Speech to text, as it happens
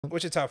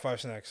What's your top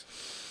 5 snacks?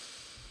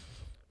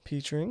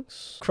 Peach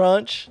rings.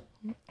 Crunch.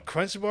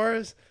 Crunch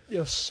bars?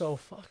 Yo, so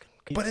fucking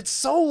good. But it's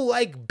so,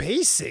 like,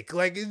 basic.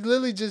 Like, it's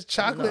literally just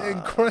chocolate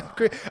and crunch.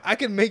 I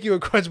can make you a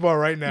crunch bar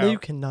right now. No, you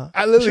cannot.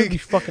 I literally... It should be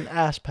fucking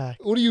ass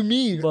packed. What do you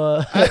mean?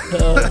 But...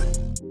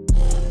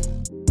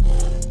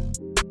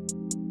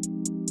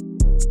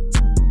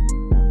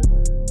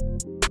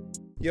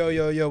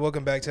 Yo,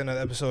 welcome back to another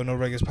episode of No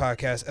Regulars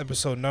Podcast.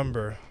 Episode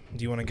number.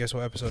 Do you want to guess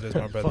what episode it is,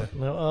 my brother?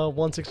 No,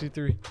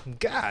 163.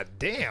 God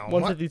damn.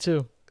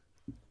 152.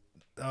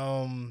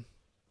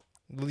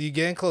 You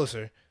getting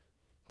closer.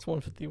 It's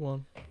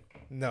 151.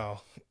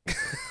 No.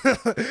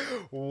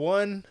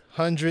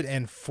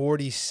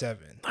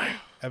 147.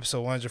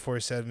 Episode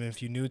 147.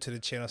 If you're new to the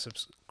channel,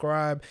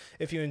 subscribe.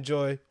 If you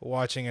enjoy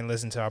watching and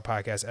listening to our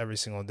podcast every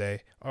single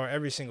day or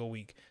every single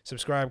week,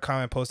 subscribe,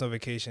 comment, post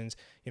notifications.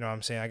 You know what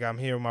I'm saying? I'm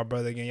here with my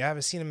brother again. I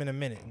haven't seen him in a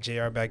minute.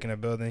 JR back in the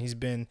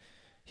building.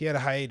 He had a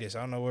hiatus. I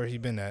don't know where he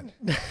been at.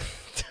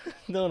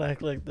 Don't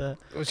act like that.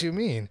 What you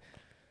mean?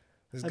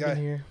 This I've guy,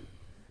 been here.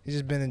 he's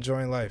just been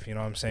enjoying life. You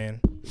know what I'm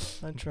saying?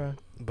 I try.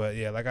 But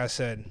yeah, like I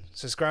said,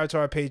 subscribe to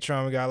our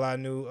Patreon. We got a lot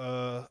of new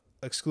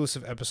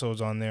exclusive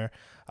episodes on there.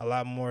 A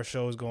lot more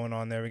shows going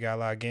on there. We got a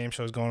lot of game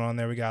shows going on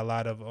there. We got a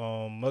lot of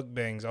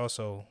mukbangs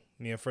also.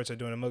 Me and Fritz are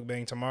doing a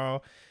mukbang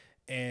tomorrow.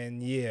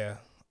 And yeah.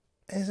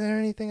 Is there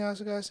anything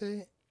else I gotta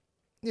say?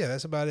 Yeah,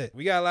 that's about it.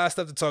 We got a lot of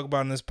stuff to talk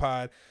about in this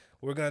pod.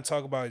 We're gonna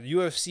talk about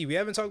UFC. We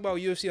haven't talked about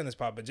UFC on this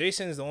pod, but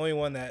Jason is the only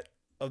one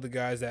of the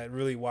guys that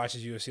really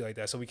watches UFC like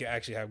that, so we can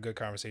actually have good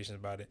conversations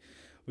about it.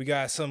 We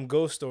got some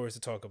ghost stories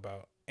to talk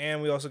about.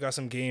 And we also got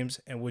some games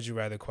and would you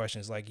rather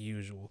questions like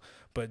usual.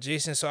 But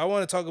Jason, so I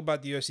want to talk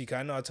about the UFC because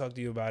I know I talked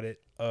to you about it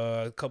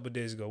a couple of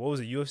days ago. What was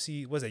it?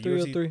 UFC? What was that?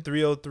 303. UFC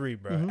 303,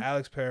 bro. Mm-hmm.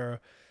 Alex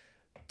Pereira,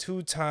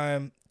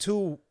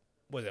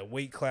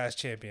 weight class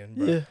champion,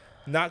 bro. Yeah.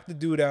 Knocked the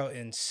dude out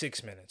in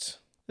 6 minutes.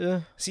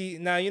 Yeah. See,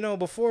 now,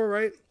 before,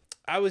 right,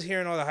 I was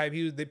hearing all the hype.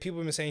 People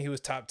have been saying he was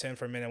top 10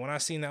 for a minute. When I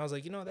seen that, I was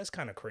like, that's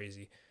kind of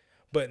crazy.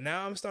 But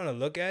now I'm starting to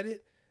look at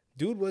it.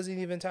 Dude wasn't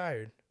even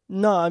tired.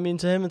 No, I mean,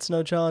 to him, it's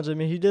no challenge. I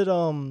mean, he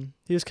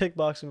was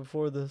kickboxing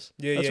before this.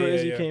 That's where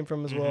Izzy came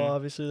from as well.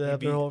 Obviously, they have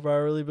their whole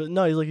rivalry. But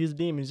no, he's a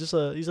demon. He's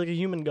like a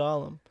human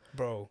golem.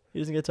 Bro. He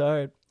doesn't get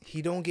tired.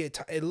 He don't get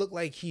tired. It looked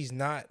like he's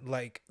not,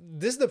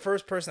 this is the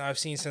first person I've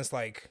seen since,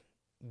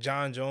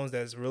 John Jones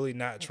that's really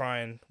not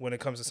trying when it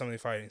comes to some of the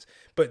fightings.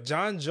 But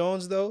John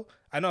Jones, though,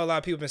 I know a lot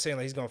of people have been saying,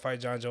 he's going to fight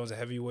John Jones at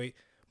heavyweight.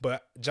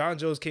 But John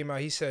Jones came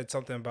out, he said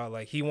something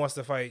about, he wants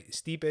to fight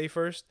Stipe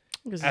first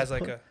as,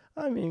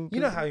 I mean, you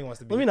know how he wants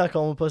to be. Let me not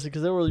call him a pussy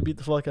because they'll really beat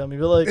the fuck out of me.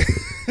 But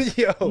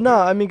yo, no,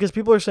 I mean, because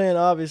people are saying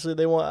obviously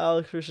they want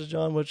Alex versus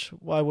John, which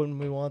why wouldn't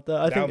we want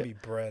that? That would be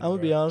bread. I'm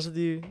gonna be honest with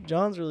you,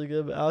 John's really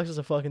good, but Alex is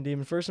a fucking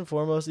demon. First and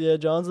foremost, yeah,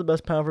 John's the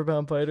best pound for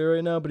pound fighter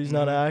right now, but he's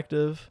not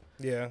active.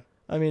 Yeah,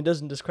 I mean, it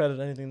doesn't discredit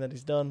anything that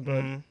he's done,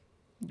 but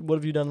what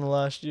have you done in the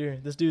last year?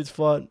 This dude's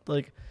fought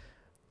I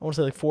want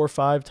to say 4 or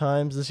 5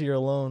 times this year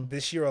alone.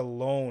 This year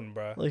alone,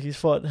 bro. He's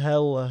fought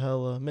hella.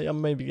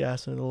 I'm maybe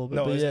gassing it a little bit.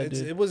 No, but dude.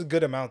 it was a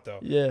good amount though.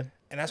 Yeah.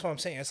 And that's what I'm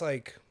saying. It's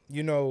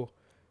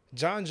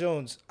John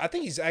Jones, I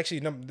think he's actually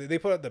they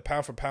put up the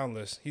pound for pound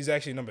list. He's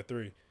actually number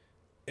 3.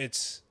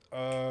 It's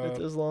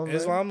Islam.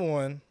 Islam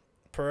 1,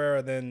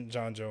 Pereira, then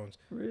John Jones.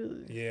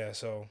 Really? Yeah,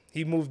 so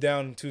he moved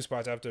down 2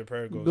 spots after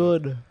Pereira goes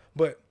good. up.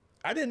 But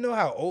I didn't know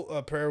how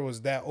old Pereira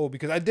was that old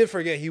because I did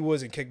forget he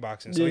was in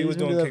kickboxing. So he was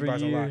doing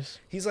kickboxing a lot.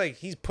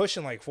 He's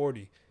pushing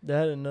 40. I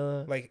didn't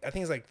know that. I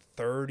think he's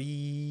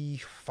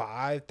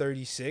 35,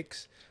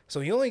 36.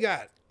 So he only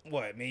got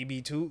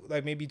maybe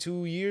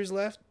 2 years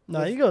left?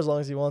 Nah, he can go as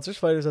long as he wants. There's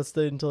fighters that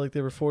stayed until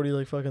they were 40,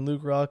 like fucking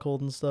Luke Rockhold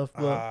and stuff.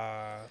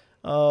 But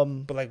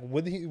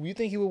would you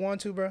think he would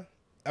want to, bro?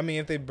 I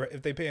mean, if they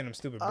paying him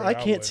stupid, bro, I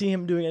can't see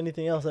him doing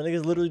anything else. I think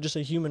it's literally just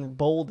a human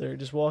boulder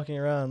just walking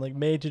around,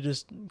 made to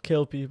just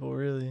kill people.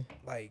 Really,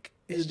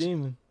 he's a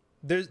demon.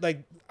 There's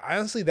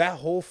honestly that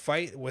whole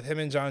fight with him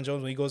and John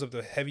Jones when he goes up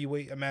to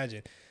heavyweight.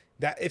 Imagine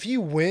that if he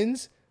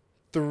wins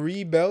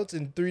 3 belts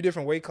in 3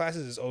 different weight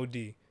classes is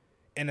OD.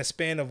 In a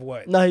span of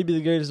what? Nah, he'd be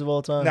the greatest of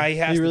all time. Nah, he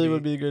really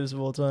would be the greatest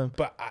of all time.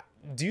 But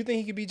do you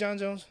think he could beat John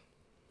Jones?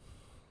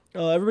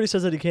 Everybody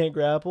says that he can't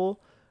grapple,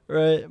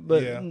 right?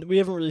 But we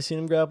haven't really seen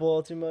him grapple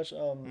all too much.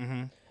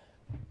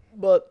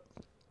 But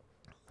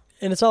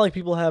and it's not like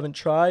people haven't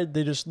tried;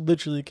 they just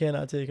literally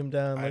cannot take him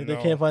down. They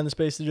can't find the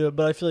space to do it.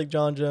 But I feel like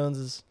John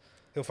Jones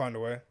he'll find a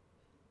way.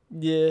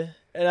 Yeah,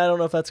 and I don't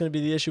know if that's going to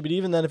be the issue. But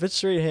even then, if it's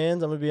straight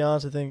hands, I'm gonna be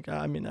honest. I think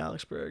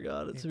Alex Pereira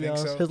got it. To be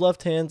honest, his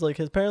left hand's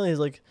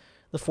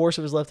the force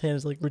of his left hand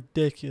is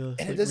ridiculous.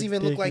 And it doesn't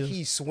even look like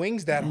he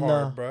swings that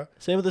hard, bro.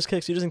 Same with his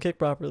kicks. He doesn't kick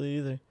properly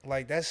either.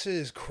 That shit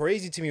is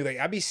crazy to me.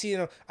 I be seeing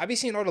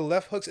all the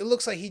left hooks. It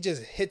looks like he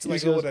just hits it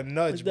with a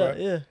nudge, bro.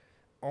 Yeah.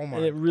 Oh my.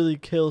 And it really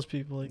kills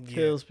people.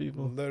 Kills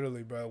people.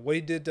 Literally, bro. What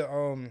he did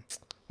to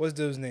what's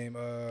dude's name?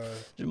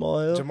 Jamal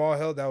Hill. Jamal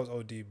Hill. That was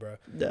OD, bro.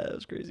 That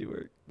was crazy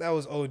work. That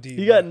was OD.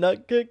 He got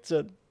nut kicked.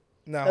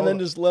 And then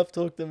just left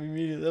hooked them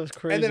immediately. That was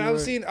crazy. And then I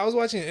was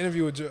watching an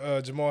interview with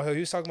Jamal Hill. He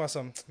was talking about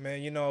some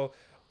man.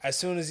 as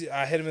soon as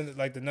I hit him in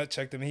like the nut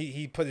checked him,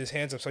 he put his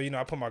hands up. So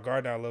I put my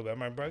guard down a little bit. I'm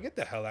like, bro, get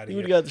the hell out of here. You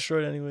would have got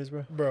destroyed anyways,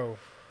 bro. Bro,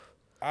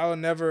 I will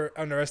never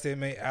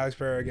underestimate Alex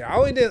Pereira again. I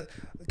only did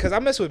because I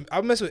mess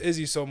with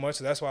Izzy so much,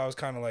 so that's why I was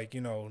kind of like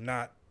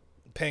not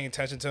paying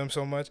attention to him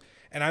so much.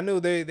 And I knew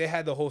they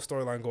had the whole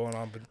storyline going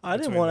on. But I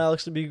didn't want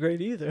Alex to be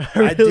great either.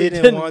 I really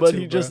didn't want but to,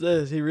 he just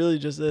is. He really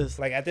just is.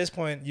 Like at this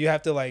point, you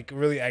have to like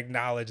really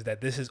acknowledge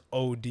that this is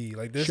OD.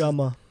 Like this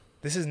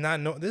is not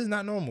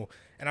normal.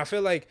 And I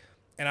feel like.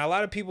 And a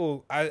lot of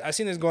people, I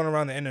seen this going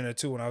around the internet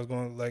too when I was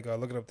going like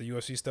looking up the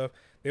UFC stuff.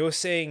 They were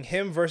saying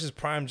him versus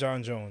Prime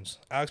John Jones,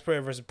 Alex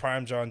Pereira versus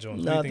Prime John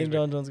Jones. Nah, I think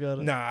John Jones got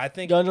it. Nah, I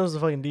think John Jones is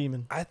a fucking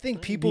demon. I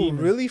think people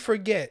really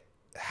forget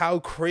how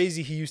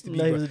crazy he used to be.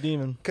 No, he was a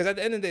demon. Because at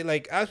the end of the day,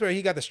 like Alex Pereira,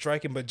 he got the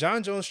striking, but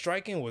John Jones'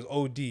 striking was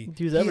OD. He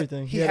was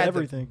everything. He had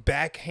everything. The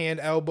backhand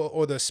elbow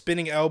or the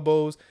spinning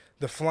elbows,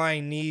 the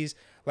flying knees.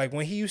 Like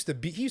when he used to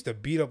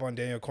beat up on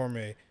Daniel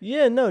Cormier.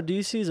 Yeah, no,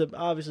 DC is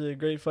obviously a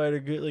great fighter,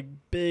 good, like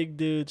big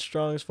dude,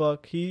 strong as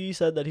fuck. He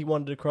said that he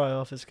wanted to cry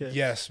off his kick.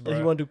 Yes, bro. Like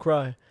he wanted to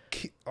cry.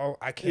 Oh,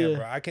 I can't,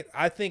 bro.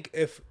 I think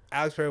if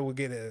Alex Pereira would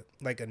get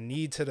a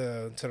knee to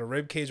the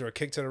rib cage or a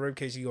kick to the rib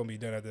cage, he's gonna be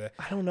done after that.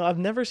 I don't know. I've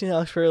never seen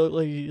Alex Pereira look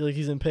like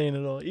he's in pain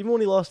at all. Even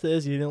when he lost to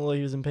Izzy, he didn't look like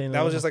he was in pain at all.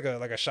 That was just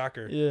like a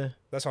shocker. Yeah,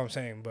 that's what I'm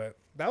saying. But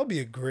that would be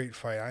a great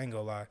fight. I ain't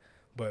gonna lie.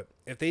 But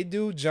if they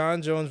do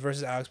John Jones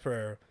versus Alex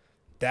Pereira,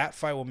 that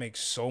fight will make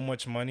so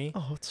much money.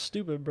 Oh, it's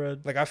stupid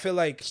bread. Like I feel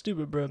like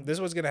stupid bread. This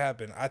is what's gonna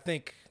happen. I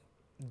think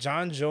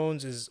John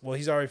Jones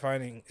he's already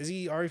fighting. Is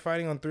he already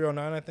fighting on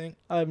 309? I think.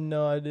 I have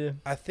no idea.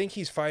 I think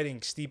he's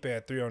fighting Stipe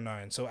at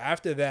 309. So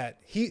after that,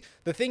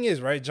 the thing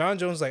is, right? John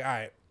Jones is like, all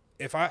right,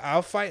 if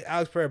I'll fight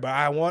Alex Pereira, but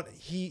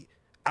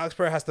Alex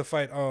Pereira has to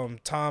fight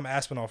Tom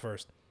Aspinall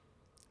first.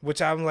 Which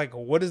I'm like,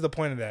 what is the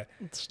point of that?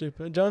 It's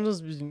stupid. John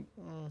Jones,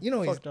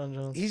 fuck John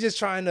Jones. He's just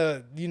trying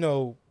to,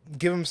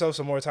 give himself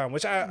some more time,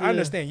 which I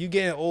understand. You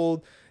getting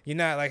old, you're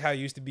not like how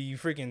you used to be. You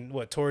freaking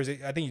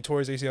I think you tore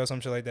his ACL or some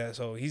shit like that.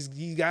 So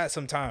he got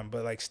some time,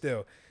 but like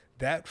still,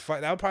 that fight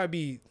that would probably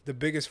be the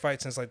biggest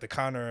fight since like the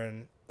Conor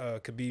and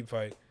Khabib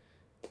fight.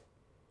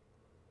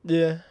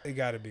 Yeah, it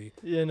gotta be.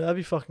 Yeah, no, that'd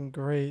be fucking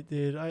great,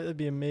 dude. That'd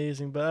be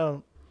amazing, but I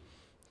don't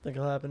think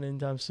it'll happen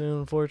anytime soon,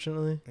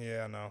 unfortunately.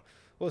 Yeah, I know.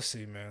 We'll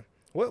see, man.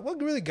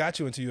 What really got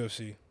you into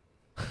UFC?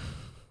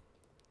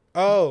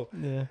 Oh,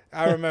 yeah,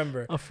 I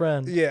remember. A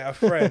friend. Yeah, a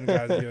friend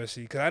got into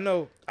UFC. Because I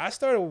know I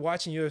started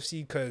watching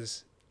UFC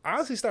because I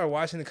honestly started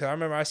watching it because I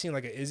remember I seen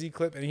like an Izzy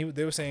clip and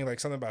they were saying like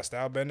something about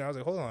style bender. I was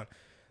like, hold on,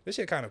 this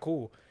shit kind of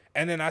cool.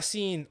 And then I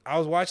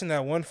was watching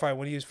that one fight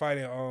when he was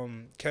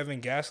fighting Kevin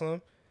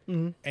Gastelum,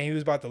 and he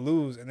was about to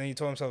lose, and then he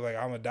told himself like,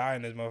 I'm gonna die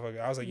in this motherfucker.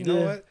 I was like, you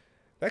know what?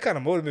 That kind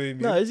of motivated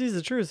me. No, Izzy's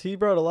the truth. He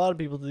brought a lot of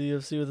people to the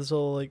UFC with this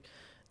whole like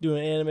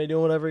doing anime,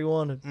 doing whatever he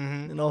wanted,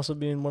 and also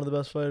being one of the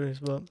best fighters.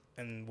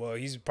 And well,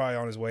 he's probably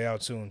on his way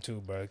out soon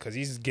too, bro, because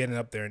he's getting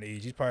up there in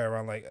age. He's probably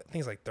around like I think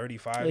he's like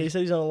 35. Yeah, he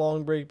said he's on a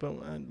long break, but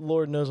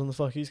Lord knows when the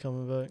fuck he's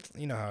coming back.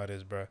 You know how it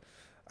is, bro.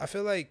 I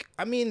feel like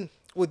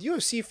with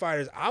UFC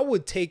fighters, I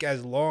would take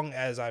as long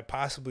as I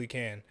possibly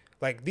can.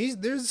 Like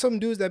there's some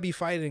dudes that be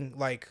fighting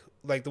like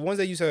the ones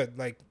that you said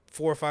like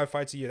 4 or 5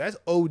 fights a year. That's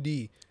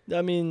OD.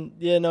 I mean,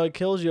 yeah, no, it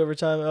kills you over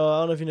time. I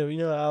don't know if you know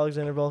who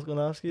Alexander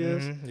Volkanovski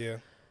is. Yeah.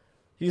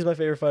 He's my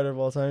favorite fighter of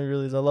all time. He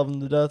really is. I love him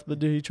to death. But,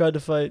 dude, he tried to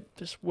fight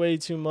just way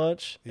too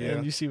much. Yeah.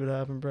 And you see what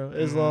happened, bro.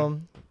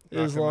 Islam,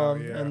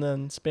 and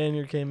then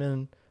Spaniard came in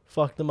and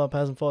fucked him up.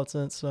 Hasn't fought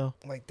since, so.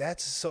 Like,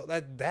 that's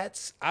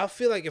I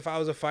feel like if I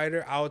was a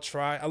fighter, I would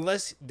try,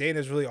 unless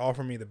Dana's really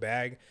offering me the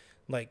bag,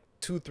 like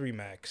 2-3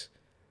 max.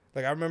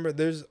 Like, I remember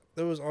there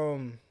was,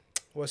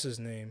 what's his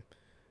name?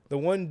 The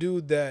one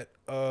dude that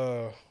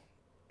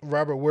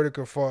Robert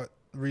Whittaker fought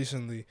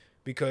recently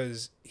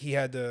because he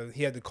had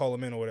to call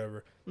him in or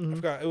whatever. I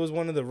forgot. It was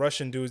one of the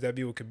Russian dudes that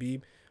be with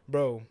Khabib.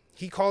 Bro,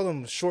 he called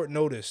him short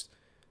notice.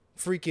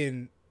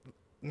 Freaking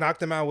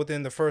knocked him out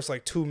within the first,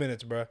 2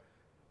 minutes, bro.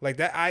 Like,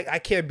 that, I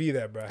can't be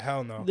that, bro.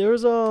 Hell no. There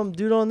was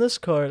dude on this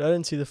card. I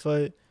didn't see the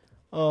fight.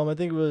 I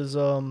think it was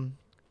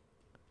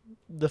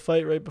the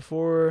fight right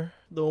before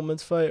the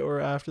women's fight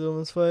or after the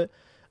women's fight.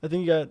 I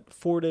think he got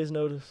 4 days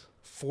notice.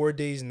 4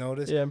 days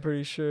notice? Yeah, I'm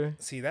pretty sure.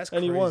 See, that's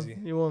crazy.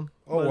 And he won.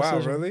 Oh, wow,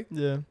 really?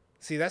 Yeah.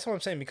 See, that's what I'm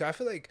saying, because I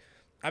feel like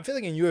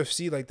in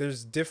UFC,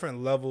 there's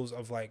different levels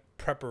of,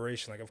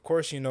 preparation. Of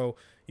course, you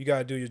got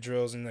to do your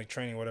drills and,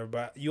 training, whatever,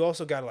 but you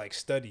also got to,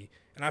 study.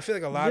 And I feel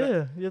like a lot of...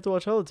 Yeah, you have to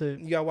watch hella tape.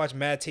 You got to watch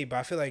mad tape, but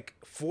I feel like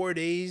 4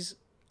 days,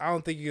 I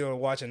don't think you're going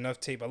to watch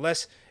enough tape,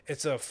 unless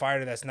it's a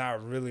fighter that's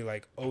not really,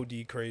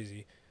 OD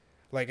crazy.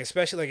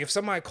 Especially, if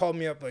somebody called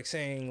me up,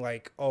 saying,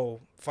 oh,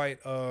 fight,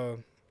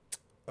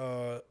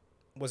 what's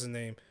his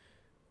name?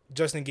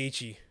 Justin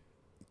Gaethje.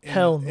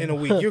 In a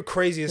week. You're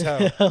crazy as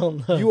hell.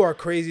 Hell no. You are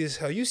crazy as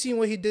hell. You seen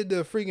what he did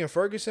to freaking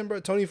Ferguson, bro?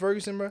 Tony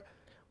Ferguson, bro?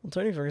 Well,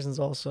 Tony Ferguson's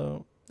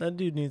also... That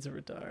dude needs to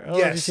retire. I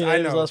know. His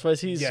last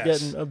fights. He's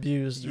getting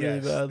abused really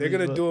badly. They're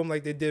going to do him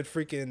like they did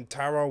freaking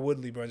Tyron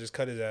Woodley, bro, and just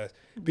cut his ass.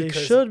 They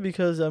should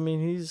because,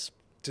 he's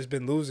just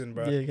been losing,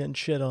 bro. Yeah, getting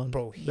shit on.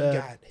 Bro, he Bad.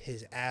 got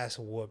his ass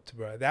whooped,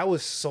 bro. That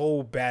was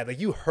so bad. Like,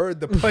 you heard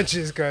the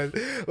punches, cuz.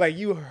 Like,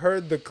 you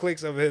heard the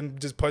clicks of him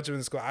just punching in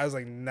the skull. I was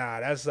like,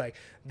 nah,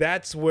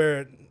 that's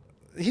where...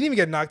 He didn't even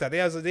get knocked out. They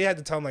had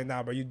to tell him, like,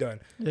 nah, bro, you done.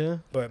 Yeah.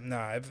 But,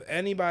 nah, if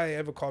anybody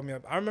ever called me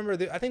up... I remember,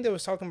 I think they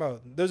was talking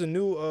about... There's a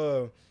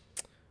new...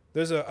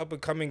 There's an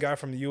up-and-coming guy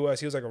from the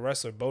U.S. He was like a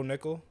wrestler, Bo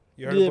Nickel.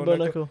 You heard of Bo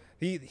Nickel?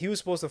 He was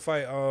supposed to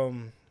fight...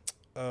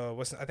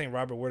 I think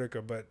Robert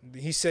Whitaker, but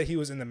he said he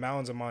was in the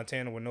mountains of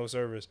Montana with no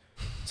service.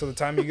 So the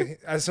time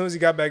as soon as he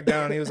got back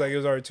down, he was like, it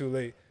was already too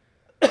late.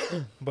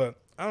 But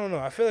I don't know.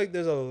 I feel like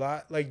there's a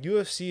lot, like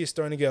UFC is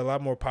starting to get a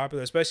lot more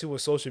popular, especially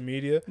with social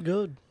media.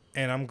 Good.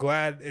 And I'm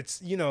glad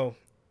it's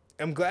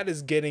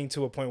getting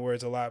to a point where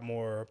it's a lot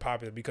more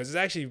popular because it's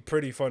actually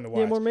pretty fun to watch.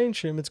 Yeah, more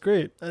mainstream. It's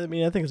great. I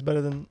mean, I think it's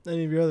better than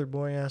any of your other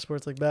boring ass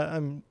sports like that.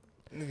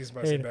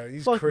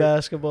 Fuck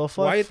basketball.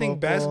 Fuck Why do you football. think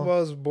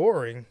basketball is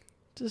boring?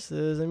 Just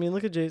is. I mean,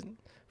 look at Jason.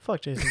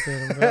 Fuck Jason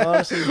Tatum, bro.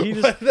 Honestly, he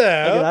just. What the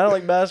hell? Again, I don't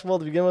like basketball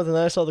to begin with, and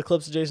then I saw the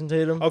clips of Jason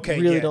Tatum. Okay,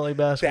 really don't like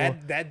basketball.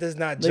 That does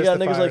not. They got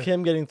niggas like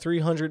him getting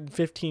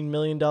 $315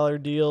 million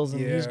deals,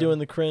 and he's doing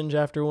the cringe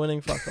after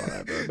winning. Fuck all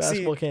that, bro.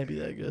 Basketball can't be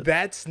that good.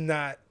 That's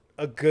not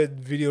a good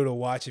video to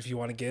watch if you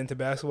want to get into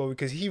basketball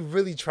because he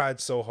really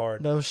tried so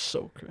hard. That was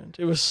so cringe.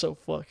 It was so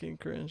fucking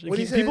cringe.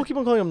 People keep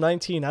on calling him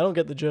 19. I don't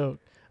get the joke.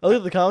 I look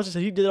at the comments and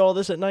said he did all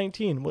this at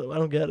 19. I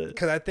don't get it.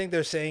 Because I think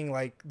they're saying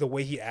like the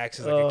way he acts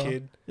is like a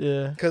kid.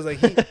 Yeah.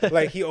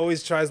 Because he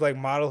always tries like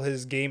model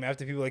his game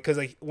after people because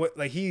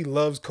he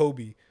loves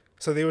Kobe.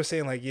 So they were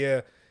saying like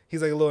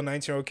he's like a little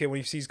 19-year-old kid when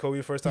he sees Kobe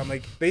the first time.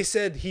 Like they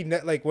said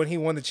when he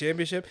won the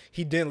championship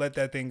he didn't let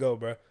that thing go,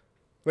 bro.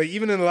 Like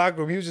even in the locker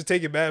room he was just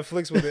taking bad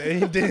flicks with it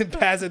and he didn't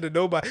pass it to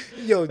nobody.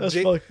 Yo, that's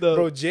fucked up.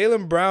 Bro,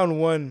 Jaylen Brown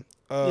won.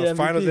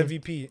 Finals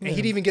MVP. And he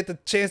didn't even get the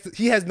chance.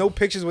 He has no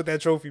pictures with that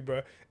trophy,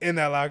 bro, in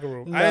that locker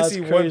room. I didn't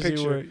see one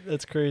picture. Work.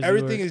 That's crazy.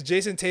 Everything is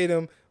Jason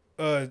Tatum.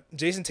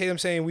 Jason Tatum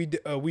saying we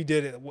did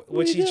it,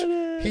 which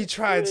he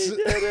tried.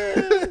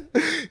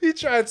 He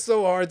tried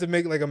so hard to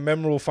make like a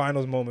memorable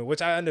finals moment,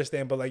 which I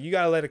understand, but like you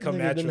gotta let it come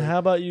naturally. Then how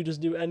about you just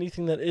do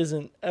anything that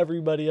isn't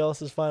everybody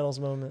else's finals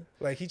moment?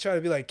 Like he tried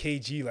to be like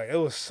KG, like it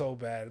was so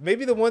bad.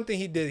 Maybe the one thing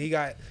he did, he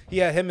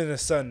had him and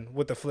his son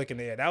with the flick in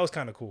the air. That was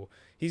kind of cool.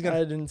 I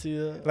didn't see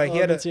that. Like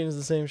I've been seeing is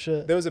the same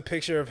shit. There was a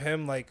picture of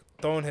him like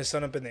throwing his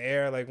son up in the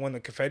air, like when the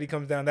confetti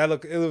comes down.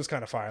 It was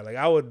kind of fire. Like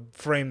I would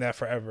frame that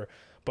forever.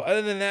 But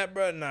other than that,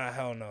 bro, nah,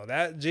 hell no.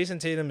 That Jason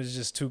Tatum is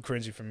just too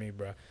cringy for me,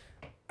 bro.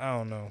 I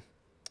don't know.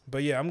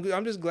 But yeah,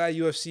 I'm just glad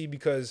UFC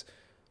because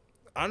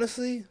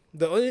honestly,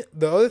 the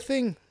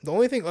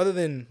only thing other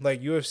than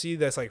like UFC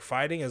that's like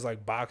fighting is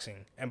like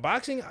boxing. And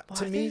boxing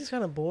to me is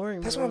kind of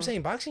boring. That's what I'm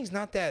saying. Boxing's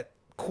not that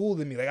cool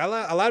to me. Like a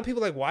lot of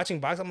people like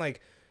watching boxing. I'm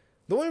like,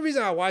 the only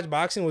reason I watch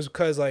boxing was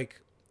because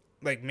like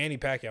Manny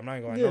Pacquiao. I'm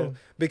not gonna lie,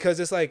 because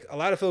it's like a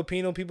lot of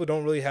Filipino people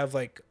don't really have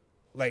like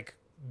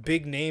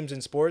big names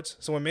in sports.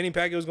 So when Manny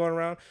Pacquiao was going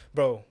around,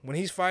 bro, when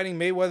he's fighting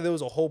Mayweather, there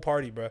was a whole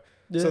party, bro.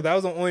 Yeah. So that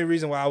was the only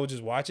reason why I would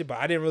just watch it, but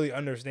I didn't really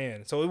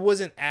understand. So it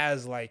wasn't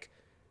as like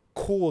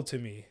cool to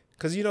me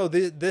because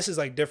this is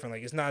like different.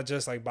 Like it's not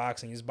just like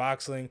boxing. It's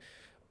boxing,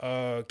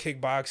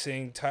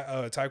 kickboxing,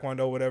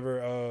 taekwondo,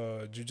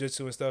 whatever,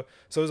 jiu-jitsu and stuff.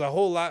 So there's a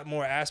whole lot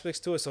more aspects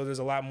to it. So there's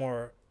a lot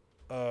more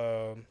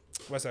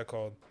what's that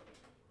called?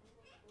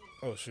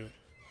 Oh shoot.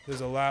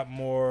 There's a lot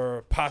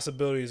more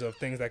possibilities of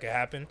things that could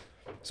happen.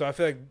 So I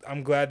feel like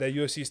I'm glad that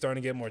UFC is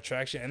starting to get more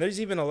traction. And there's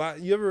even a lot.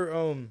 You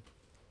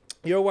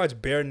ever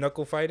watch bare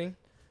knuckle fighting?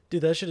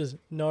 Dude, that shit is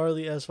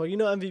gnarly as fuck. You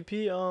know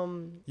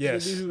MVP?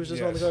 Yes. The dude who was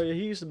just on the card. Yeah,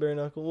 he used to bare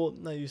knuckle. Well,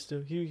 not used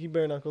to. He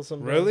bare knuckle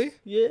sometimes. Really?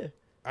 Yeah.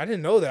 I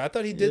didn't know that. I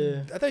thought he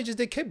did. Yeah. I thought he just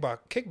did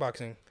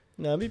kickboxing.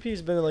 No,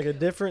 MVP's been in like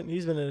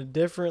he's been in a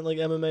different like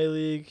MMA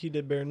league. He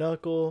did bare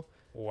knuckle.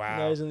 Wow.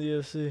 Now he's in the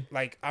UFC.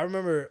 Like I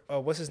remember,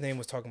 what's his name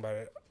was talking about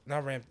it.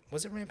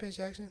 Was it Rampage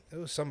Jackson? It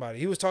was somebody.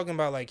 He was talking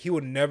about like he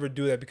would never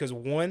do that because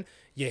one,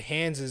 your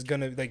hands is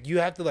gonna like you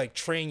have to like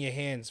train your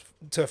hands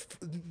to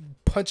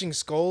punching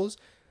skulls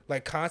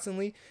like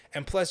constantly,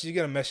 and plus you're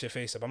gonna mess your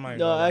face up. I'm not even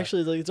gonna lie.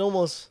 Actually, like it's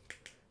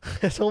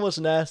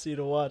almost nasty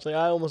to watch. Like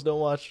I almost don't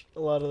watch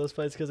a lot of those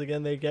fights because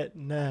again they get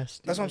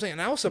nasty. That's what I'm saying.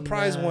 And I was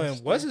surprised when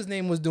what's his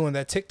name was doing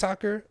that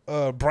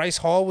TikToker. Bryce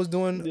Hall was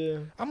doing. Yeah.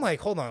 I'm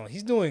like, hold on,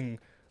 he's doing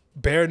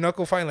bare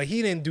knuckle fighting. Like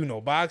he didn't do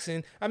no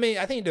boxing. I mean,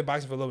 I think he did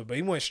boxing for a little bit, but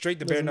he went straight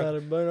to bare knuckle.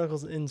 Bare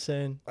knuckle's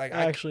insane. Like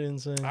actually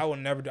insane. I would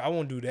never. I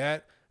won't do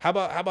that. How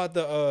about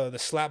the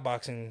slap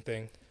boxing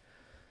thing?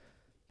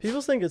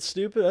 People think it's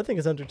stupid. I think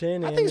it's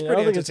entertaining. I think it's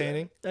pretty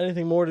entertaining.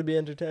 Anything more to be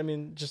entertaining? I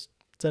mean, just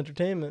it's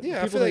entertainment.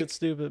 Yeah, people think it's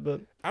stupid,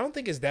 but I don't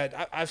think it's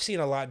that. I've seen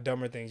a lot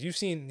dumber things. You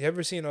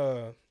ever seen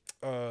a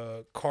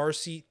car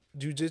seat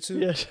jiu-jitsu?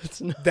 Yeah,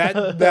 it's not.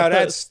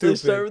 That's stupid. They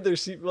start with their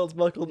seatbelts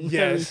buckled. And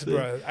yes,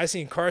 everything. bro. I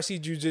seen car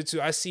seat jiu-jitsu.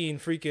 I seen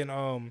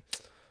freaking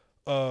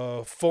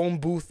phone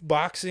booth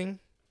boxing.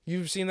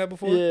 You've seen that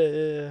before?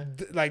 Yeah.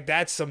 Like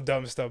that's some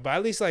dumb stuff. But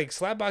at least like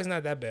slap boxing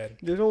not that bad.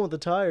 There's one with the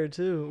tire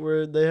too,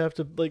 where they have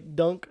to like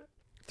dunk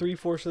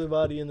 3/4 of the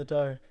body in the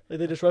tire. Like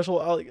they just wrestle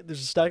out. Like,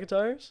 there's a stack of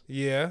tires.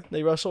 Yeah.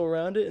 They wrestle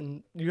around it,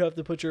 and you have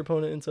to put your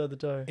opponent inside the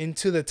tire.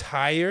 Into the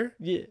tire?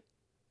 Yeah.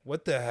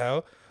 What the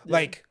hell?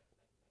 Yeah.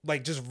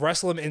 Like just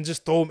wrestle him and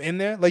just throw him in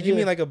there? Like you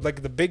mean like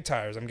the big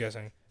tires? I'm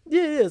guessing.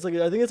 Yeah. It's like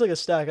I think it's like a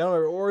stack. I don't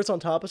know, or it's on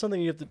top of something.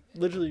 You have to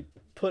literally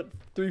put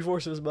 3/4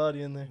 of his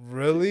body in there.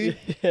 Really?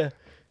 Yeah.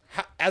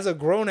 As a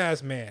grown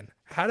ass man,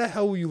 how the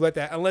hell will you let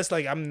that? Unless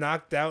like I'm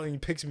knocked out and he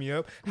picks me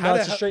up. No,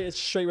 it's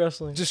straight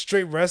wrestling. Just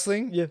straight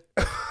wrestling? Yeah.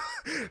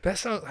 That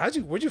sounds.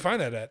 Where'd you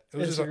find that at? It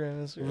was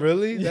Instagram.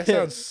 Really? Yeah. That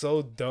sounds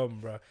so dumb,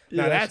 bro.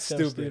 Yeah, now that's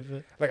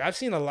stupid. Like I've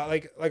seen a lot.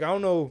 Like I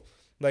don't know.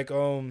 Like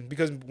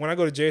because when I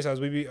go to Jay's house,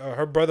 we be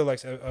her brother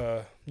likes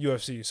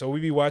UFC, so we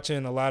be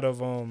watching a lot of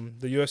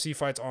the UFC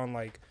fights on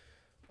like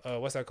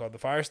what's that called, the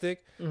Fire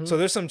Stick. Mm-hmm. So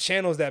there's some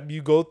channels that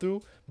you go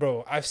through,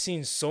 bro. I've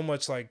seen so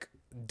much like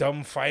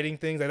dumb fighting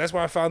things. Like that's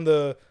where I found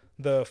the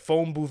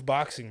phone booth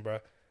boxing, bro.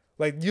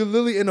 Like you're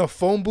literally in a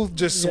phone booth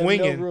just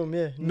swinging. No room,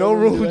 yeah. No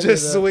room,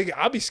 just swinging.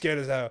 I'll be scared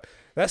as hell.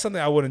 That's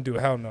something I wouldn't do.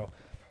 Hell no.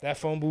 That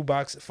phone booth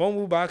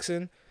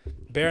boxing,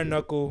 bare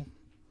knuckle,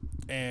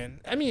 and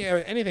I mean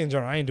anything in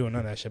general. I ain't doing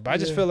none of that shit. But I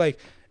just feel like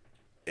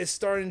it's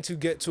starting to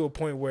get to a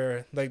point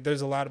where like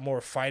there's a lot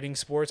more fighting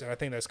sports, and I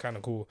think that's kind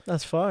of cool.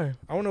 That's fire.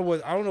 I don't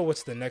know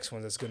what's the next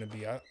one that's gonna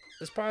be.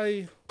 It's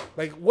probably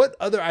like what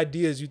other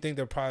ideas you think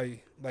there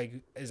probably like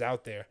is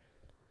out there.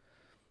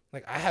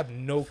 Like I have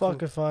no clue.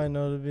 Fuck if I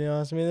know, to be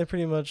honest. I mean, they're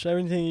pretty much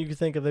everything you could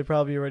think of. They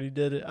probably already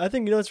did it. I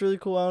think what's really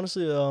cool,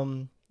 honestly.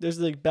 There's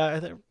like I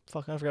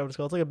forgot what it's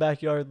called. It's like a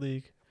backyard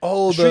league.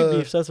 Oh, Street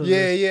Beefs. That's what it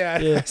is.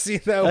 Yeah. I see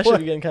that. That should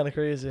be getting kind of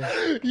crazy.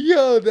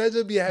 Yo, that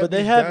should be. But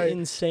they have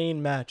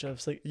insane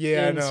matchups, like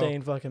insane I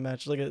know. Fucking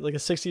matches, like a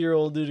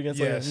 60-year-old dude against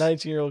like a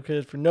 19-year-old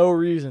kid for no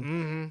reason.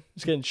 Mm-hmm.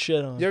 Just getting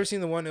shit on. You ever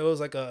seen the one? It was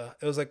like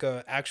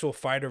a actual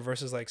fighter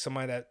versus like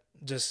somebody that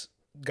just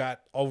got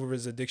over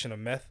his addiction of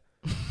meth.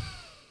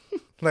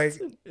 Like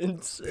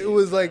it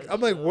was like I'm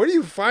like, where do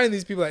you find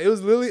these people? Like, it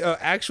was literally an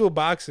actual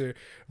boxer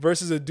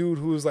versus a dude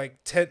who was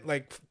like 2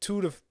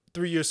 to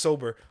 3 years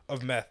sober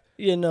of meth.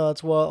 Yeah, no,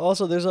 it's wild.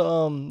 Also, there's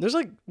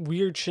like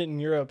weird shit in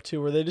Europe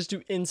too, where they just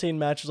do insane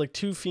matches, like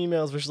 2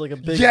 females versus like a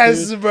big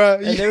dude.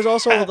 Bro. And there's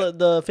also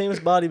the famous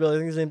bodybuilder. I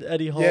think his name's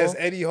Eddie Hall. Yes,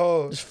 Eddie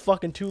Hall. Just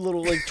fucking 2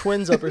 little like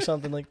twins up or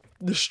something, like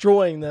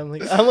destroying them.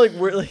 Like I'm like,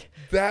 we're like.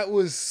 That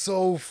was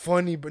so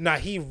funny, but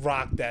he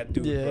rocked that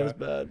dude. Yeah, bro. it was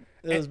bad.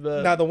 It was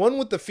bad. Now the one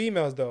with the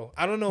females though,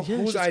 I don't know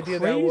whose idea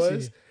that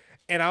was,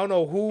 and I don't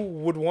know who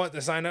would want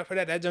to sign up for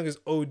that. That junk is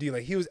OD.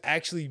 Like he was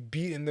actually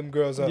beating them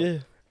girls up. Yeah.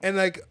 And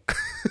like,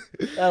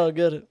 I don't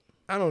get it.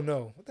 I don't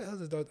know what the hell is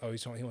his dog. Oh,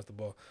 he wants the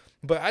ball.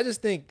 But I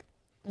just think,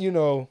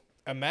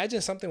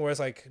 imagine something where it's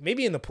like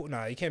maybe in the pool.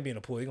 Nah, you can't be in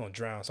the pool. You're gonna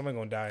drown. Somebody's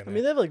gonna die. I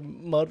mean, they have like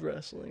mud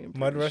wrestling.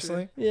 Mud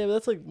wrestling? Sure. Yeah, but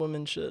that's like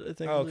women shit. I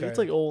think. Oh, okay. It's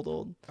like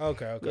old.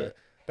 Okay. Yeah.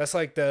 That's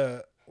like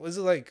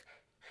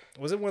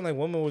was it when like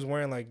women was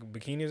wearing like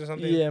bikinis or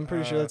something? Yeah, I'm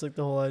pretty sure that's like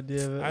the whole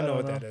idea of it. I know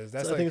what that is.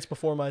 I think it's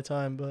before my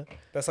time, but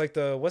that's like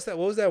what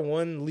was that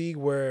one league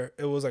where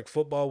it was like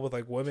football with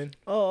like women?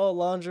 Oh,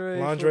 lingerie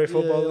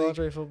football league.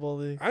 Lingerie football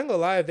league. I ain't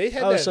gonna lie, if they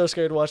had I was so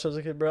scared to watch that as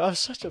a kid, bro. I was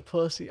such a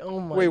pussy. Oh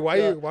my god. Wait,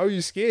 why were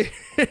you scared?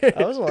 I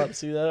wasn't allowed to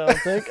see that, I don't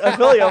think. I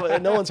feel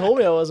like no one told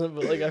me I wasn't,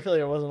 but like I feel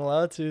like I wasn't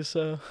allowed to,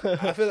 so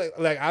I feel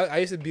like I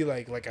used to be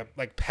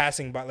like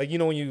passing by, like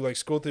when you like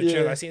scroll through the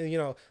channel, I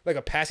seen like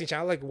a passing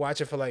channel, I like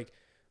watch it for like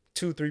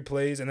 2-3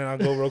 plays and then I'll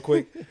go real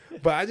quick.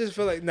 But I just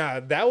feel like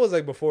that was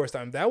like before its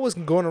time. That was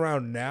going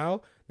around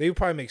now. They would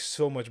probably make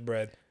so much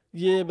bread.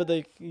 Yeah, but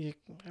they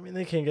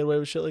can't get away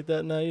with shit like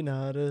that now. You know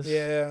how it is.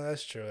 Yeah,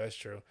 that's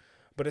true.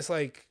 But it's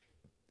like,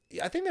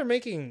 I think they're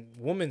making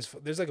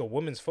there's like a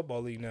women's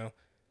football league now.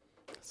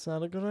 It's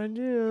not a good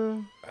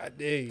idea.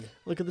 Hey.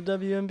 Look at the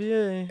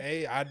WNBA.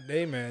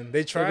 Hey, man.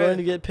 They try. They're going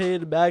to get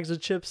paid bags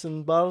of chips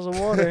and bottles of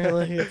water.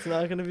 Like, it's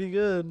not going to be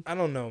good. I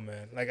don't know,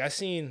 man. Like,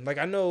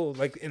 I know,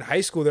 like, in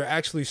high school, they're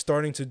actually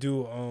starting to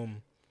do,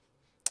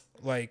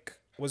 like,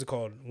 what's it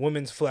called?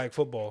 Women's flag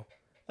football.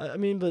 I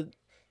mean, but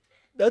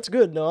that's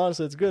good. No,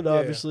 honestly, it's good,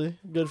 obviously.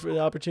 Good for the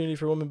opportunity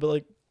for women, but,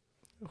 like,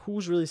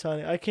 who's really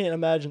signing? I can't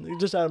imagine.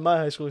 Just out of my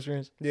high school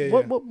experience. Yeah.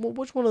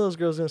 Which one of those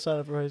girls is gonna sign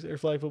up for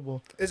flag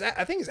football?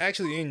 I think it's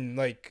actually in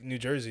like New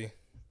Jersey,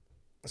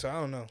 so I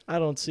don't know. I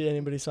don't see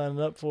anybody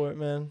signing up for it,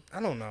 man.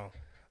 I don't know.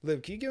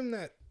 Liv, can you give him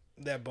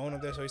that bone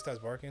up there so he starts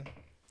barking?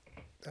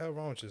 What the hell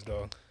wrong with this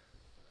dog?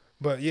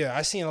 But yeah,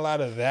 I seen a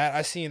lot of that.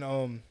 I seen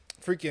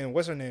freaking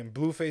what's her name?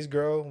 Blueface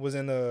girl was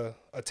in a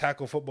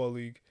tackle football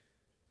league.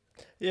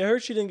 Yeah, I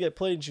heard she didn't get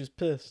played and she was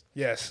pissed.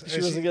 Yes, she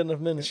wasn't getting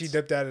enough minutes. She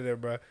dipped out of there,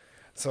 bro.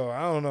 So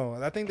I don't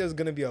know. I think there's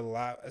gonna be a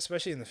lot,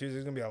 especially in the future.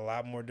 There's gonna be a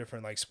lot more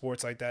different like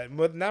sports like that,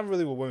 but not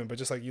really with women, but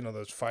just like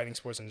those fighting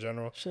sports in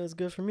general. Shit, it's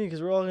good for me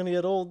because we're all gonna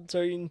get old,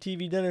 start eating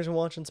TV dinners and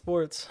watching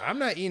sports. I'm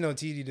not eating no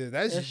TV dinners.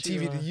 That's just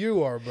TV that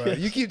you are, bro.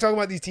 You keep talking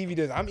about these TV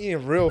dinners. I'm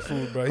eating real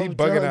food, bro. He's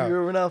bugging out.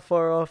 We're not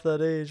far off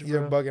that age, bro.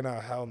 You're bugging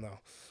out. Hell no.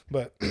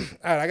 But all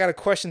right, I got a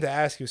question to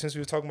ask you since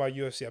we were talking about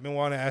UFC. I've been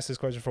wanting to ask this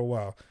question for a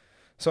while.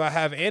 So I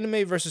have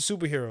anime versus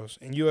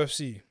superheroes in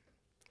UFC.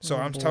 So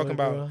I'm talking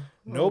about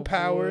no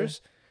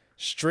powers.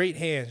 straight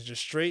hands,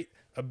 just straight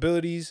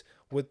abilities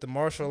with the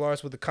martial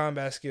arts, with the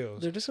combat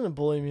skills. They're just gonna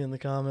bully me in the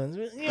comments.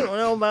 You don't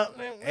know about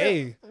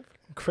Hey,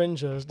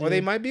 cringes, dude. or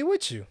they might be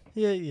with you.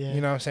 Yeah.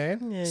 You know what I'm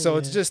saying? Yeah, so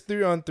it's just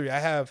 3-on-3. I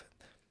have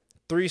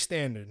 3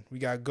 standard. We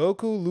got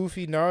Goku,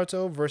 Luffy,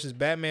 Naruto versus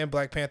Batman,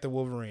 Black Panther,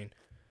 Wolverine.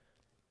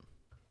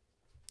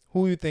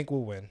 Who you think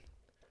will win?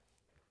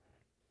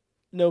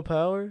 No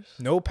powers?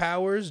 No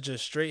powers,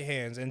 just straight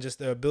hands and just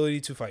the ability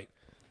to fight.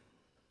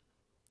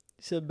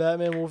 You said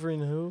Batman, Wolverine,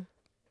 who?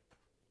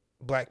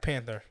 Black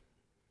Panther.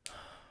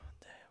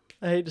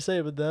 I hate to say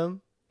it, but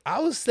them.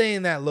 I was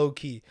saying that low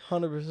key.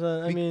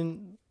 100%. I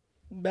mean,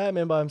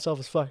 Batman by himself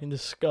is fucking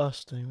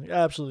disgusting. Like,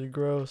 absolutely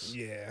gross.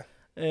 Yeah.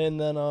 And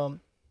then,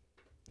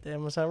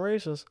 damn, I sound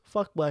racist.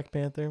 Fuck Black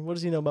Panther. What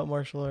does he know about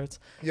martial arts?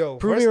 Yo,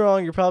 Prove me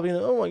wrong. You're probably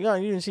gonna, oh my god,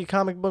 you didn't see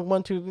comic book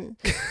 1, 2.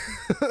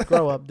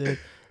 Grow up, dude.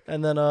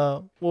 And then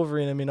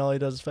Wolverine, I mean, all he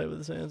does is fight with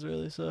his hands,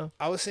 really. So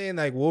I was saying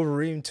like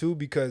Wolverine too,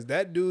 because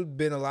that dude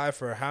been alive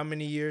for how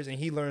many years, and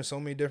he learned so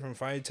many different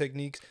fighting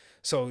techniques.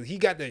 So he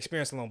got the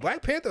experience alone.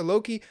 Black Panther,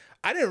 Loki,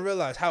 I didn't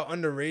realize how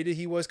underrated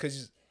he was,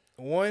 because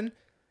one,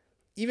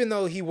 even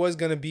though he was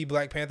gonna be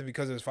Black Panther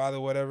because of his father,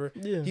 or whatever,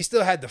 he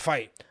still had to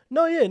fight.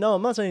 No,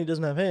 I'm not saying he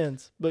doesn't have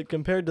hands, but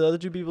compared to the other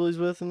 2 people he's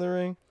with in the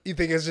ring, you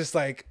think it's just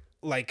like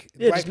yeah, Black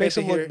it just makes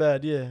him Panther look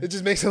bad. Yeah, it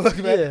just makes him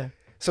look bad. Yeah.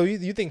 So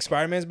you think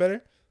Spider-Man's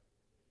better?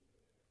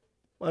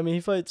 I mean,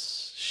 he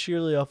fights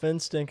sheerly off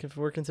instinct. If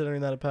we're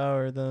considering that a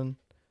power, then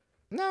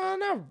No,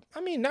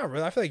 not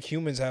really. I feel like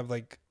humans have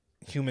like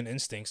human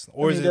instincts,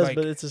 or I mean, is he it does, like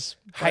but it's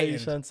a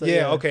heightened? sense.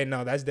 Yeah, okay,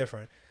 no, that's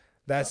different.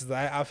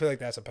 I feel like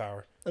that's a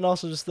power. And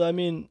also, just I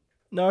mean,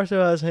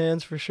 Naruto has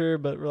hands for sure,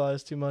 but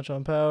relies too much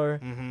on power.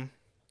 Mm-hmm.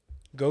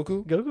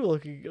 Goku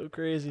could go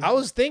crazy. I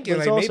was thinking, but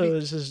it's like also maybe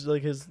it's just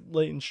like his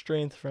latent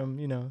strength from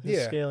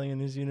his scaling in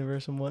his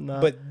universe and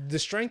whatnot. But the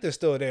strength is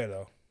still there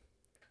though.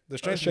 The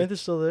strength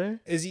is still there.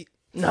 Is he?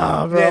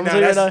 Nah, bro.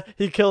 Yeah,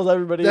 he killed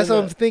everybody. That's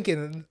what I'm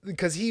thinking,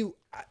 because he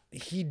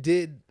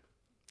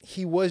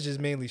was just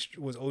mainly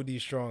was OD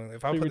strong.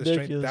 If I put the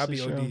strength, that'd be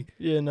strong. OD.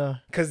 Yeah, no.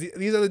 Because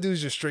these other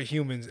dudes just straight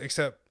humans.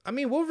 Except, I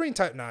mean, Wolverine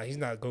type. Nah, he's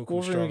not Goku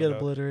Wolverine strong. Would get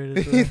obliterated.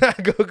 He's not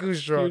Goku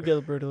strong. He would get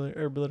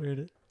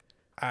obliterated.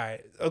 All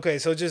right. Okay.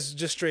 So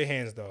just straight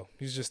hands though.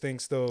 He's just think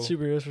still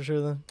superheroes for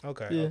sure then.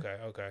 Okay. Yeah.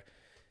 Okay.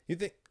 You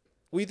think?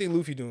 What do you think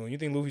Luffy doing? You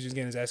think Luffy's just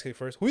getting his ass kicked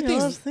first? Who do you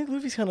I think? think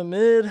Luffy's kind of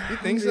mid. You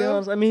think so?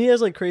 Honest. I mean, he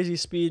has like crazy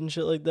speed and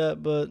shit like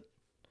that, but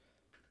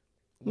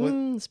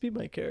speed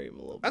might carry him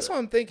a little bit. That's what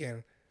I'm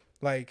thinking.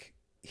 Like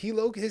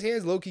his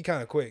hands low key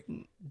kind of quick.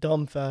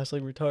 Dumb fast,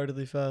 like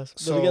retardedly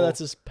fast. But again, that's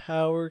his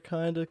power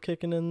kind of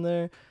kicking in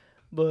there.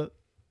 But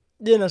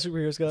yeah, no,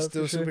 superheroes got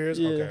still it for superheroes.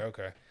 Sure. Yeah.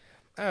 Okay.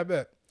 I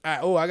bet.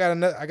 All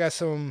right. I got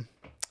some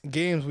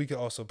games we could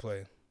also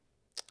play.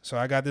 So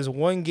I got this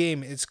one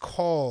game. It's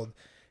called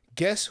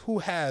Guess Who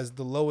Has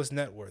the Lowest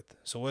Net Worth.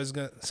 So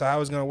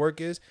how it's gonna work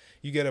is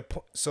you get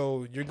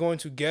so you're going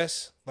to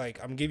guess, like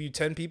I'm gonna give you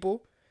 10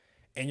 people,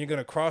 and you're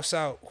gonna cross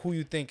out who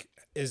you think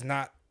does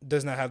not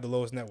have the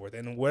lowest net worth,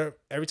 and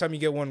every time you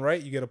get one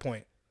right, you get a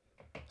point.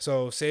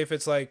 So say if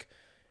it's like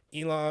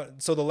Elon,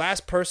 so the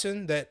last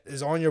person that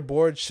is on your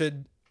board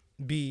should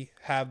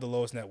have the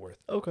lowest net worth.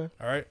 Okay.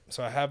 All right.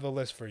 So I have the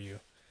list for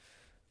you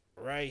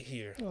right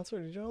here. Oh, that's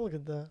already John. Look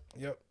at that.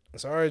 Yep.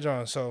 It's all right,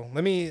 John. So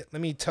let me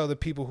tell the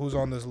people who's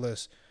on this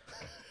list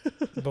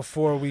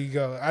before we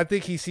go. I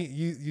think you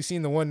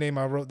seen the one name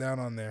I wrote down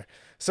on there.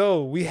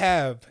 So we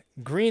have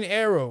Green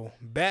Arrow,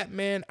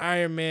 Batman,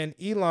 Iron Man,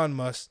 Elon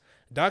Musk,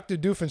 Dr.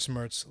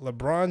 Doofenshmirtz,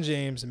 LeBron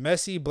James,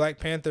 Messi, Black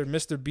Panther,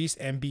 Mr. Beast,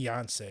 and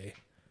Beyonce.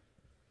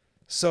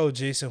 So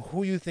Jason,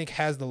 who you think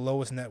has the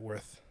lowest net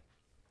worth?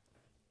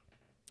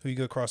 Who you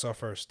gonna cross off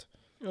first?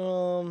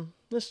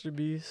 Mr.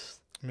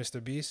 Beast.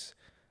 Mr. Beast.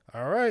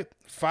 All right,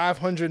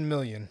 500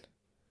 million.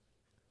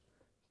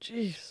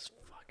 Jeez,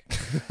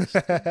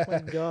 fucking. Oh my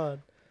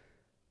God.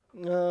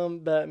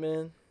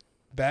 Batman.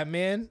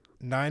 Batman,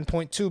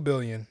 9.2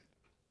 billion.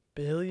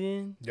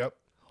 Billion? Yep.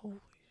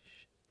 Holy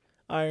shit.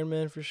 Iron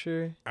Man for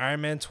sure.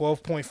 Iron Man,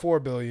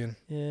 12.4 billion.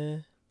 Yeah.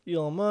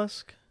 Elon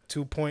Musk.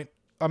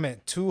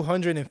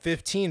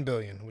 215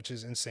 billion, which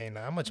is insane.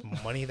 How much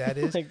money that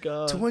is? Oh my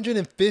God.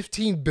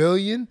 215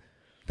 billion?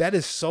 That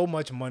is so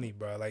much money,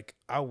 bro. Like,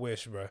 I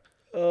wish, bro.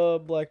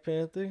 Black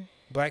Panther.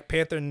 Black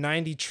Panther,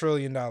 $90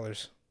 trillion.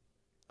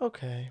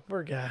 Okay,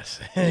 we're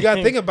gassing. You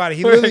gotta think about it.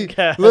 He literally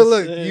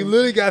look. You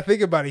literally gotta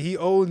think about it. He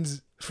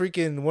owns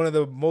freaking one of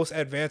the most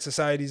advanced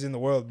societies in the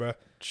world, bro.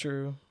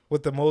 True.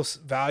 With the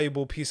most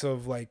valuable piece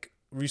of like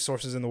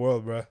resources in the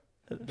world, bro.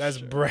 That's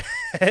bread.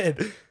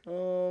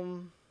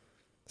 So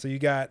you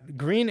got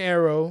Green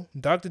Arrow,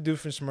 Dr.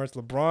 Doofenshmirtz,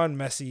 LeBron,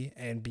 Messi,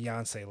 and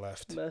Beyonce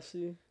left.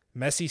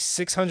 Messi,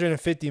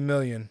 650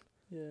 million.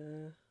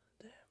 Yeah.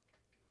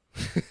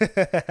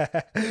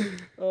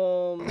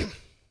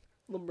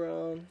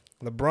 LeBron,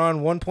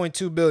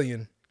 1.2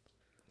 billion.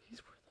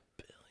 He's worth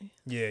 $1 billion.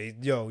 Yeah,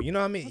 yo, you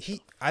know what I mean?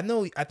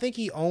 I think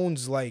he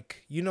owns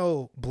like,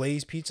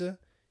 Blaze Pizza.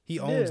 He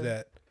owns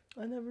that.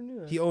 I never knew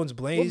that. He owns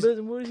Blaze.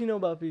 What does he know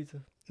about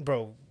pizza?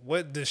 Bro,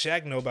 what does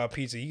Shaq know about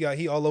pizza?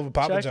 He all over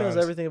Papa Shaq John's.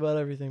 knows everything about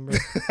everything, bro.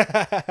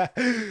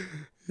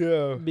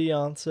 Yeah.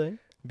 Beyonce,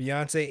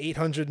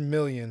 $800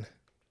 million.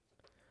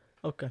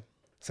 Okay.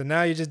 So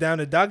now you're just down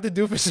to Dr.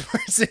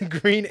 Doofenshmirtz and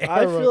Green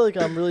Arrow. I feel like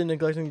I'm really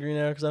neglecting Green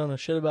Arrow because I don't know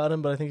shit about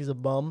him, but I think he's a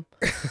bum.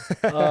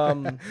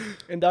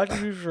 And Dr.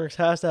 Doofenshmirtz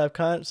has to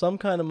have some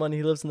kind of money.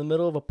 He lives in the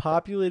middle of a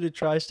populated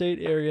tri-state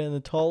area in the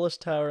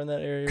tallest tower in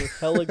that area with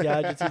hella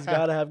gadgets. He's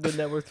got to have good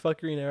net worth.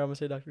 Fuck Green Arrow. I'm going to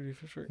say Dr.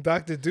 Doofenshmirtz.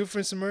 Dr.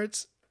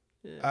 Doofenshmirtz?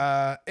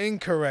 Yeah.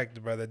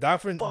 Incorrect, brother.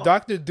 Dr.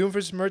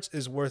 Doofenshmirtz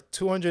is worth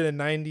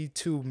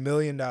 $292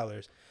 million.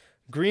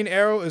 Green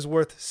Arrow is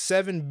worth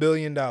 $7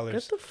 billion. Get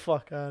the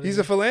fuck out of here. He's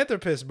a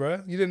philanthropist,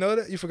 bro. You didn't know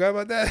that? You forgot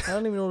about that? I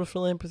don't even know what a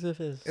philanthropist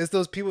is. It's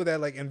those people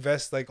that like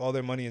invest like all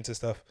their money into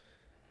stuff.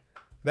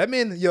 That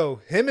man,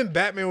 him and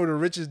Batman were the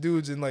richest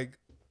dudes in like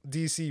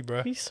DC,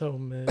 bro. He's so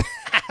mid.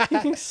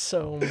 He's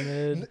so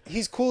mid.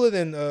 He's cooler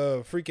than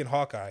freaking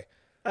Hawkeye.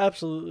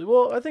 Absolutely.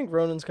 Well, I think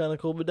Ronan's kind of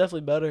cool, but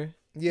definitely better.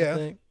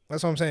 Yeah,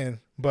 that's what I'm saying.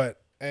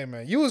 But hey,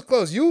 man, you was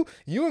close. You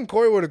and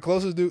Corey were the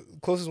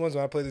closest ones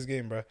when I played this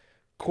game, bro.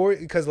 Corey,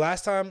 because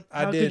last time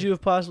How could you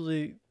have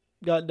possibly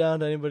got down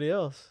to anybody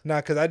else?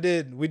 Nah, because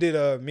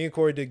me and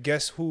Corey did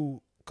guess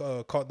who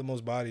caught the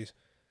most bodies.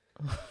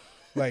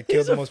 Like,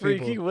 killed the most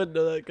people. He wouldn't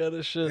know that kind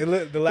of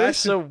shit. That's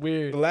so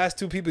weird. The last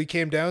two people he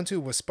came down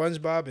to was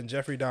SpongeBob and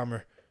Jeffrey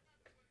Dahmer.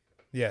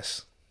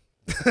 Yes.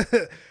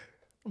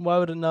 Why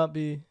would it not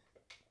be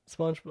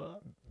SpongeBob?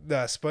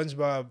 Nah,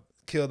 SpongeBob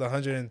killed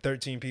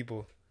 113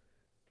 people.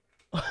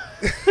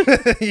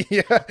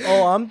 Yeah.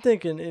 Oh, I'm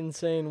thinking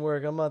insane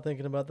work. I'm not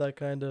thinking about that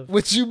kind of.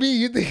 What you mean?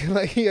 You think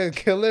like he a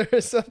killer or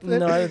something?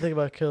 No, I didn't think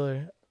about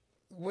killer.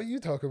 What are you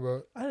talking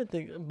about? I didn't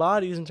think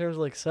bodies in terms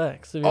of like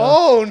sex.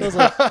 Oh no!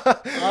 Like,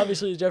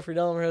 obviously, Jeffrey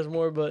Dahmer has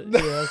more, but yeah,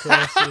 okay.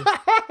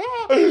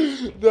 Let's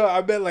see. No,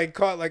 I meant like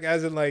caught like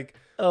as in like.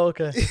 Oh,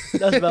 okay.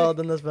 That's valid.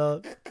 Then that's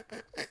valid.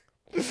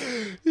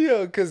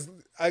 Yeah, because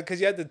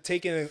you had to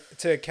take into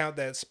account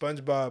that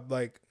SpongeBob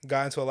like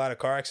got into a lot of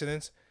car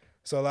accidents.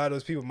 So a lot of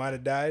those people might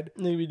have died.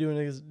 They be doing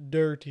niggas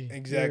dirty.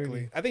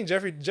 Exactly. Dirty. I think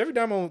Jeffrey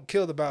Dahmer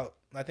killed about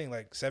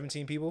like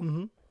 17 people.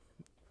 Mm-hmm.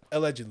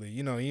 Allegedly.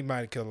 He might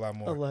have killed a lot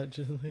more.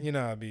 Allegedly. You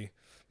know how it be.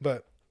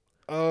 But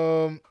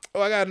I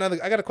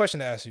got a question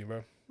to ask you,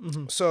 bro.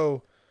 Mm-hmm.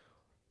 So,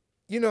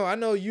 I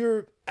know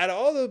you're out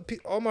of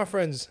all my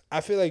friends,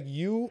 I feel like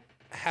you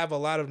have a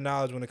lot of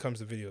knowledge when it comes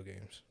to video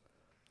games.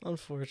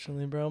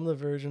 Unfortunately, bro, I'm the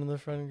virgin of the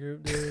friend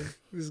group, dude.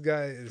 This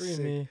guy is Free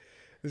sick. me.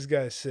 This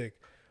guy is sick.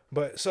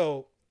 But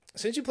so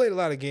since you played a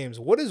lot of games,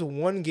 what is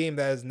one game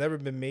that has never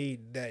been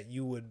made that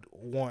you would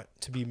want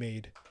to be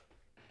made?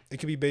 It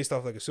could be based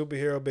off like a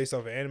superhero, based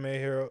off an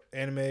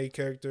anime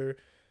character.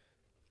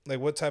 Like,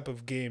 what type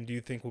of game do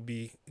you think will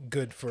be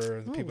good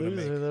for the people to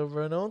make? Though,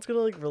 bro. No one's gonna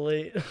like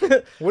relate. What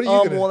are you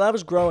gonna? Well, when I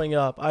was growing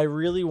up, I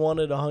really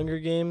wanted a Hunger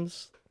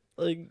Games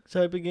like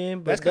type of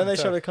game, but then they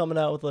started coming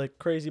out with like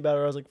crazy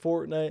battle royals like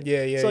Fortnite.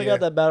 Yeah. So I got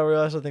that battle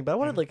royale thing, but I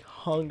wanted like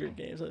Hunger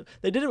Games.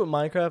 They did it with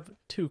Minecraft,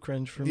 too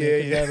cringe for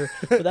me. Yeah.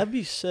 But that'd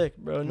be sick,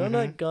 bro. None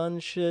of that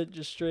gun shit,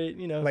 just straight,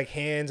 like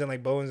hands and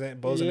like bows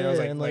and nails,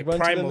 like run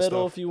primal to the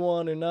middle stuff. if you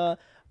want or not.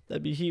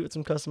 That'd be heat with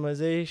some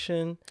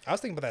customization. I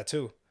was thinking about that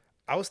too.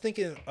 I was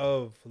thinking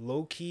of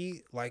low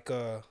key like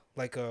a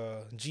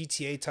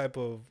GTA type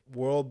of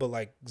world, but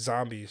like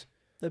zombies.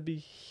 That'd be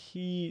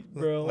heat,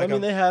 bro. Like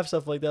they have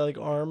stuff like that, like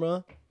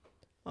Arma,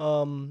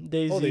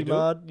 DayZ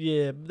mod.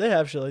 Yeah, they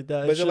have shit like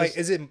that.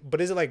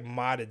 But is it like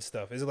modded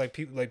stuff? Is it like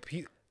people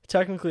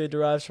Technically, it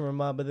derives from a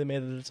mod, but they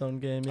made it its own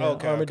game. Yeah,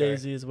 Arma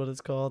DayZ is what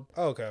it's called.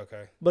 Okay.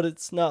 But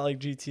it's not like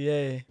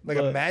GTA. Like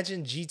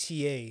imagine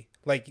GTA.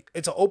 Like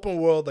it's an open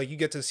world. Like you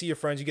get to see your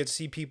friends, you get to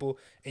see people,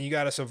 and you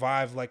got to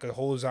survive like a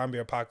whole zombie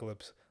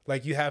apocalypse.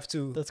 Like you have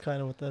to. That's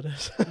kind of what that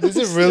is. Is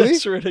it really? I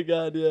swear to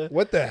God, yeah.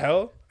 What the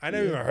hell? I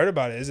never even heard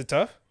about it. Is it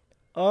tough?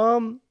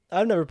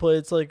 I've never played.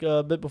 It's like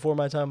a bit before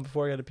my time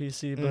before I got a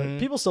PC, but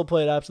people still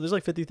play it. Absolutely, there's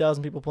like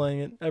 50,000 people playing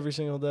it every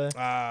single day,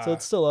 so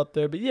it's still up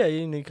there. But yeah,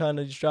 you kind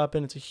of just drop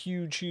in. It's a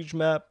huge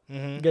map.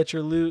 Get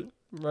your loot,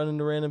 run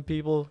into random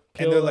people,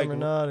 kill them or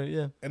not.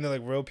 Yeah, and they're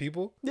like real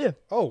people. Yeah.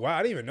 Oh wow,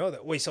 I didn't even know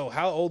that. Wait, so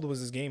how old was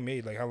this game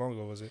made? Like how long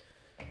ago was it?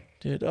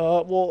 Dude,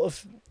 well,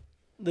 if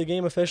the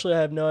game officially, I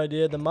have no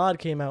idea. The mod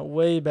came out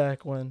way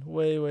back when,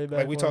 way back.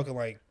 Like we talking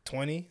like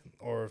 20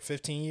 or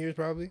 15 years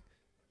probably.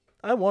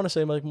 I want to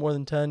say like more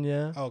than 10,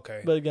 yeah.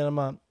 Okay. But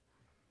again,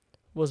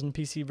 wasn't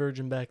PC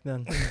virgin back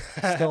then.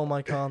 Still on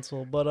my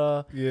console.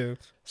 But yeah.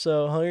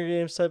 So Hunger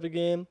Games type of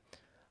game.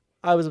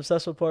 I was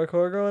obsessed with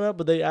parkour growing up,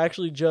 but they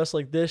actually just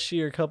like this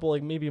year,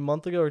 maybe a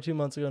month ago or 2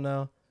 months ago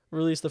now,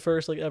 released the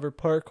first like ever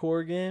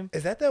parkour game.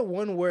 Is that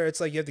one where it's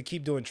like you have to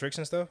keep doing tricks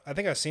and stuff? I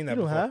think I've seen that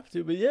before. You don't have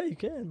to, but yeah, you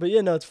can. But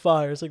yeah, no, it's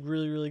fire. It's like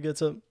really good.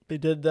 So they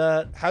did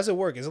that. How's it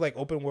work? Is it like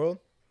open world?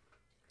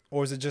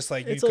 Or is it just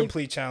like you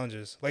complete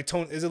challenges?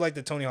 Is it like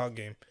the Tony Hawk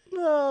game?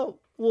 No,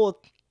 well,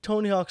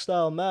 Tony Hawk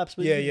style maps,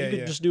 but you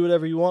could just do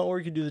whatever you want, or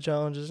you could do the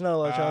challenges. There's not a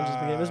lot of challenges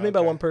in the game. It was made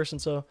by one person,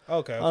 so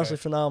honestly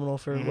phenomenal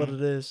for what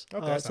it is.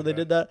 So they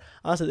did that.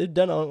 Honestly, they've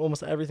done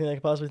almost everything I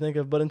could possibly think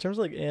of. But in terms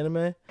of like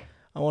anime,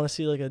 I want to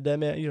see like a Dead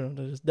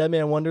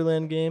Man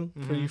Wonderland game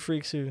for you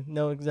freaks who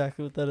know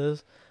exactly what that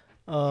is.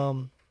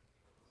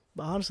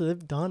 But honestly,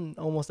 they've done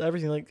almost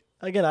everything. Like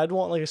again, I'd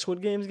want like a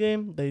Squid Games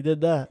game. They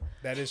did that.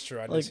 That is true.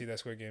 I did see that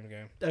Squid Games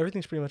game.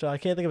 Everything's pretty much out. I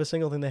can't think of a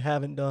single thing they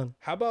haven't done.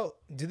 How about,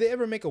 did they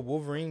ever make a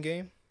Wolverine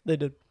game? They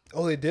did.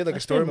 Oh, they did? Like a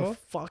story mode? The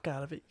fuck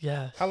out of it.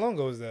 Yeah. How long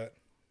ago was that?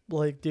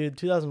 Like, dude,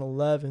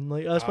 2011.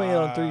 Like, I was playing it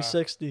on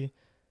 360.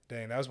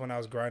 Dang, that was when I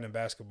was grinding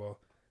basketball.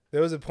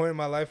 There was a point in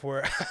my life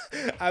where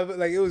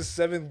it was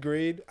 7th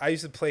grade. I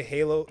used to play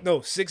Halo.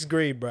 No, 6th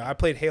grade, bro. I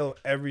played Halo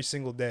every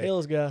single day.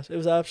 Halo's gas. It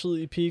was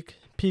absolutely peak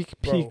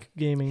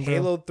gaming, bro.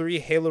 Halo 3,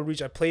 Halo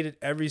Reach. I played it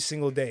every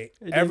single day.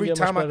 Every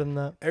time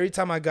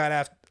I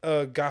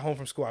got home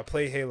from school, I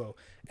played Halo.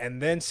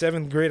 And then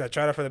 7th grade, I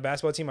tried out for the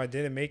basketball team. I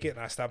didn't make it, and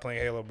I stopped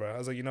playing Halo, bro. I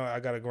was like, you know what?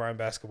 I got to grind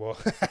basketball.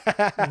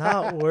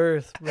 Not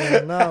worth,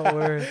 bro. Not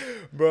worth.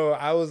 Bro,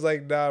 I was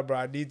like, nah, bro.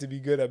 I need to be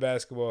good at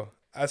basketball.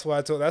 That's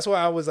why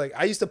I was like,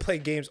 I used to play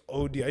games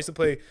OD. I used to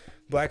play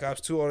Black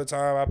Ops 2 all the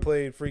time. I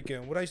played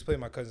what I used to play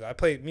with my cousins.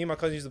 Me and my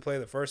cousins used to play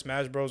the first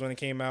Smash Bros. When it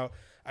came out.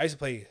 I used to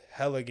play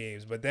hella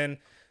games, but then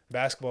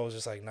basketball was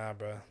just like, nah,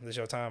 bro, this is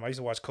your time. I used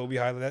to watch Kobe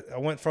highlights. I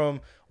went from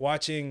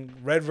watching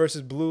Red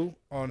versus Blue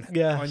on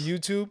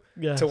YouTube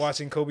to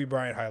watching Kobe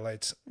Bryant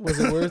highlights. Was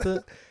it worth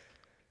it?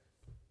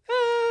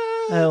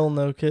 Hell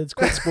no, kids.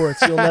 Quit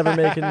sports. You'll never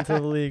make it into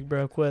the league,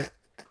 bro. Quit.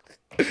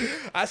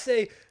 I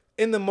say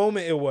in the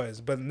moment it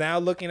was, but now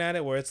looking at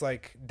it where it's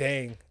like,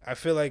 dang, I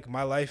feel like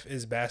my life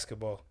is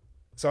basketball.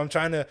 So I'm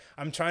trying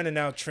to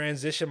now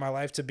transition my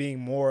life to being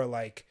more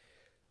like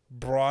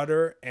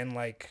broader and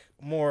like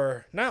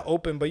more not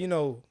open, but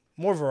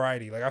more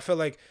variety. Like I feel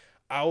like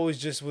I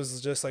always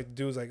was like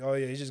dudes like, oh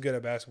yeah, he's just good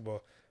at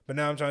basketball. But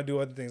now I'm trying to do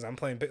other things. I'm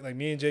playing like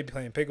me and Jay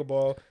playing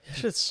pickleball. That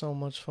shit's so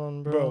much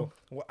fun, bro.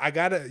 I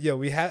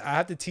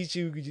have to teach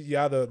you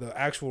the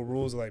actual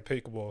rules of like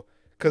pickleball.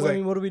 Cause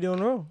what are we doing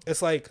wrong?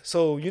 It's like,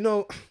 so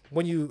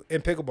when you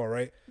in pickleball,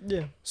 right?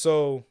 Yeah.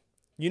 So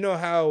you know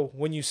how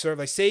when you serve,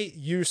 like say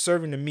you're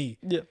serving to me,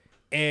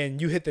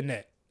 and you hit the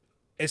net,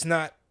 it's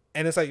not.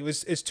 And it's like,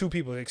 it's two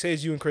people. Like, say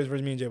it's you and Chris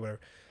versus me and Jay, whatever.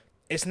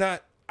 It's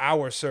not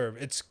our serve.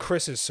 It's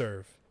Chris's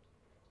serve.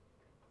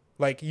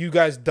 Like, you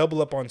guys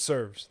double up on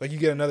serves. Like, you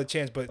get another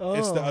chance, but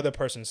it's the other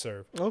person's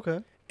serve. Okay.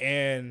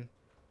 And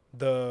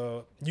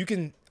I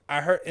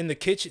heard in the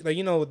kitchen, like,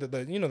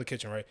 the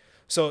kitchen, right?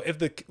 So, if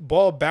the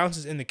ball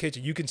bounces in the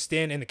kitchen, you can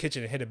stand in the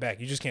kitchen and hit it back.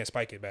 You just can't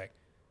spike it back.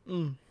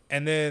 Mm.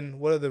 And then,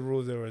 what are the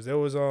rules there was? There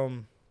was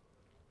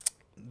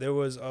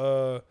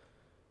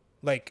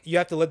like, you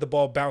have to let the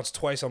ball bounce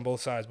twice on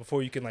both sides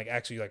before you can, like,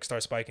 actually, like,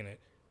 start spiking it.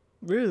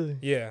 Really?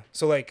 Yeah.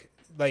 So, like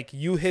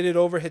you hit it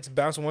over,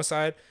 bounce on one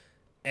side,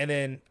 and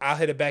then I'll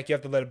hit it back. You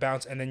have to let it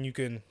bounce, and then you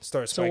can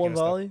start spiking. So one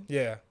volley?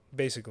 Yeah,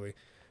 basically.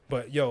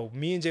 But, yo,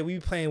 me and Jay, we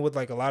be playing with,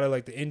 like, a lot of,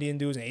 like, the Indian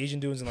dudes and Asian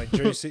dudes and, like,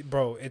 Jersey.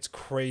 Bro, it's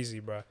crazy,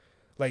 bro.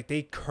 Like,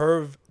 they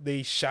curve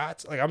the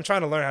shots. Like, I'm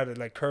trying to learn how to,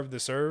 like, curve the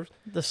serves.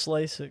 The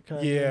slice it kind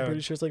of. Yeah. I'm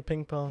pretty sure it's like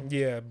ping pong.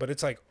 Yeah, but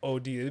it's, like,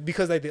 OD.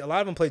 Because, like, a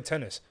lot of them play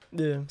tennis.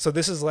 Yeah. So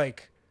this is,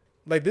 like,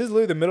 this is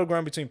literally the middle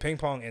ground between ping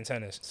pong and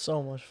tennis.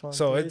 So much fun.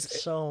 So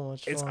it's so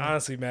much fun. It's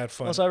honestly mad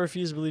fun. Also, I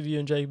refuse to believe you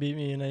and Jay beat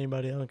me and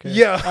anybody. I don't care.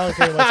 Yeah. I don't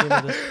care about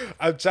team it is.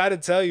 I'm trying to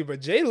tell you,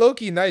 but Jay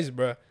low-key nice,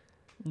 bro.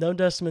 No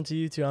testament to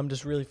you two. I'm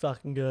just really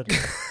fucking good.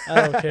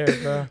 I don't care,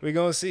 bro. We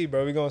gonna see,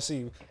 bro. We gonna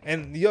see.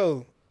 And,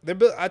 yo,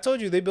 I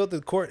told you they built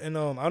the court in,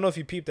 I don't know if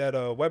you peeped at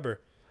Weber.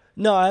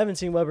 No, I haven't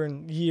seen Weber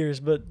in years,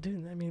 but,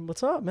 dude, I mean,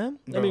 what's up, man?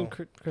 Bro. I mean,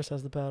 Chris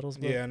has the paddles.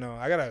 But. Yeah, no.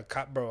 I got a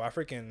cop, bro. I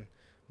freaking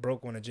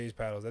broke one of Jay's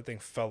paddles. That thing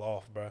fell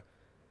off, bro.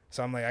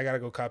 So I'm like, I got to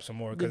go cop some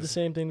more. Did the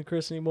same thing to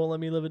Chris and he won't let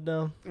me live it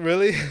down.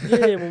 Really?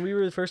 Yeah, when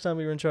the first time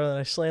we were in Charlotte,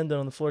 I slammed it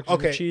on the floor because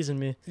you were cheesing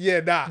me. Yeah,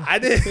 nah, I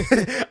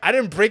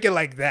didn't break it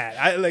like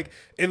that.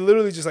 It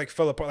literally just, like,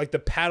 fell apart. Like, the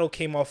paddle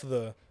came off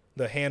the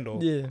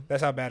handle. Yeah.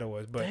 That's how bad it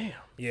was. But, damn.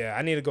 Yeah,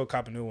 I need to go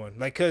cop a new one.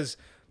 Like, because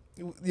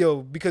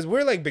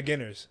we're, like,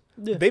 beginners.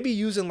 Yeah. They be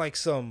using, like,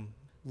 some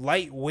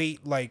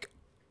lightweight, like,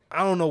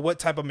 I don't know what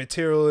type of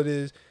material it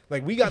is.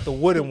 Like, we got the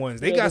wooden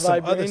ones. They got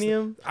some other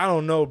stuff. I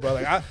don't know, bro.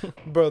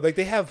 Like,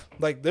 they have,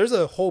 like, there's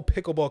a whole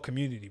pickleball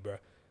community, bro.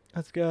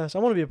 That's gas. I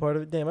want to be a part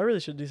of it. Damn, I really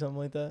should do something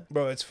like that.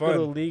 Bro, it's fun. Go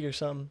to a league or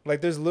something.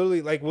 Like, there's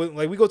literally, like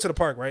we go to the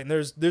park, right? And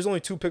there's only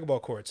 2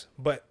 pickleball courts.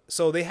 But,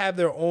 so they have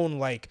their own,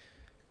 like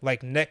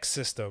neck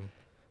system.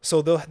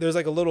 So there's,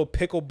 like, a little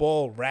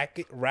pickleball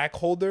rack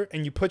holder,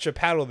 and you put your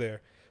paddle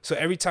there. So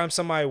every time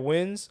somebody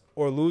wins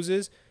or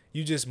loses,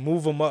 you just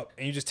move them up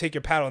and you just take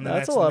your paddle and then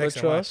that's a lot of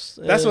trust.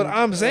 That's what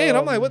I'm saying.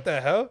 I'm like, what the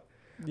hell?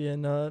 Yeah,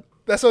 no.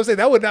 That's what I'm saying.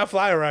 That would not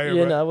fly around here,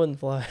 yeah, bro. No, I wouldn't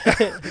fly.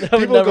 That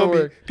would never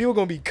work. People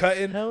gonna be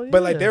cutting, hell yeah.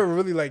 But like they're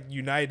really like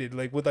united,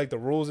 like with like the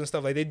rules and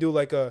stuff. Like they do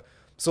like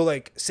so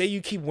like say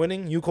you keep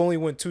winning, you can only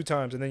win 2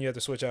 times and then you have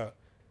to switch out.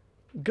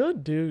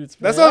 Good dudes.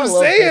 That's man. what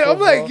I'm saying. I'm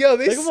like, yo,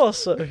 pickleball's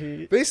so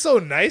heat. They so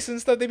nice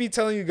and stuff. They be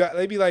telling you,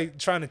 they be like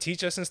trying to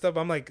teach us and stuff.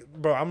 I'm like,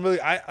 bro,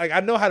 I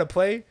know how to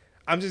play.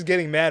 I'm just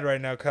getting mad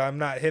right now because I'm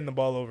not hitting the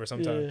ball over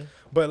sometimes. Yeah.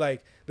 But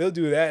like they'll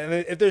do that, and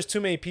if there's too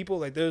many people,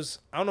 like I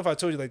don't know if I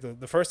told you, like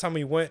the first time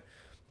we went,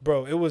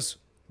 bro,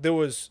 there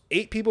was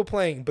 8 people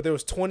playing, but there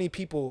was 20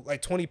 people,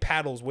 like 20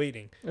 paddles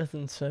waiting. That's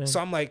insane. So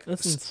I'm like,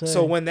 that's insane.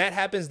 So when that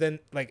happens, then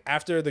like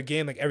after the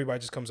game, like everybody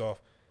just comes off.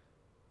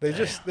 They're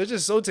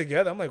just so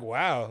together. I'm like,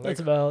 wow. Like,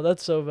 that's valid.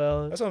 That's so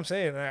valid. That's what I'm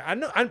saying. I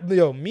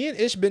know. Me and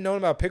Ish been knowing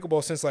about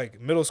pickleball since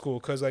like middle school,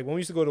 because like when we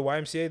used to go to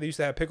YMCA, they used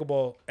to have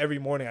pickleball every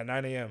morning at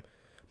 9 a.m.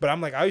 But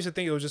I'm like, I used to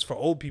think it was just for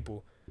old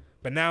people.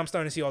 But now I'm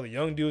starting to see all the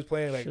young dudes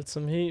playing. Like, it's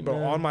some heat, bro,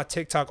 man. On my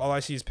TikTok, all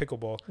I see is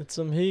pickleball. It's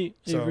some heat.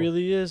 It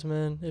really is,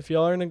 man. If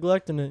y'all are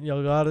neglecting it,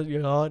 you gotta try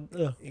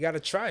it. You gotta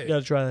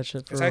try that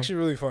shit. It's actually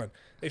really fun.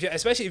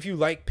 Especially if you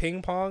like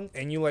ping pong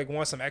and you like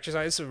want some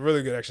exercise, it's a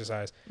really good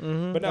exercise.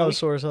 Mm-hmm. But now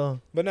sore as hell.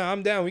 But now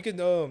I'm down. We could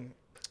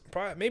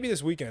probably maybe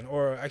this weekend,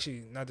 or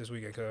actually not this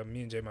weekend because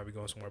me and Jay might be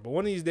going somewhere. But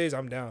one of these days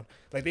I'm down.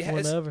 Like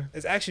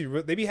it's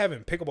actually they be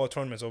having pickleball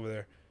tournaments over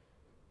there.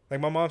 Like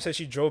my mom said,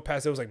 she drove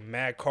past. There was like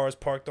mad cars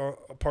parked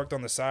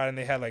on the side, and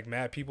they had like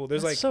mad people.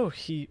 There's like so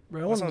heat,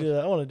 bro. I want to do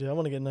that. I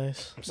want to get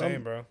nice. I'm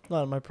saying, bro.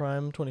 Not in my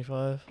prime. I'm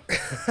 25.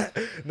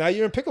 Now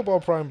you're in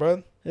pickleball prime,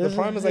 bro. The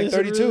prime is like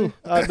 32. Really?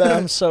 I bet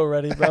I'm so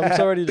ready, bro. I'm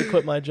so ready to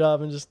quit my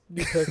job and just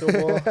do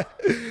pickleball.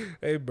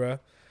 Hey, bro.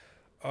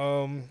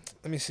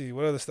 Let me see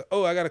what other stuff.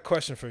 Oh, I got a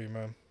question for you,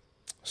 man.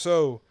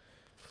 So,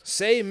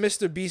 say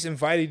Mr. Beast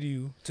invited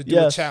you to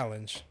do a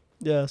challenge.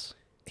 Yes.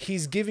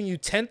 He's giving you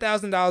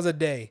 $10,000 a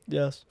day.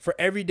 Yes. For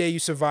every day you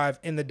survive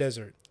in the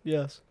desert.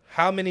 Yes.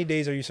 How many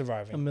days are you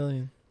surviving? 1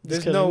 million.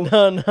 There's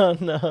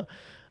no.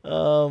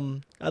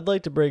 I'd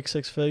like to break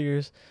 6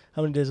 figures.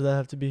 How many days would that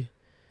have to be?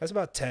 That's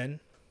about 10. You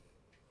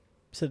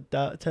said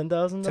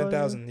 $10,000?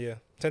 10,000, yeah.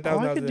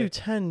 $10,000. I could do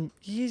 10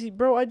 easy,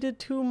 bro. I did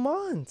 2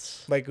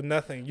 months. Like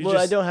nothing.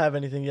 I don't have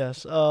anything.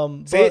 Yes.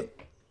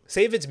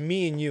 Say if it's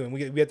me and you, and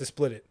we have to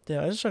split it.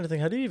 Yeah, I was just trying to think.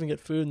 How do you even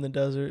get food in the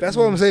desert? That's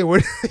what I'm saying. Where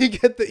do you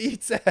get the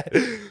eats at?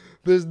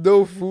 There's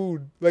no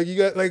food.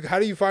 Like how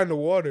do you find the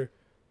water?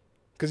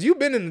 Because you've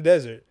been in the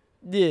desert.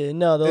 Yeah,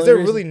 no. Is there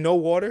really no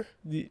water?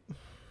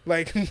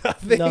 Like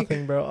nothing.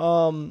 Nothing,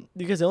 bro.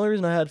 Because the only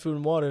reason I had food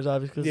and water is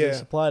obviously because they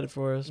supplied it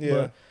for us. Yeah.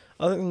 But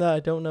other than that,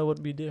 I don't know what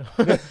we do.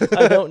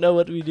 I don't know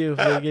what we do if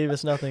they gave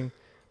us nothing.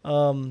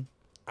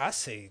 I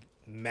say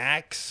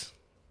max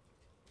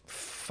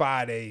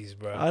 5 days,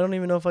 bro. I don't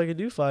even know if I could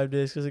do 5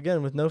 days because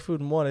again, with no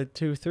food and water,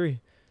 2, 3.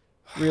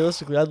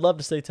 Realistically, I'd love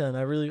to stay 10.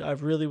 I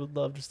really would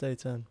love to stay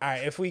 10. All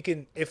right,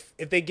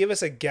 if they give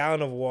us a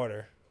gallon of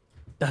water,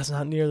 that's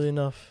not nearly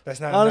enough.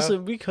 That's not honestly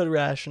enough? We could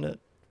ration it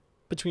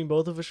between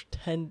both of us for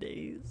 10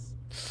 days.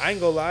 I ain't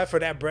gonna lie, for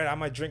that bread, I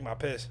might drink my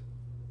piss.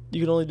 You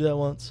can only do that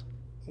once.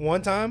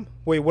 One time?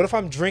 Wait, what if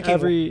I'm drinking?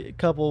 Every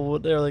couple,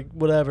 they're like,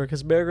 whatever.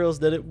 Because Bear Grylls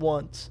did it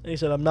once. And he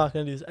said, I'm not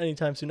going to do this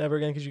anytime soon ever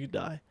again because you could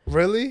die.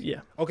 Really?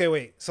 Yeah. Okay,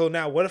 wait. So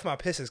now what if my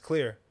piss is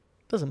clear?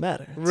 Doesn't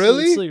matter.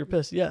 Really? It's still your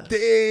piss, yeah.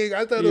 Dang,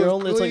 I thought it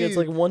was clean. It's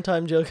like a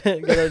one-time joke,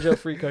 get out of jail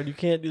free card. You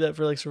can't do that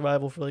for like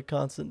survival for like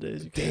constant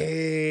days. You can't.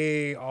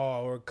 Dang.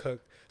 Oh, we're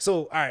cooked.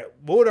 So, all right,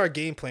 what would our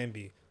game plan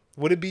be?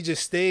 Would it be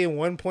just stay in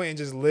one point and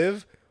just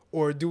live?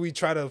 Or do we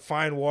try to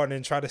find water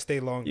and try to stay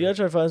longer? You gotta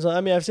try to find something.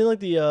 I mean, I've seen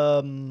like we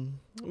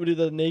do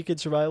the Naked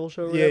Survival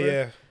show or whatever.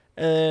 Yeah.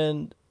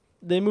 And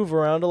they move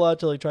around a lot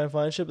to like try and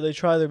find shit, but they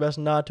try their best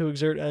not to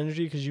exert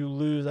energy because you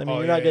lose. I mean,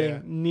 you're not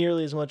getting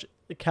nearly as much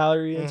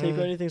calorie intake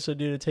or anything. So,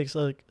 dude, it takes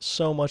like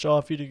so much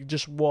off you to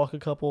just walk a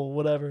couple,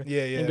 whatever.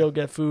 Yeah. And go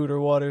get food or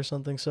water or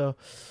something. So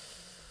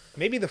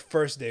maybe the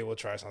first day we'll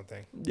try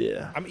something.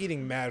 Yeah. I'm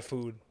eating mad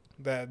food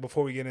that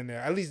before we get in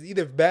there. At least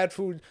either bad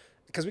food,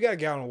 because we got a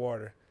gallon of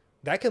water.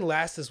 That can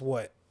last us,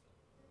 what,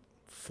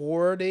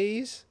 4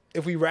 days?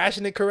 If we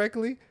ration it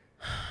correctly?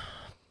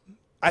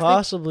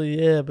 Possibly,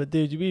 yeah. But,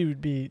 dude, we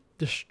would be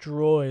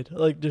destroyed.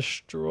 Like,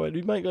 destroyed.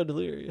 We might go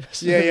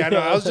delirious. Yeah, no.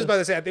 I was just about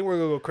to say, I think we're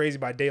going to go crazy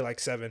by day like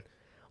 7.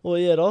 Well,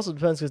 yeah, it also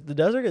depends because the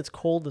desert gets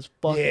cold as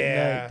fuck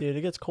at night, dude.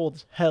 It gets cold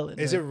as hell at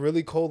night. Is it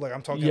really cold? Like,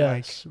 I'm talking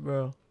yes,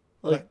 bro.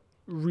 Like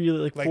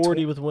really, like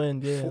 40 with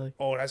wind, yeah. Like,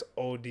 oh, that's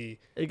OD.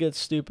 It gets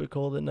stupid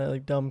cold at night,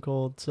 like dumb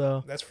cold,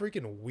 so. That's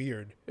freaking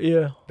weird.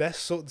 Yeah. That's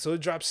so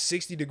it drops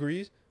 60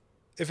 degrees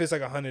if it's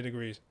like 100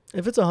 degrees.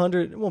 If it's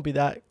 100, it won't be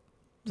that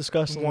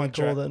disgustingly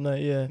cold at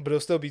night, yeah. But it'll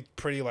still be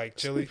pretty like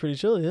chilly. Pretty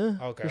chilly, yeah.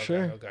 Okay, for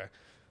sure. Okay.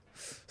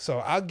 So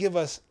I'll give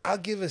us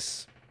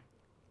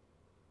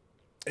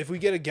if we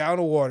get a gallon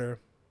of water,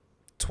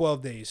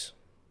 12 days.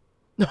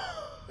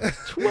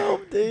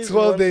 12 days.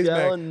 12 days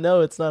back.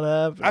 No, it's not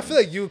happening. I feel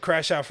like you would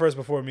crash out first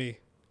before me.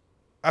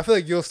 I feel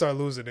like you'll start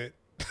losing it.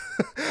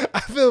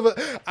 I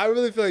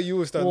really feel like you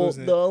would start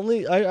losing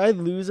it. I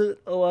lose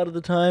it a lot of the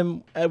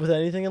time with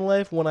anything in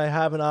life when I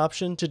have an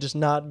option to just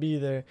not be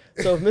there.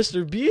 So if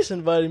Mr. Beast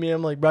invited me,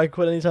 I'm like, bro, I can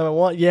quit anytime I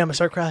want. Yeah, I'm gonna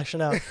start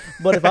crashing out.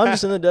 But if I'm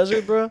just in the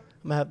desert, bro, I'm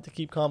gonna have to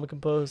keep calm and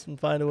composed and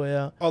find a way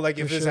out. Oh, like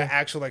if it's an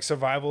actual like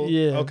survival.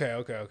 Yeah.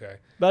 Okay.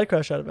 But I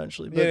crash out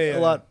eventually. But a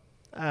lot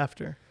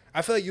after.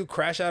 I feel like you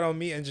crash out on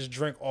me and just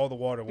drink all the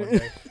water one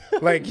day.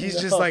 Like,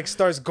 he's just like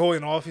starts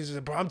going off. He's just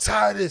like, bro, I'm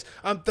tired of this.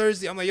 I'm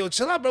thirsty. I'm like, yo,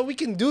 chill out, bro. We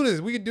can do this.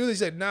 We can do this.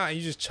 He said, nah. And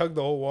you just chug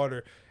the whole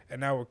water, and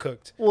now we're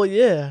cooked. Well,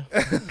 yeah.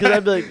 Because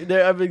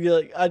I'd be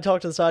like, I'd talk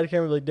to the side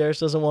camera, like, Darris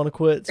doesn't want to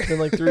quit. It's been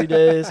like 3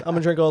 days. I'm going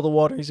to drink all the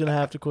water. He's going to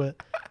have to quit.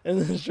 And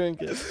then just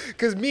drink it.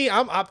 Because me,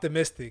 I'm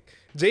optimistic.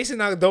 Jason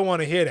don't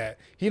want to hear that.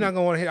 He not going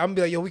to want to hear. I'm going to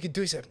be like, yo, we can do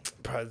it. He said,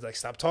 bro, like,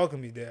 stop talking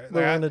to me there. Like,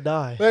 we're going to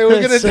die. Like,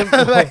 we're going to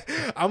die. Like,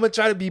 I'm going to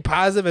try to be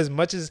positive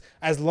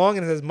as long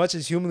and as much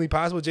as humanly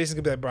possible. Jason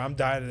could be like, bro, I'm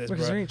dying of this, bro.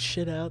 There ain't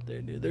shit out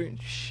there, dude. There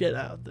ain't shit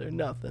out there.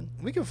 Nothing.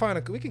 We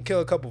can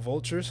kill a couple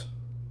vultures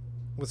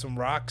with some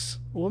rocks.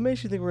 What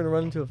makes you think we're going to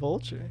run into a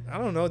vulture? I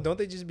don't know. Don't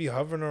they just be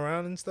hovering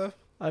around and stuff?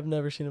 I've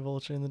never seen a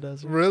vulture in the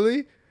desert.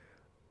 Really?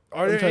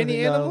 Are there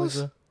any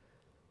animals?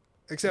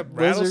 Except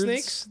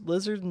rattlesnakes?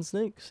 Lizards and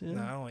snakes. Yeah.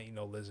 Nah, I don't want to eat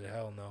no lizard.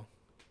 Hell no.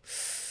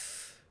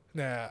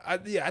 Nah,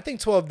 I think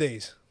 12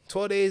 days.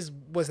 12 days,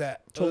 what's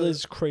that? 12 days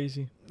is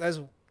crazy.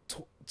 That's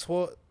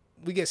 12.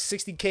 We get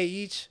 60K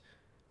each.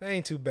 That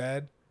ain't too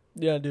bad.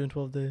 Yeah, doing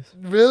 12 days.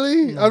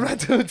 Really? No. I'm not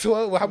doing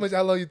 12.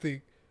 How long you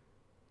think?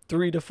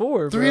 3 to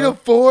 4, bro. 3 to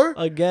 4?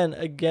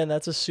 Again,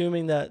 that's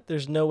assuming that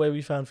there's no way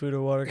we found food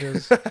or water,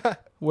 because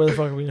where the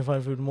fuck are we going to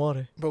find food and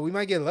water? But we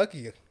might get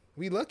lucky.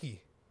 We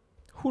lucky.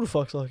 Who the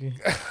fuck's lucky?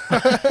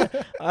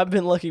 I've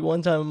been lucky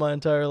one time in my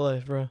entire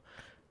life, bro.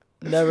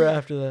 Never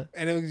after that.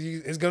 And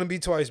it's going to be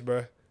twice,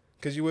 bro.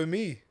 Because you with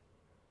me.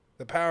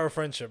 The power of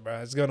friendship,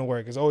 bro. It's going to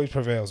work. It always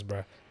prevails,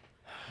 bro.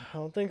 I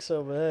don't think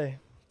so, but hey.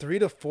 3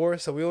 to 4,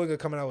 so we only going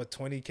to come out with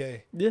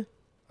 20K. Yeah.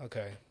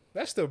 Okay.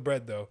 That's still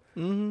bread, though.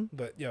 Mm-hmm.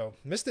 But, yo,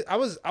 I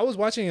was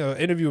watching an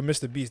interview with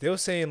Mr. Beast. They were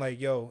saying,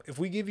 like, yo, if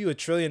we give you $1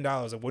 trillion,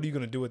 like, what are you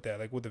going to do with that,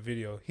 like, with the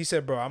video? He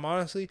said, bro,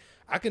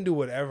 I can do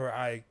whatever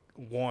I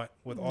want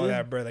with all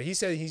that bread. Like, he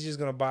said he's just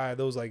gonna buy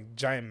those like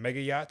giant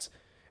mega yachts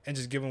and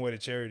just give them away to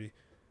charity.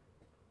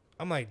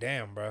 I'm like,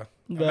 damn, bro.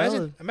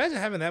 Imagine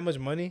having that much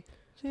money.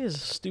 He has a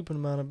stupid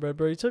amount of bread,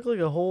 bro. He took like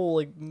a whole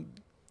like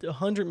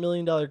 $100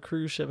 million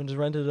cruise ship and just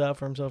rented it out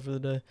for himself for the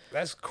day.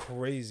 That's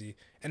crazy.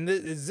 And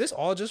is this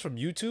all just from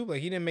YouTube?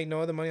 Like, he didn't make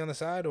no other money on the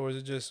side, or is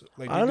it just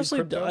like?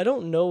 Honestly, I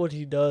don't know what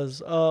he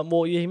does.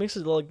 Well, yeah, he makes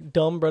it like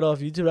dumb bread off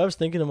YouTube. I was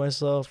thinking to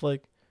myself,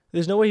 like,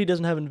 there's no way he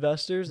doesn't have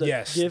investors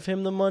that give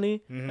him the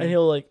money, and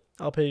he'll like,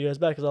 I'll pay you guys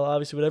back, because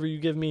obviously whatever you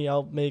give me,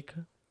 I'll make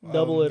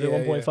double it or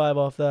 1.5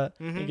 off that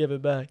and give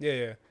it back. Yeah,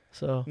 yeah.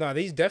 So no,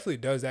 he definitely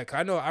does that.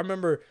 I know. I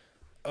remember.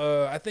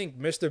 I think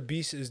Mr.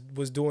 Beast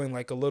was doing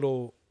like a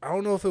little. I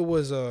don't know if it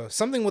was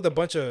something with a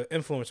bunch of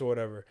influence or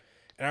whatever.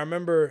 And I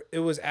remember it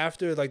was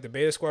after like the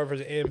Beta Squad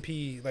versus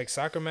AMP like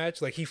soccer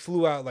match. Like, he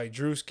flew out like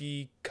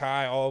Drewski,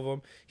 Kai, all of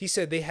them. He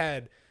said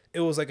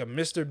it was like a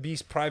Mr.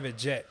 Beast private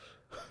jet.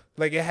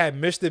 Like, it had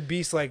Mr.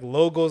 Beast like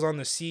logos on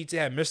the seats. It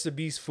had Mr.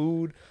 Beast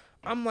food.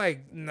 I'm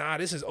like, nah,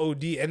 this is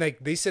OD. And like,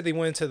 they said they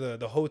went into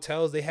the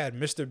hotels. They had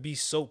Mr.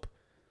 Beast soap.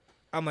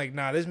 I'm like,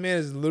 nah, this man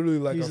is literally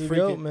like he's a freaking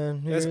goat,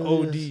 man. That's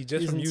really OD is.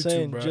 just He's from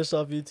insane, YouTube, bro. Just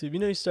off YouTube. You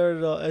know, he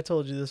started off, I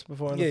told you this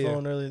before on the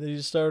phone earlier. That he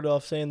just started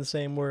off saying the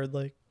same word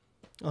like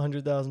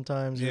 100,000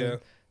 times. Yeah.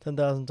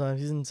 10,000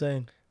 times. He's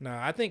insane.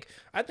 Nah, I think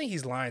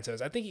he's lying to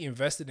us. I think he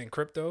invested in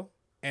crypto,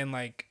 and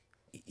like,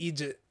 he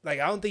just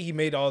like, I don't think he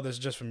made all this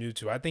just from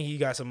YouTube. I think he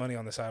got some money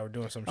on the side or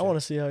doing some shit. I want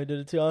to see how he did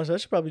it too. Honestly, I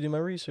should probably do my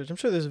research. I'm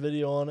sure there's a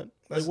video on it.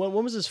 Like, when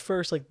was his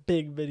first like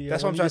big video?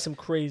 That's what I'm trying. Some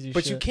crazy shit.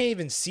 But you can't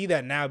even see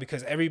that now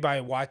because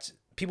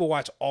people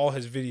watch all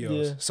his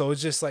videos. Yeah. So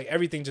it's just like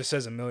everything just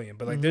says 1 million.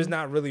 But like, there's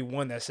not really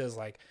one that says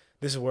like,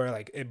 this is where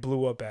like it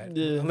blew up at.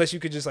 Yeah. Unless you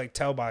could just like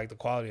tell by like the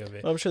quality of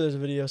it. I'm sure there's a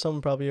video.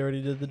 Someone probably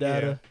already did the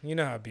data. Yeah. You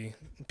know how it be.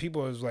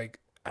 People is like,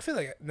 I feel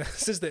like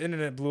since the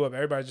internet blew up,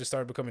 everybody just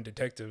started becoming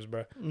detectives,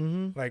 bro.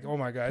 Like, oh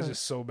my God, it's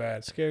just so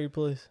bad. Scary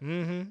place.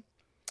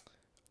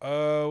 What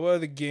are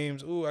the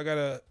games?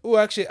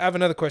 Actually, I have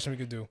another question we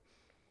could do.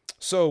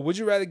 So, would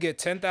you rather get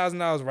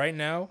 $10,000 right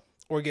now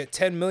or get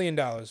 $10 million,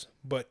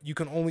 but you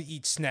can only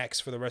eat snacks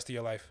for the rest of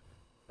your life?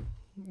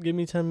 Give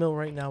me 10 mil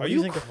right now. Are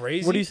you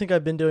crazy? What do you think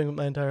I've been doing with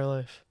my entire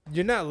life?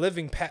 You're not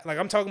living like,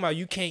 I'm talking about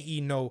you can't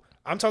eat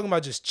I'm talking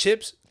about just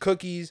chips,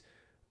 cookies,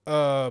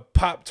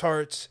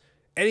 Pop-Tarts,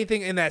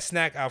 anything in that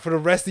snack aisle for the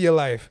rest of your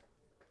life.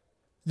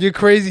 You're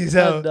crazy as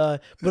hell. I'd die.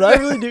 But I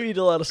really do eat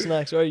a lot of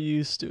snacks, or I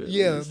used to.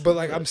 Yeah, but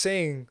like, I'm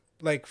saying,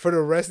 like, for the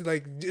rest,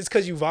 like, it's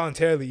because you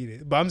voluntarily eat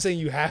it. But I'm saying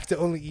you have to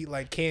only eat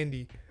like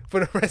candy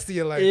for the rest of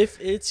your life.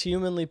 If it's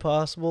humanly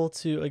possible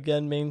to,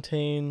 again,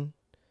 maintain,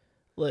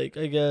 like,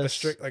 I guess, a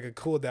strict, like, a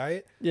cool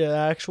diet. Yeah,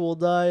 actual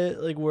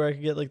diet, like, where I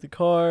could get like the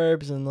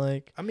carbs and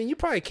like. I mean, you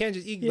probably can't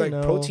just eat like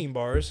protein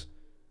bars.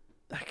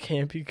 That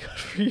can't be good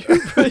for you,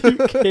 bro. You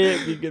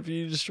can't be good for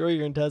you. You destroy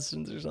your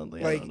intestines or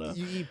something. Like, I don't know.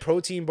 You eat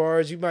protein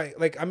bars. You might,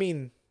 like, I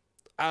mean,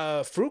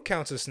 fruit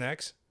counts as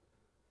snacks.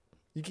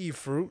 You can eat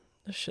fruit.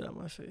 That shit out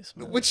my face,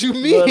 man. What you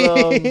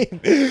mean?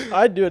 But,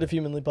 I'd do it if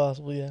humanly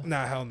possible, yeah.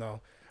 Nah, hell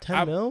no.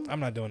 10 mil? I'm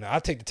not doing that. I'll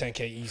take the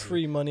 10K easy.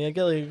 Free money. I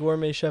get like a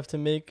gourmet chef to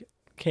make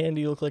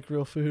candy look like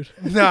real food.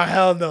 Nah,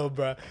 hell no,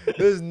 bro.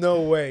 There's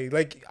no way.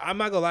 Like, I'm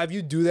not gonna lie. If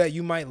you do that,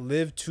 you might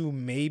live to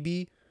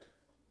maybe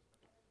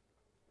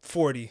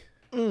 40.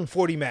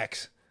 40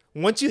 max.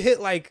 Once you hit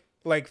like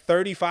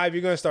 35,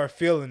 you're gonna start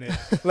feeling it.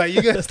 Like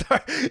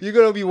you're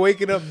gonna be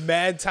waking up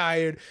mad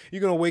tired.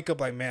 You're gonna wake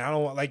up like, man, I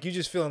don't want, like, you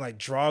just feeling like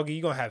droggy.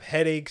 You're gonna have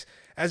headaches.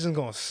 That's just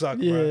gonna suck,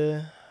 bro.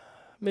 Yeah,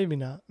 maybe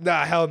not.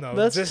 Nah, hell no.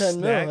 That's just 10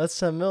 snack. mil. That's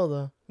 10 mil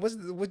though.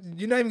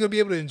 You're not even gonna be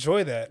able to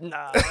enjoy that.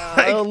 Nah,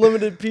 Like,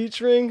 unlimited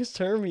peach rings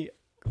turn me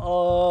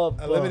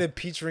up. unlimited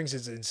peach rings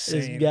is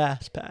insane. It's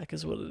gas pack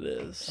is what it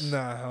is.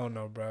 Nah, hell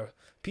no, bro.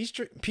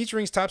 Peach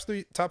rings top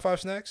 5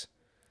 snacks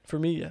For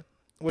me, yeah.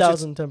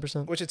 What's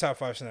 1000%. What's your top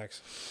 5 snacks?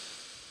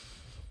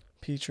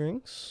 Peach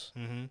rings.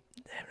 Mm-hmm.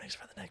 Damn, next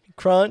for the neck.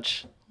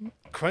 Crunch.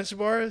 Crunch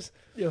bars.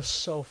 Yo,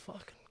 so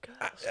fucking good.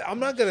 I'm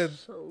not gonna.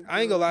 So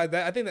I ain't gonna lie.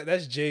 I think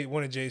that's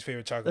one of Jay's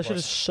favorite chocolate that shit bars.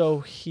 is so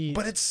heat.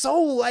 But it's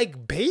so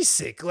like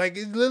basic. Like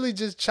it's literally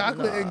just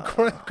chocolate and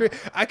crunch.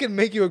 I can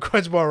make you a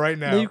crunch bar right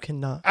now. No, you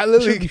cannot. I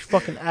literally It should be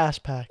fucking ass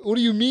pack. What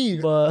do you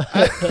mean? But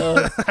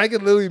I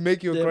can literally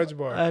make you a crunch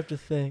bar. I have to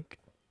think.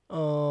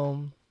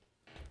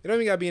 You don't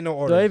even gotta be in no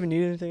order. Do I even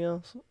need anything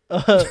else?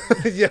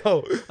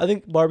 Yo, I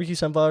think barbecue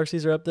sunflower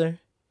seeds are up there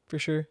for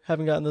sure.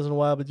 Haven't gotten those in a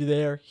while, but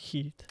they are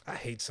heat. I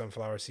hate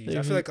sunflower seeds. They're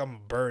I feel heat. like I'm a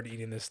bird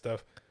eating this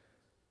stuff.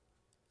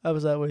 I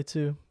was that way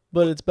too,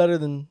 but it's better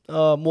than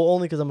well,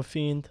 only because I'm a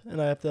fiend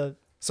and I have to.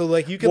 So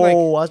like you can Whoa! like.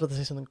 I was about to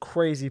say something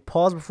crazy.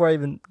 Pause before I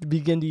even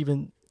begin to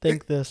even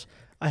think this.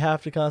 I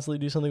have to constantly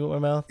do something with my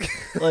mouth.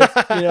 Like,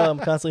 I'm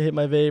constantly hitting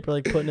my vape or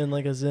like putting in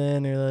like a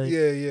Zyn or like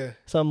Yeah.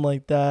 something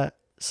like that.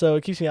 So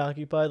it keeps me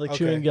occupied, like Okay.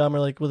 chewing gum or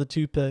like with a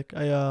toothpick.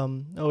 I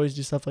always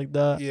do stuff like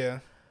that. Yeah.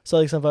 So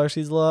I like sunflower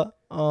seeds a lot.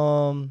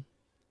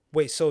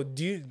 Wait. So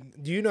do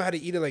you know how to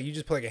eat it? Like you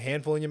just put like a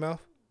handful in your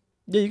mouth?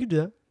 Yeah, you could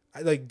do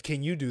that. Like,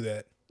 can you do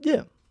that?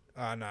 Yeah,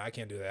 No, I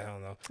can't do that. Hell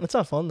no. it's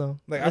not fun though.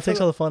 Like, Like, it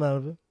takes all the fun out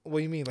of it. What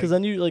do you mean? Because Like,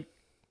 then you like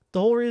the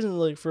whole reason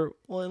like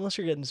unless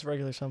you're getting just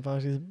regular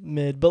sunflower seeds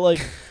mid, but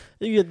like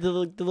you get the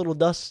little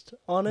dust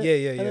on it.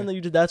 Yeah. And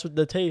then that's what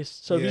the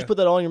taste. So if you Yeah. just put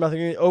that all in your mouth,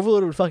 you're gonna get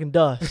overloaded with fucking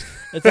dust.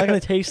 It's not gonna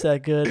taste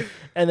that good.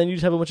 And then you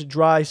just have a bunch of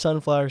dry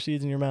sunflower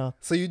seeds in your mouth.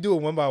 So you do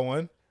it one by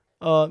one?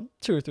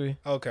 2 or 3.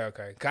 Okay.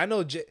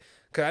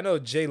 Cause I know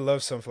Jay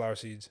loves sunflower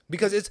seeds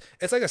because it's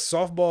like a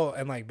softball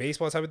and like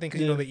baseball type of thing. Cause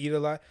you know they eat a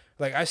lot.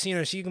 Like I've seen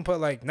her, she can put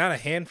like not a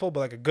handful, but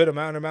like a good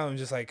amount in her mouth and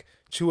just like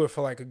chew it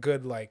for like a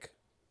good like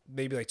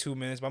maybe like 2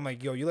 minutes. But I'm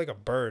like, yo, you like a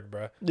bird,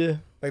 bro. Yeah.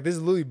 Like this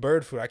is literally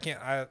bird food. I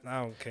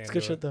don't can't. It's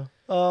good shit though.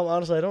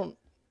 Honestly,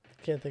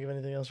 can't think of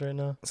anything else right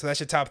now. So that's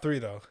your top 3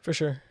 though. For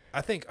sure. I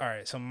think. All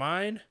right. So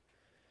mine.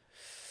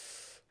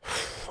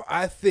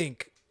 I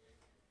think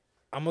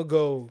I'm gonna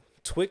go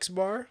Twix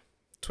bar.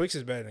 Twix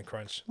is better than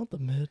Crunch. Not the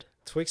mid.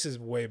 Twix is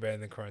way better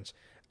than Crunch.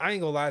 I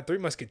ain't gonna lie. 3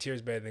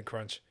 Musketeers better than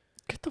Crunch.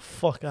 Get the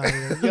fuck out of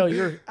here. Yo,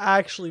 you're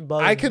actually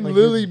bugging. I can Like,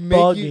 literally you're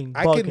make you. bugging,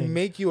 I bugging. can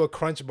make you a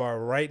Crunch bar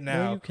right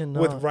now you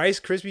cannot. with Rice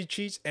Krispie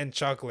treats and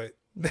chocolate.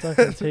 It's not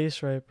gonna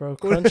taste right, bro.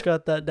 Crunch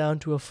got that down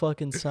to a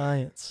fucking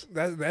science.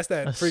 That's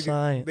that A freaking.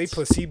 science. They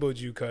placeboed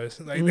you, cuz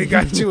like they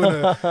got you in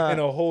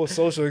a whole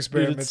social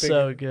experiment. Dude, it's thinking,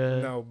 so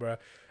good. No, bro.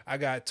 I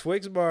got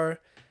Twix bar.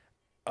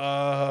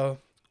 The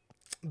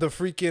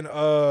freaking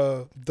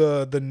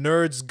the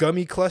Nerds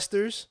gummy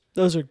clusters.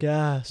 Those are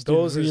gas. Dude,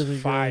 Those really is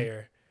good.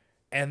 fire.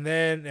 And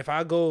then if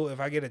I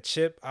get a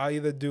chip, I'll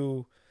either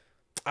do.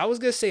 I was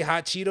gonna say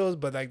hot Cheetos,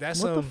 but like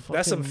that's What the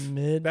fucking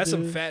mid,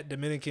 some dude? fat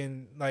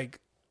Dominican like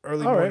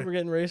early All morning. right, we're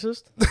getting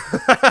racist.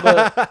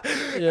 But,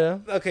 yeah.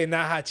 Okay,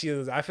 not hot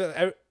Cheetos. I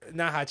feel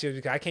not hot Cheetos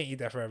because I can't eat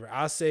that forever.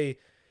 I'll say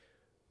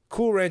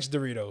Cool Ranch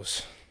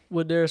Doritos.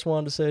 What Darris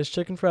wanted to say is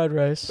chicken fried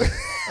rice,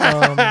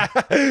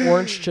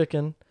 orange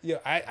chicken. Yeah,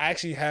 I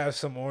actually have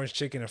some orange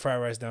chicken and fried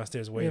rice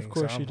downstairs waiting. of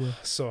course so you I'm do.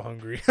 So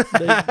hungry.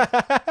 They have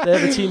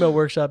a Timo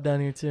workshop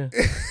down here too.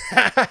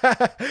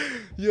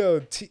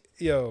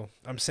 Yo,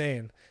 I'm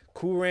saying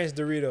Cool Ranch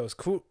Doritos.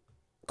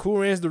 Cool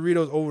Ranch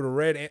Doritos over the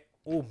red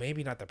and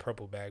maybe not the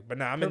purple bag,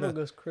 but I'm Purple in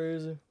the goes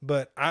crazy.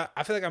 But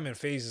I feel like I'm in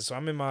phases, so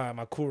I'm in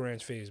my Cool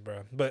Ranch phase,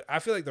 bro. But I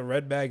feel like the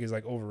red bag is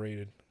like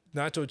overrated.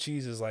 Nacho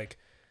cheese is like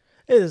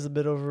It is a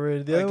bit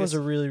overrated. The Like, other ones it's-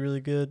 are really,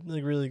 really good.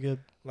 Like really good.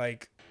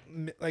 like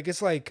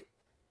it's like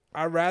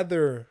I'd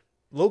rather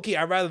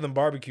than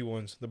barbecue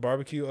ones. The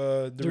barbecue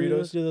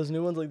Doritos. Do those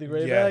new ones like the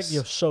gray Yes. bag?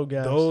 Yo, so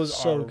gas. Those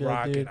so are good,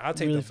 rocking. dude. I'll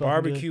take Really the fucking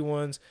barbecue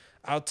ones.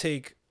 I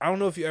don't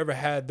know if you ever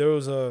had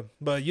those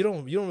but you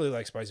don't really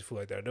like spicy food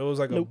like that. There was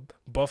like Nope.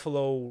 a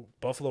buffalo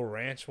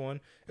ranch one.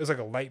 It was like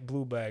a light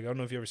blue bag. I don't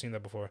know if you ever seen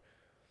that before.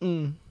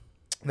 Good.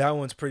 That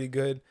one's pretty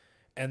good.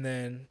 And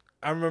then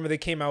I remember they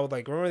came out with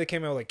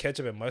like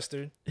ketchup and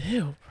mustard.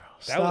 Ew, bro.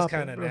 That was Stop it,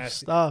 kinda bro.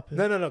 nasty. Stop it.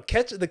 No.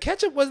 The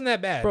ketchup wasn't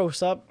that bad. Bro,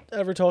 stop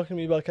ever talking to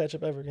me about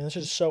ketchup ever again. That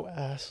shit's so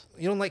ass.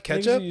 You don't like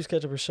Niggas ketchup? who use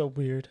ketchup are so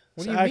weird.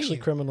 What It's do you actually mean?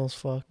 criminal as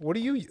fuck. What do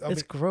you?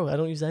 It's gross. I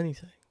don't use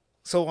anything.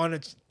 So on a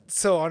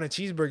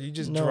cheeseburger, you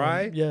just No,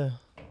 dry. Yeah.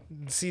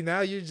 See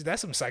now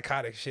that's some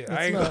psychotic shit. It's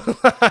I ain't not. gonna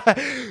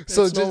lie.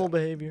 So It's just normal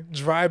behavior.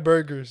 dry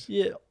burgers.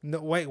 Yeah.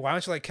 No, wait. Why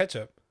don't you like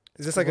ketchup?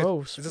 Is this like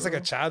Gross, is this like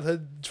a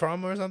childhood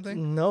trauma or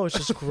something? No, it's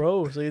just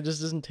gross. Like it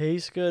just doesn't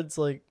taste good. It's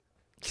like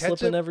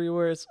slipping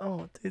everywhere. It's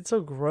it's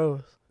so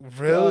gross.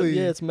 Really?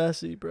 Yeah, it's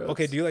messy, bro.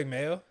 Okay, do you like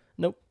mayo?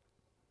 Nope.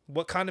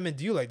 What condiment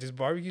do you like? Just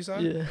barbecue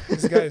sauce? Yeah.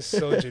 This guy is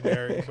so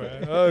generic,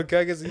 bro. Oh, can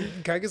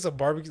I get some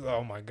barbecue?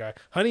 Oh my god,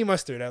 honey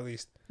mustard at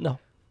least. No.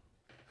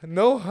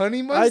 No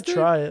honey mustard. I'd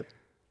try it.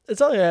 It's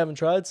not like I haven't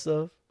tried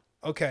stuff.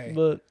 Okay.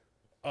 But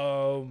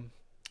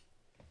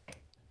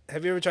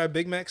have you ever tried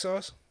Big Mac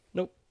sauce?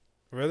 Nope.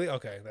 Really?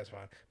 Okay, that's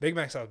fine. Big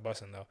Mac sauce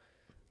busting though.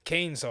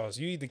 Cane sauce.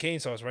 You eat the cane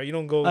sauce, right? You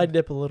don't go. I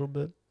dip a little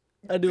bit.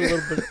 I do a little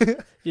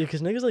bit. Yeah,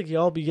 because niggas like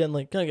y'all be getting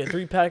like, can I get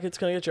 3 packets?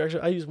 Can I get your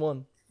extra? I use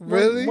one.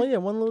 Really?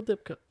 One little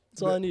dip cup.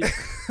 That's all I need.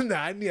 Nah,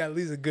 I need at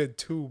least a good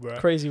 2, bro.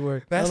 Crazy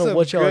work. That's I don't know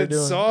what y'all are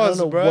doing. Sauce, I don't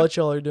know bro. what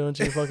y'all are doing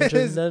to your fucking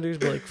chicken tenders,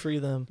 but like free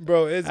them.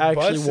 Bro, it's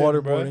actually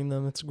bussin', waterboarding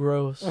them. It's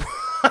gross.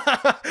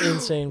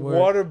 Insane work.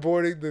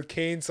 Waterboarding the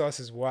cane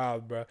sauce is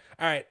wild, bro. All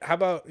right, how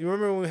about you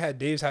remember when we had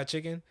Dave's Hot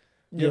Chicken?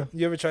 You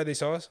ever tried their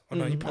sauce? Oh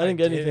no, you probably I didn't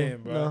get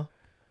anything, bro. No.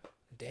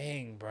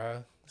 Dang,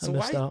 bro. So I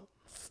missed out.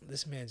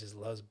 This man just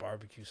loves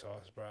barbecue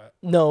sauce, bro.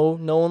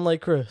 No one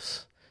like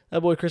Chris.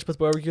 That boy Chris puts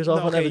barbecue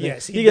sauce on everything.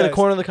 Yes, he get a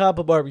corn on the cob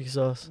of barbecue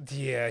sauce.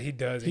 Yeah, he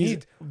does. He's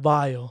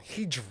vile.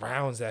 He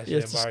drowns that shit. Yeah,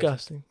 it's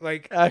disgusting.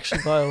 Like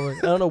actually vile work.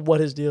 I don't know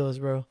what his deal is,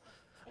 bro.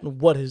 I don't know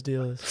what his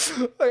deal is.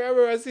 Like I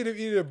remember I seen him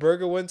eating a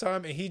burger one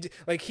time, and he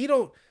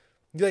don't.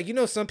 Like, you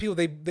know, some people,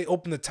 they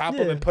open the top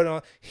up and put it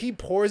on. He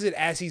pours it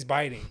as he's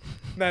biting.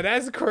 Now,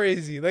 that's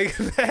crazy. Like,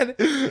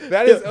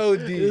 that is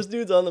OD. This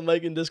dude's on the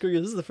mic in Discord.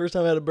 This is the first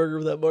time I had a burger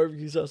with that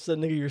barbecue sauce. I said,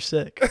 nigga, you're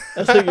sick.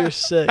 I said, you're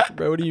sick,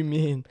 bro. What do you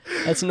mean?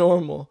 That's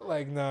normal.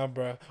 Like, nah,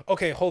 bro.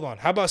 Okay, hold on.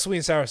 How about sweet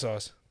and sour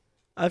sauce?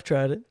 I've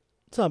tried it.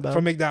 It's not bad.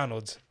 From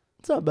McDonald's.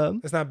 It's not bad.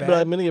 It's not bad? But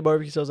I'm going to get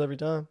barbecue sauce every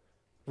time.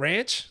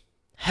 Ranch?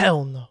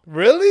 Hell no.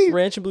 Really?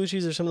 Ranch and blue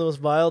cheese are some of the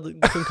most vile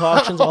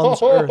concoctions on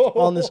this earth.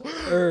 On this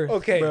earth,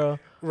 okay, bro.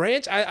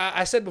 Ranch,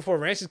 I said before,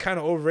 ranch is kind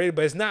of overrated,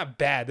 but it's not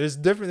bad. There's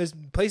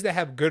places that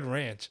have good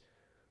ranch.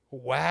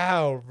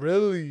 Wow,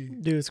 really?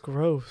 Dude, it's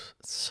gross.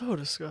 It's so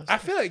disgusting. I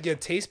feel like your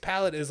taste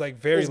palette is like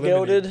very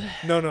limited.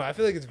 Goated. No, I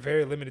feel like it's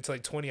very limited to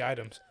like 20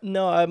 items.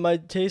 No, my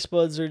taste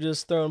buds are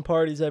just throwing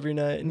parties every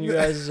night, and you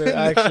guys are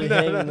actually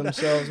hanging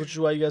themselves, which is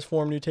why you guys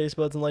form new taste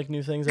buds and like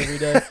new things every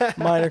day.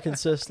 Mine are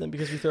consistent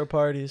because we throw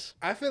parties.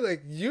 I feel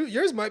like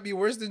yours might be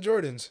worse than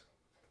Jordan's.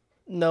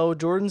 No,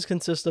 Jordan's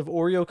consist of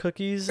Oreo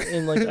cookies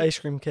and like ice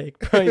cream cake.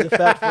 Probably the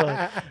fat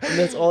fuck, and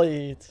that's all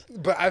he eats.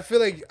 But I feel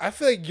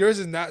like yours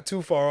is not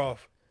too far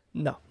off.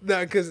 No,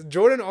 because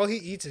Jordan, all he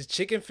eats is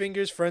chicken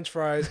fingers, French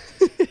fries,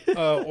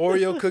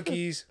 Oreo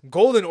cookies,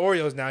 golden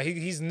Oreos. Now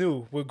he's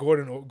new with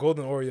golden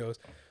Oreos,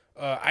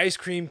 ice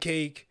cream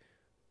cake,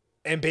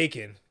 and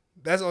bacon.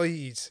 That's all he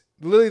eats.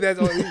 Literally, that's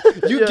all.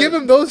 You give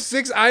him those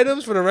 6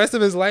 items for the rest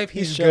of his life,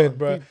 he's good,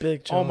 bro.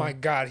 Oh my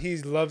god,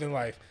 he's loving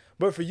life.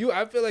 But for you,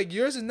 I feel like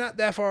yours is not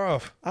that far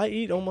off. I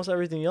eat almost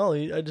everything y'all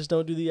eat. I just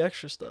don't do the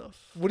extra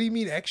stuff. What do you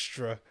mean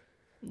extra?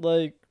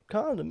 Like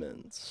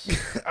condiments.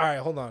 All right,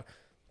 hold on.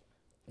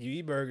 You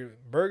eat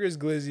burgers,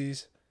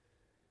 glizzies.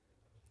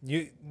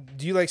 Do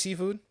you like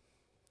seafood?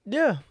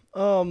 Yeah.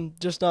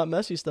 Just not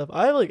messy stuff.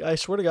 I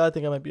swear to God, I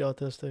think I might be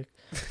autistic.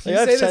 Like, you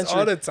say this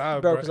all the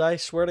time, bro. Because I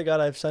swear to God,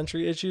 I have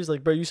sensory issues.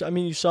 Like, bro, you saw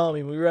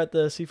me when we were at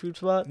the seafood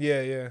spot.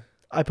 Yeah.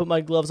 I put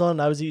my gloves on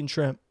and I was eating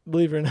shrimp.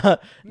 Believe it or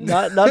not,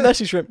 not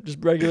messy shrimp, just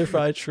regular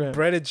fried shrimp.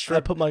 Breaded shrimp.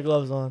 I put my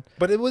gloves on.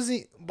 But it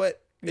wasn't.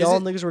 But y'all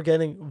niggas were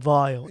getting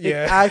vile.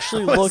 Yeah, it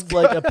actually looked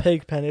like a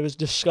pig pen. It was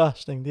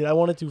disgusting, dude. I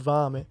wanted to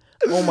vomit.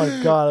 Oh my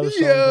god, I was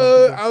so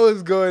uncomfortable. I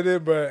was going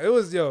in, bro. It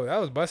was that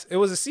was bust. It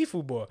was a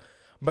seafood boil.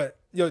 But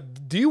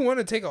do you want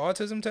to take an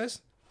autism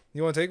test?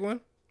 You want to take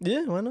one?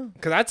 Yeah, why not?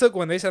 Because I took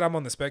one. They said I'm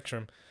on the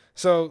spectrum.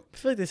 So I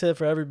feel like they said it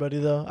for everybody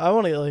though. I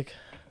want to get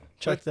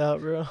checked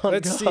out, bro.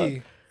 Let's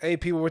see. Hey,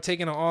 people, we're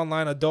taking an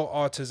online adult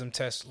autism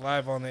test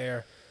live on the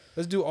air.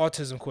 Let's do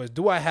autism quiz.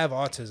 Do I have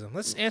autism?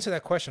 Let's answer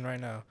that question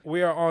right now.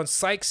 We are on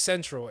Psych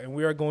Central, and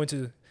we are going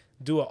to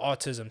do an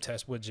autism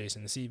test with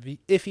Jason to see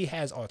if he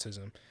has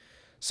autism.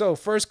 So,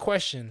 first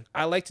question.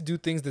 I like to do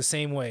things the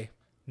same way.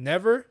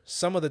 Never,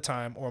 some of the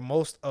time, or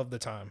most of the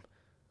time.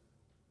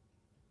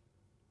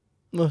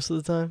 Most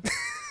of the time.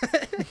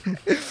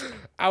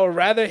 I would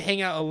rather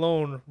hang out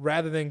alone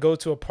rather than go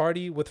to a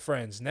party with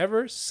friends.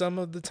 Never, some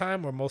of the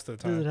time, or most of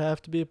the time. Does it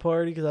have to be a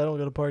party? Because I don't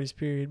go to parties,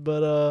 period.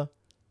 But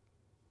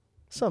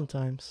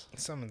sometimes.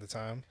 Some of the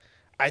time.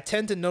 I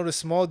tend to notice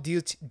small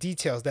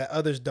details that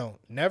others don't.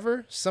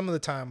 Never, some of the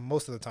time,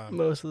 most of the time.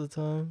 Most of the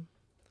time.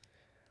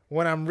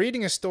 When I'm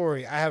reading a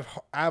story, I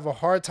have a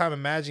hard time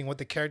imagining what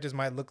the characters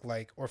might look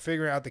like or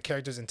figuring out the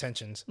character's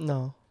intentions.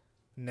 No.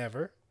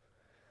 Never.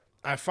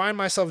 I find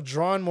myself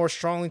drawn more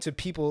strongly to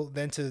people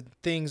than to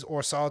things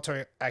or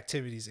solitary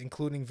activities,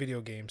 including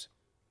video games.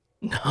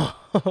 No.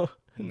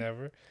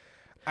 Never.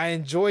 I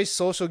enjoy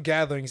social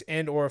gatherings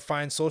and or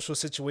find social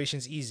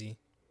situations easy.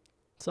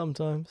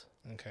 Sometimes.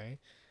 Okay.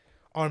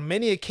 On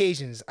many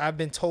occasions, I've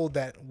been told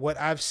that what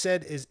I've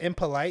said is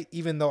impolite,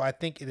 even though I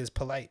think it is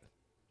polite.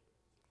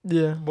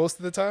 Yeah. Most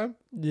of the time?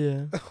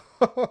 Yeah.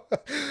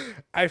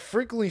 I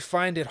frequently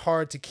find it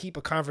hard to keep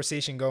a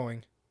conversation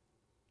going.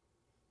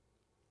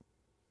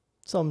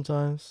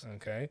 Sometimes.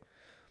 Okay.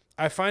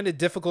 I find it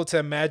difficult to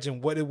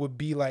imagine what it would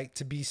be like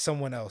to be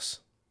someone else.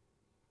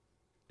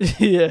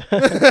 Yeah.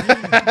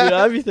 Dude,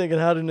 I'd be thinking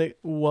how to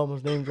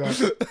almost name drop.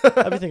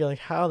 I'd be thinking like,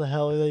 how the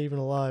hell are they even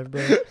alive,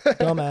 bro?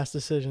 Dumbass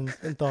decisions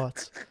and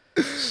thoughts.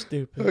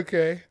 Stupid.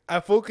 Okay. I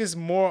focus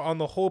more on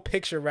the whole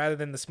picture rather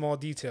than the small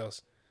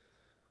details.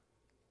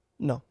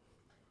 No.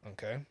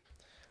 Okay.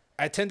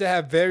 I tend to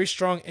have very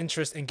strong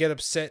interest and get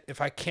upset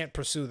if I can't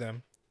pursue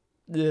them.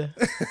 Yeah.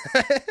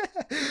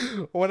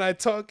 When I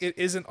talk, it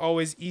isn't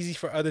always easy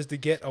for others to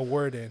get a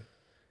word in.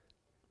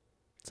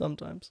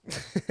 Sometimes.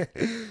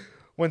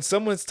 When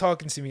someone's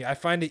talking to me, I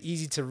find it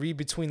easy to read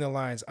between the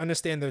lines,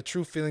 understand their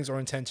true feelings or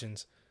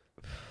intentions.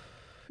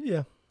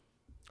 Yeah.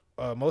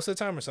 Most of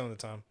the time or some of the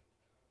time?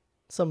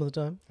 Some of the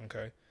time.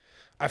 Okay.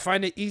 I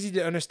find it easy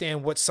to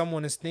understand what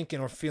someone is thinking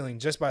or feeling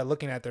just by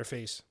looking at their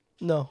face.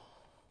 No.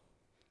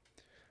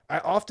 I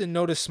often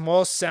notice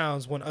small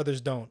sounds when others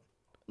don't.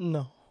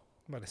 No.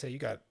 I'm about to say, you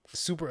got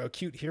super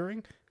acute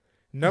hearing.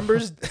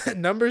 Numbers,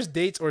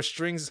 dates, or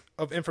strings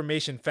of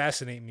information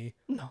fascinate me.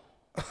 No.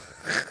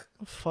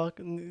 Fuck.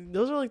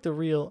 Those are like the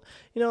real.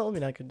 You know, let me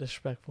not get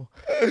disrespectful.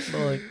 But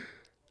like,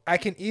 I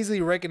can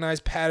easily recognize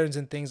patterns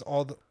in things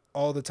all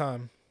the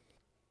time.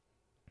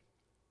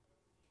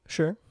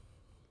 Sure.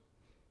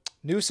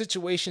 New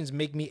situations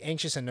make me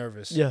anxious and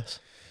nervous. Yes.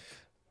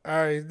 All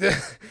right.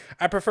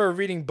 I prefer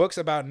reading books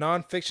about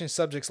nonfiction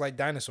subjects like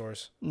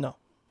dinosaurs. No.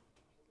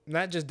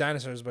 Not just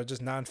dinosaurs, but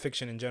just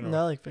nonfiction in general.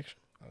 Not like fiction.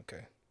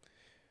 Okay.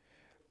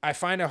 I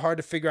find it hard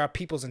to figure out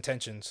people's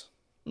intentions.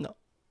 No.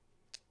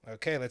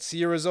 Okay, let's see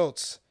your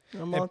results.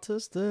 I'm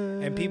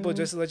autistic. And people,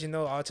 just to let you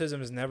know, autism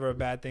is never a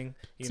bad thing.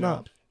 It's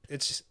not.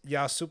 It's just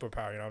y'all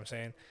superpower, you know what I'm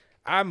saying?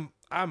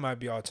 I might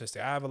be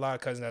autistic. I have a lot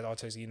of cousins that are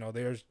autistic, you know,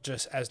 they're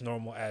just as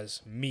normal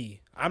as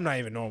me. I'm not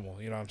even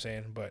normal, you know what I'm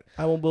saying? But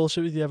I won't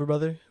bullshit with you, ever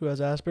brother who has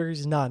Asperger's.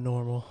 He's not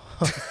normal.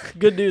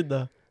 Good dude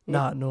though.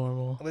 Not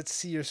normal. Let's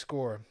see your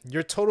score.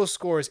 Your total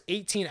score is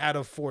 18 out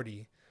of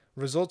 40.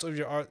 Results of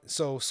your art.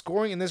 So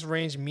scoring in this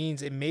range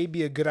means it may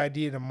be a good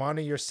idea to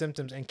monitor your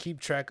symptoms and keep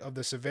track of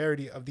the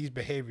severity of these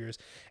behaviors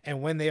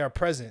and when they are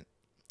present.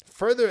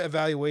 Further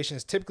evaluation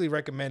is typically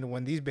recommended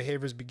when these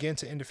behaviors begin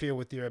to interfere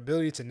with your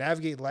ability to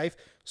navigate life,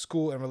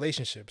 school, and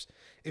relationships.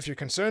 If you're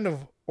concerned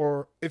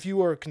or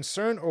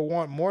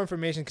want more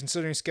information,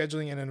 considering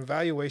scheduling an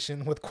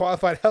evaluation with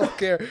qualified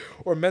healthcare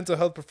or mental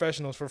health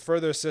professionals for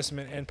further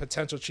assessment and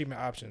potential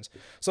treatment options.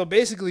 So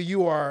basically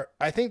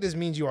I think this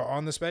means you are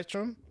on the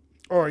spectrum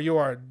or you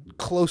are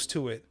close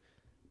to it.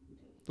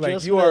 Like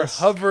Just you miss.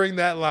 are hovering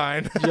that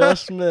line.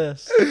 Just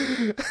miss.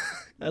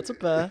 That's a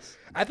pass.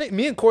 I think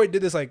me and Corey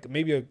did this like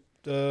maybe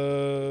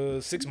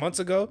 6 months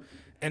ago,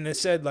 and it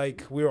said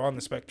like we were on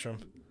the spectrum.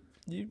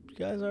 You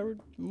guys are,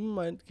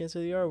 can't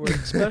say the R word,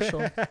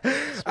 special.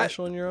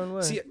 Special in your own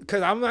way. See,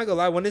 because I'm not gonna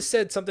lie, when it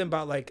said something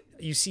about like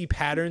you see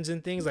patterns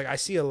and things, like I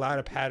see a lot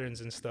of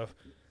patterns and stuff.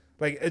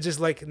 Like it's just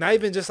like not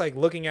even just like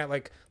looking at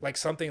like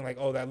something like,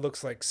 oh, that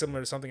looks like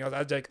similar to something else.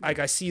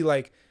 I see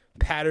like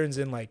patterns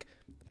in like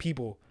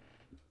people.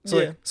 So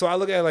yeah. like, so I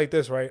look at it like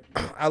this, right?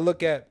 I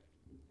look at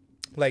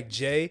like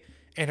Jay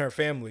and her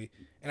family,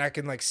 and I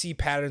can like see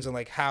patterns in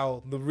like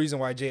how the reason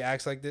why Jay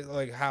acts like this,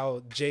 like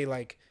how Jay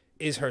like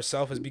is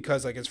herself is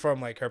because like it's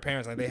from like her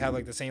parents, like they have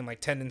like the same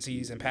like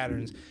tendencies and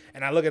patterns,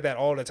 and I look at that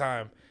all the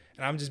time,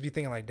 and I'm just be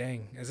thinking like,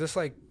 dang, is this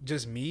like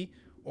just me,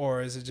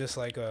 or is it just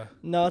like a?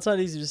 No, it's not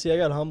easy to see. I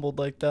got humbled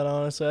like that,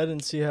 honestly. I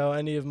didn't see how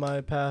any of my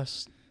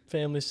past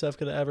family stuff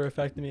could have ever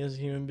affected me as a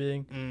human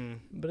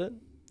being, but it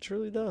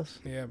truly does.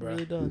 Yeah, bro. It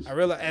really does. I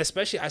realize,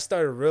 especially I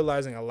started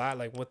realizing a lot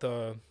like with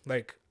the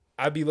like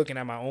I'd be looking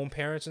at my own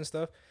parents and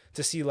stuff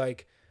to see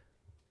like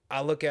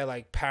I look at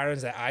like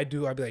patterns that I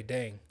do. I'd be like,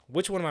 dang,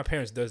 which one of my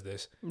parents does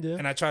this? Yeah.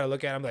 And I try to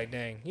look at it, I'm like,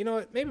 dang, you know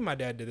what? Maybe my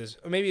dad did this.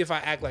 Or maybe if I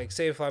act like,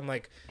 say if I'm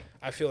like,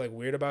 I feel like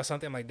weird about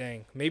something, I'm like,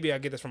 dang, maybe I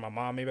get this from my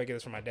mom. Maybe I get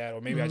this from my dad.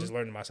 Or maybe I just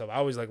learned it myself. I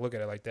always like look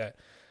at it like that.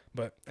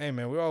 But hey,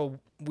 man, we're all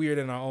weird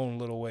in our own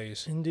little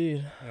ways. Indeed.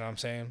 You know what I'm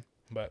saying?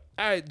 But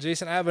all right,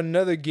 Jason, I have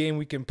another game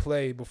we can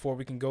play before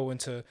we can go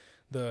into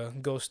the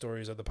ghost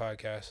stories of the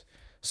podcast.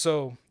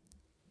 So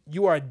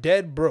you are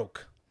dead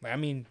broke. I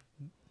mean,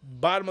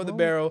 bottom of the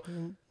barrel.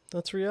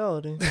 That's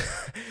reality.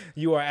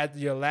 You are at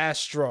your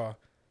last straw,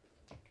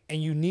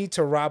 and you need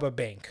to rob a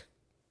bank.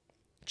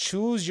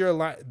 Choose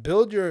your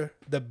build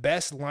the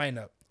best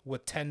lineup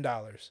with $10.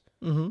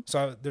 Mm-hmm.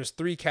 So there's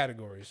 3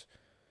 categories.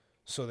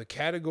 So the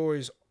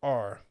categories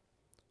are: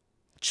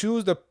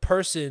 choose the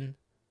person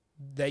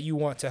that you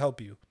want to help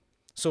you.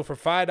 So for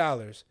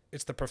 $5,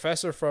 it's the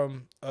professor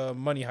from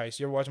Money Heist.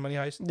 You ever watch Money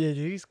Heist? Yeah,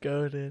 he's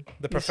goated.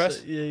 The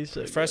professor. He's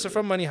so Professor goated.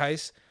 from Money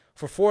Heist.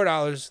 For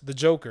 $4, the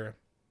Joker.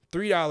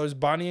 $3,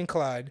 Bonnie and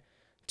Clyde.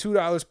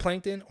 $2,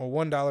 Plankton, or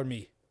 $1,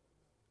 me.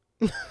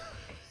 Hell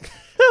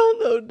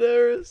no,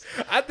 Darris.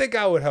 I think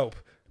I would help.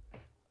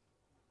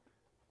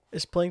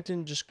 Is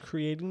Plankton just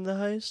creating the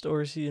heist,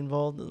 or is he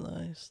involved in the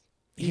heist?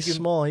 He's can-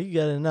 small. He can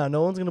get in now.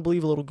 No one's gonna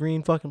believe a little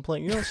green fucking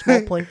plankton. You know how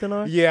small plankton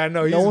are? Yeah, I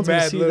know. He's no one's mad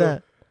gonna see little.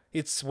 that.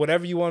 It's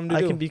whatever you want him to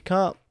do. I can be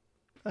cop.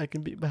 I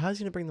can be, but how's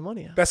he gonna bring the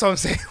money out? That's what I'm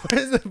saying.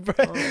 Where's the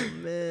bread?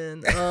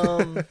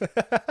 Oh man.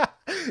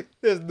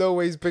 There's no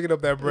way he's picking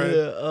up that bread.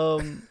 Yeah.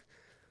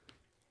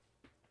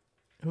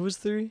 Who was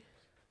 3?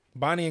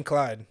 Bonnie and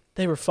Clyde.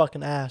 They were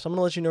fucking ass. I'm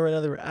gonna let you know right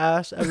now. They were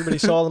ass. Everybody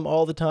saw them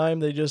all the time.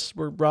 They just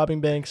were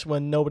robbing banks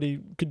when nobody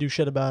could do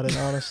shit about it.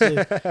 Honestly.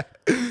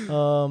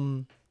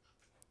 And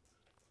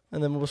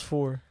then what was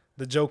 4?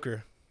 The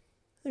Joker.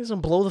 I think he's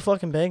gonna blow the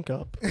fucking bank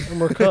up,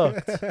 and we're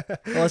cooked.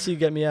 Unless you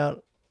get me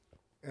out.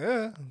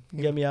 Yeah.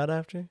 You get me out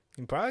after?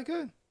 He probably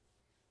could.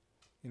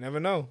 You never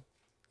know.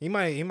 He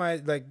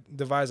might like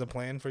devise a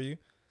plan for you.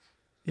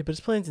 Yeah, but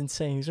his plan's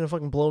insane. He's gonna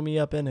fucking blow me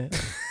up in it.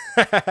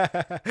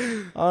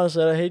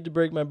 Honestly, I hate to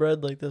break my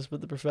bread like this,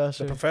 but the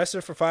professor. The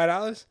professor for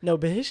 $5? No,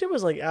 but his shit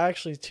was like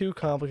actually too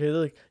complicated.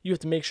 Like you have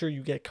to make sure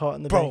you get caught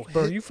in the bank.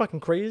 Bro, are you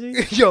fucking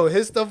crazy? Yo,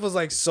 his stuff was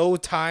like so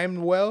timed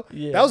well.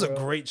 Yeah, that was a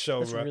great show,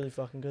 That's bro. That's really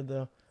fucking good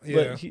though.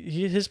 Yeah. But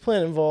his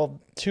plan involved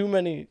too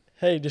many.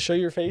 Hey, to show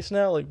your face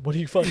now? Like, what do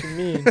you fucking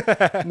mean?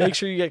 Make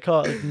sure you get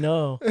caught. Like,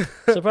 no.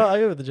 So probably I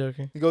go with the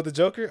Joker. You go with the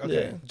Joker? Okay.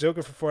 Yeah.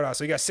 Joker for $4.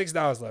 So you got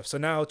 $6 left. So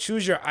now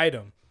choose your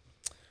item.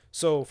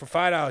 So for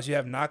 $5, you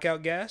have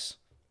knockout gas.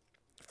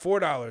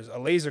 $4, a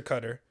laser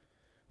cutter.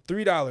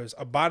 $3,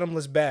 a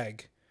bottomless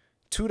bag.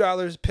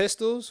 $2,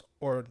 pistols.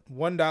 Or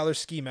 $1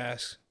 ski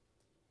mask.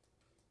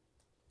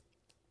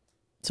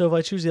 So if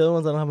I choose the other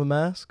ones, I don't have a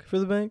mask for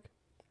the bank?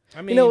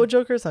 I mean, you know what,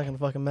 Joker? It's not gonna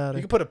fucking matter.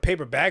 You can put a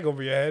paper bag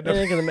over your head. It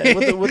ain't gonna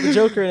matter. With the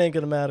Joker, it ain't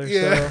gonna matter.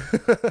 Yeah.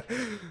 So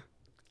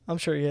I'm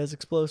sure he has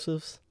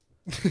explosives.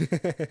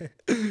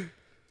 There's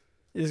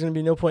gonna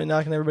be no point in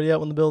knocking everybody out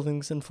when the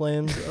building's in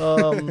flames.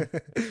 A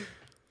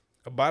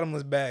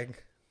bottomless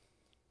bag,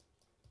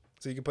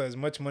 so you can put as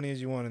much money as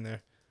you want in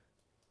there.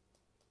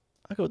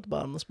 I go with the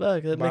bottomless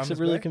bag. That makes it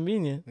really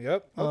convenient.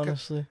 Yep. Okay.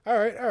 Honestly. All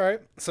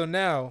right. So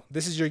now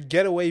this is your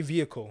getaway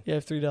vehicle. You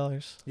have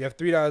 $3. You have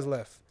 $3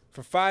 left.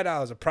 For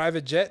 $5, a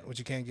private jet, which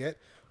you can't get.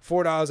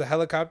 $4, a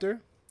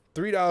helicopter.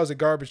 $3, a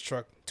garbage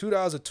truck.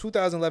 $2, a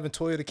 2011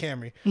 Toyota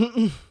Camry.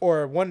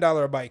 Or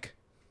 $1, a bike.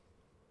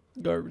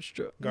 Garbage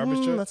truck.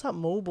 Garbage truck? That's not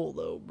mobile,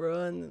 though,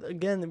 bro. And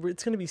again,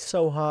 it's going to be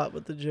so hot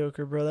with the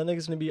Joker, bro. That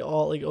nigga's going to be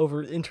all, like,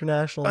 over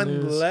international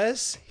news.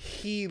 Unless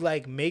he,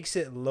 like, makes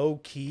it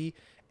low-key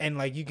and,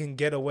 like, you can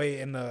get away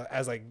in the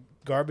as, like,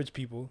 garbage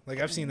people. Like,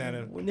 I've seen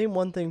that. Name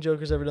one thing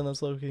Joker's ever done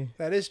that's low-key.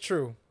 That is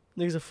true.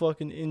 Nigga's a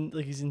fucking,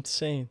 he's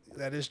insane.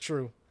 That is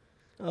true.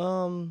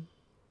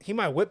 He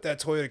might whip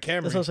that Toyota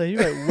Camry. That's what I'm saying.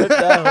 He might whip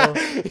that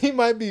hoe. He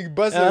might be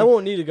busting. And I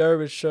won't need a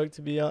garbage truck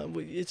to be honest.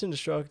 It's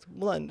indestructible.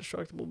 Well, not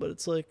indestructible, but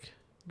it's like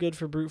good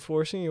for brute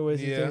forcing your way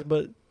through things.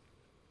 But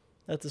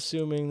that's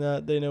assuming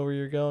that they know where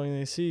you're going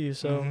and they see you.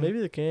 So maybe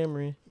the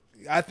Camry.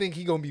 I think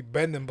he gonna be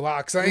bending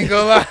blocks. I ain't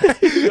gonna lie.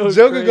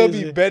 Joker gonna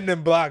be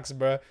bending blocks,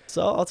 bro.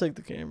 So I'll take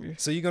the Camry.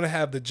 So you're gonna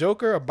have the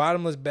Joker, a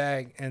bottomless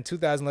bag, and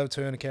 2011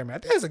 Toyota Camry. I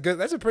think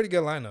that's a pretty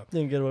good lineup.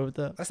 Didn't get away with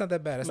that. That's not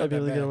that bad. That's Might not be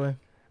that able to bad. get away.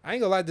 I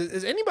ain't gonna lie.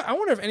 Is anybody? I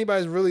wonder if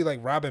anybody's really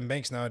like robbing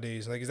banks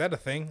nowadays. Like, is that a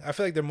thing? I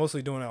feel like they're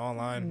mostly doing it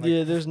online. Like,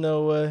 yeah, there's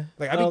no way.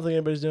 Like, I don't think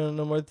anybody's doing it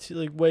no more.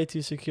 Like, way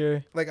too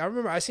secure. Like, I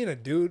remember I seen a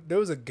dude. There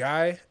was a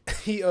guy.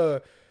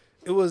 There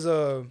was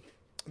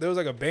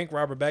like a bank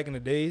robber back in the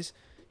days.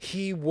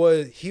 He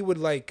would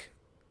like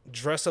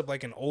dress up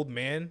like an old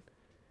man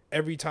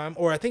every time,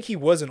 or I think he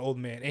was an old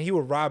man, and he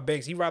would rob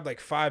banks. He robbed like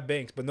 5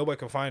 banks, but nobody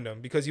could find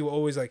him because he would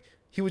always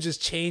he would just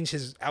change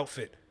his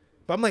outfit.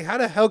 But I'm like, how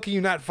the hell can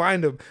you not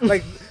find him?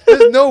 Like,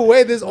 there's no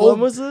way this old. When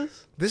was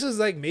this? This was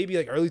like maybe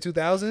like early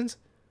 2000s.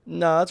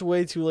 Nah, that's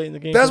way too late in the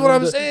game. That's what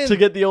I'm saying. To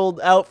get the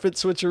old outfit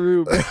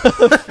switcheroo.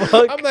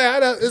 Fuck. I'm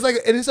like, it's like,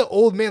 and it's an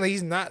old man. Like,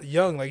 he's not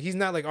young. Like, he's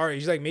not like our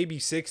age. He's like maybe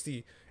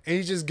 60. And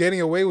he's just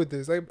getting away with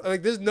this.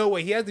 Like there's no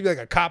way. He has to be like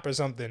a cop or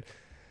something.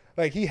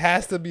 Like, he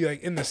has to be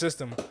like in the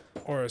system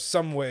or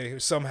some way,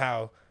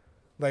 somehow.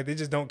 Like, they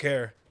just don't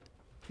care.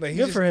 Like,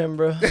 good for him,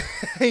 bro.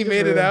 He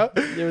made it out.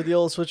 Yeah, with the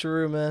old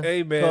switcheroo, man.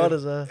 Hey, man. Caught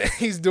his ass.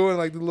 He's doing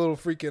like the little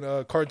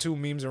freaking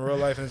cartoon memes in real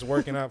life, and it's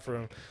working out for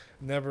him.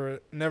 Never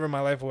in my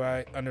life will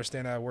I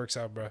understand how it works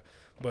out, bro.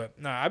 But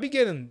nah, I be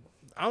getting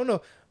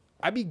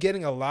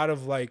a lot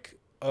of like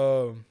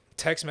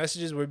text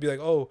messages where it'd be like,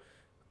 oh,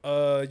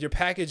 your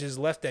package is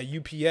left at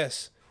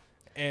UPS.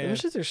 And them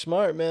shits are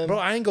smart, man. Bro,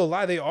 I ain't gonna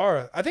lie, they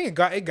are. I think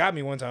it got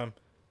me one time.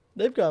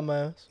 They've got my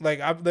ass. Like,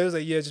 they was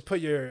like, yeah, just put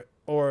your,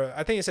 or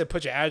I think it said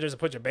put your address or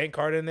put your bank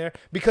card in there,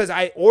 because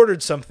I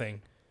ordered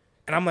something,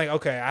 and I'm like,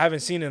 okay, I haven't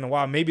seen it in a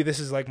while. Maybe this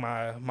is like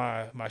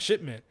my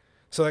shipment.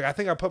 So like, I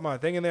think I put my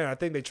thing in there, and I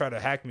think they tried to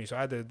hack me, so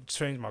I had to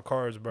change my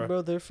cards, bro.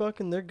 Bro,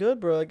 they're good,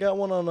 bro. I got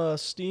one on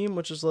Steam,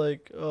 which is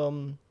like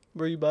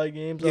where you buy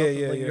games off of,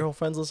 like your whole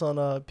friends list on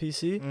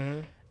PC. Mm-hmm.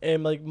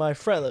 And like my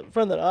friend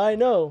that I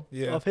know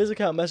off his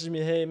account messaged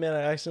me, hey man,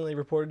 I accidentally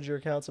reported your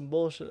account some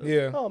bullshit.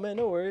 Yeah. Oh man,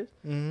 no worries.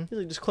 Mm-hmm. He's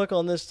like, just click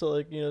on this to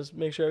like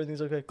make sure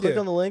everything's okay. Click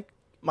on the link.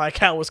 My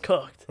account was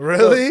cooked.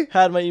 Really? So,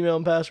 had my email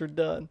and password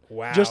done.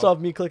 Wow. Just off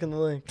me clicking the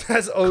link.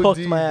 That's OD,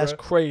 cooked my ass bro.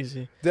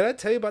 crazy. Did I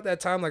tell you about that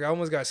time? Like, I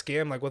almost got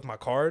scammed like with my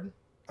card.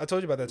 I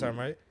told you about that time,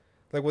 right?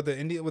 Like with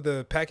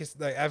the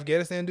Pakistan, like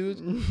Afghanistan dudes.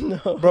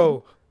 No.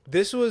 Bro,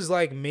 This was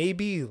like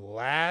maybe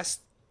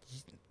last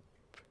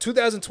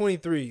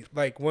 2023.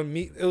 Like when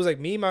it was like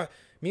me, my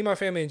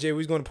family and Jay, we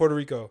was going to Puerto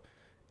Rico,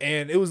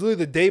 and it was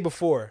literally the day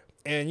before.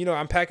 And you know,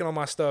 I'm packing all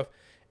my stuff,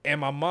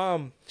 and my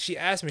mom, she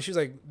asked me, she was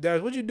like,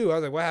 "Dad, what'd you do?" I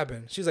was like, "What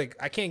happened?" She's like,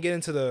 "I can't get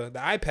into the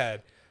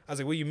iPad." I was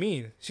like, "What do you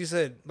mean?" She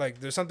said, "Like,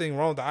 there's something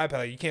wrong with the iPad.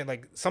 Like, you can't,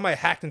 like, somebody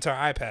hacked into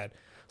our iPad."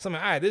 So I'm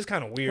like, all right, this is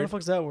kind of weird. How the fuck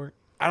does that work?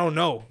 I don't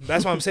know.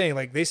 That's what I'm saying.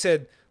 Like, they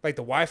said, like,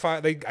 the Wi-Fi,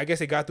 I guess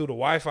they got through the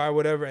Wi-Fi or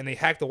whatever, and they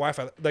hacked the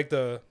Wi-Fi, like,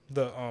 the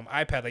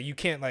iPad. Like, you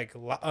can't, like,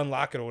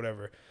 unlock it or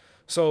whatever.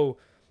 So,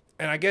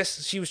 and I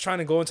guess she was trying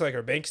to go into, like,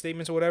 her bank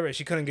statements or whatever, and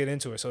she couldn't get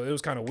into it. So it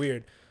was kind of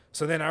weird.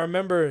 So then I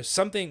remember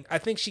something, I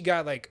think she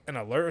got, like, an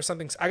alert or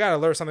something. I got an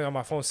alert or something on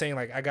my phone saying,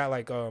 like, I got,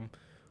 like, oh,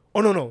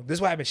 no. This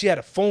is what happened. She had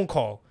a phone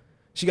call.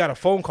 She got a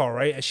phone call,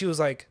 right? And she was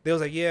like, they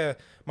was like, yeah,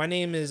 my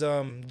name is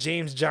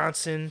James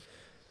Johnson.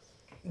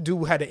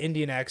 Dude had an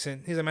Indian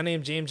accent. He's like, my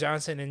name's James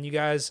Johnson, and you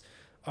guys,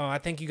 I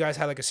think you guys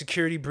had like a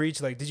security breach.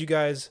 Like, did you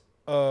guys,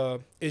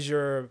 is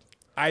your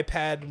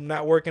iPad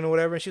not working or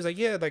whatever? And she was like,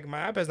 yeah, like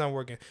my iPad's not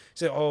working.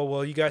 She said, oh,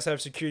 well, you guys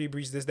have security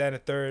breach, this, that, and the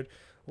third.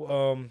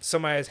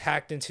 Somebody has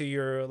hacked into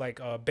your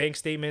like bank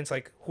statements.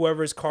 Like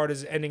whoever's card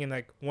is ending in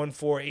like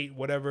 148,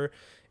 whatever,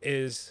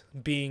 is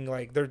being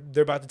like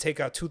they're about to take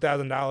out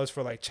 $2,000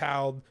 for like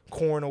child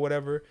corn or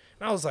whatever.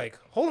 And I was like,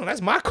 hold on,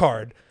 that's my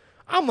card.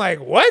 I'm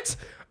like, what?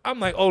 I'm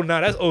like, oh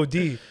no, that's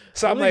OD.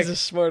 So I'm like, the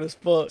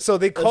smartest fuck. So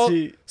they called.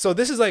 So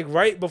this is like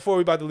right before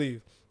we about to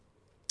leave.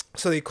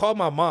 So they called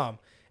my mom,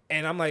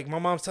 and I'm like, my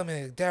mom's telling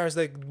me, like, Darris,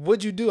 like,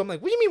 what'd you do? I'm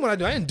like, what do you mean what I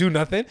do? I didn't do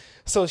nothing.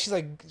 So she's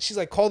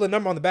like, call the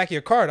number on the back of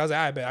your card. I was like,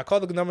 I bet. I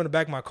called the number on the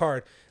back of my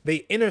card.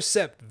 They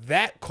intercept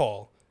that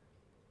call,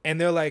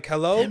 and they're like,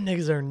 hello. Them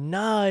niggas are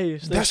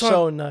nice. They're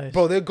so nice,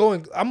 bro. They're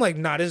going. I'm like,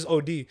 nah, this is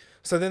OD.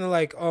 So then they're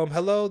like,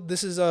 hello,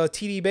 this is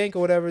TD Bank or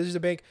whatever. This is a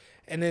bank.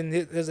 And then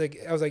there's like,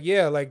 I was like,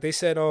 yeah, like they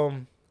said,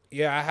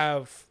 yeah, I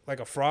have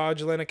like a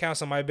fraudulent account.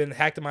 Somebody been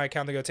hacked in my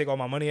account. They're gonna take all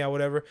my money out,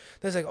 whatever.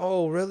 They're like,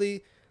 oh,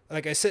 really?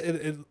 Like I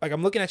said, like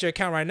I'm looking at your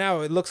account right now.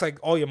 It looks like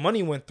all your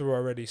money went through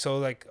already. So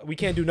like we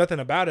can't do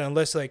nothing about it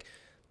unless like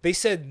they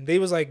said they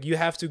was like you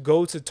have to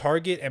go to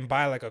Target and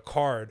buy like a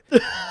card.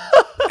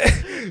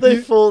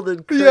 They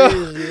folded crazy. Yeah.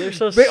 They're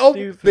so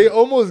stupid. They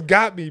almost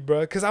got me,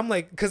 bro. Cause I'm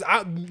like,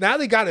 now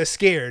they got us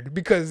scared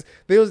because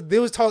they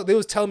was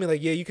telling me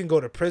like, yeah, you can go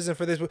to prison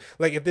for this.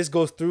 Like if this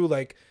goes through,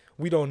 like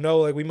we don't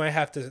know, like we might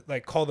have to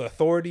like call the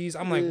authorities.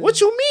 I'm like,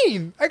 what you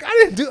mean? Like I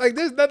didn't do, like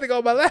there's nothing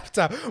on my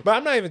laptop. But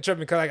I'm not even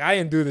tripping because like I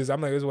didn't do this.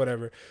 I'm like, it's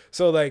whatever.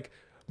 So like,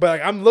 but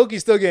like I'm low-key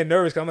still getting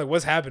nervous because I'm like,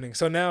 what's happening?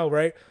 So now,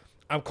 right?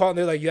 I'm calling.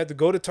 They're like, you have to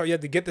go to Target. You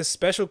have to get this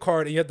special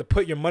card, and you have to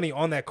put your money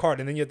on that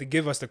card, and then you have to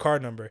give us the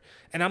card number.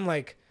 And I'm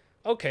like,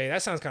 okay,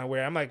 that sounds kind of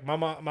weird. I'm like, my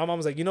mom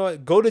was like, you know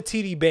what? Go to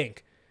TD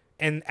Bank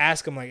and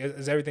ask them like,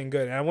 is everything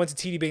good? And I went to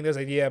TD Bank. They was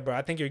like, yeah, bro,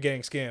 I think you're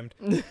getting scammed.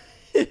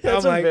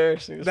 That's I'm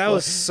embarrassing. Like, that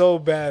was so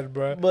bad,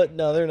 bro. But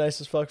no, they're nice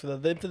as fuck for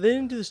that. If they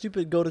didn't do the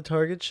stupid go to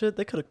Target shit,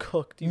 they could have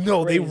cooked.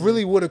 No, crazy. They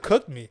really would have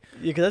cooked me.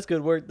 Yeah, because that's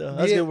good work though.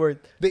 That's good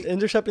work.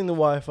 Intercepting the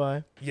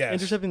Wi-Fi. Yeah.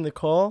 Intercepting the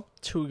call.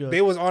 Too good.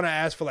 They was on our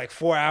ass for like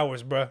 4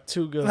 hours, bro.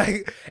 Too good.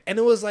 Like, and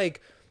it was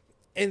like,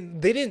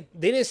 and they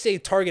didn't say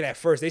Target at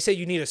first. They said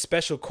you need a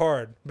special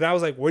card. But I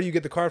was like, where do you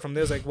get the card from?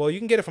 They was like, well, you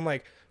can get it from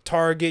like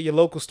Target, your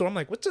local store. I'm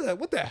like, what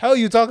the hell are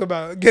you talking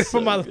about? Get it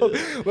from my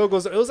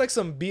local store. It was like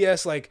some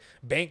BS like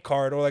bank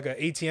card or like an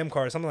ATM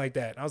card or something like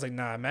that. And I was like,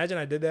 nah, imagine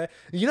I did that.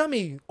 You know how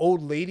many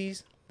old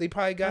ladies they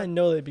probably got? I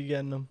know they'd be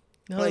getting them.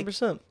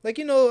 100%. Like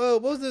you know,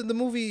 what was the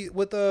movie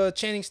with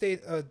Channing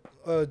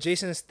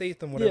Jason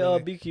Statham, whatever? Yeah,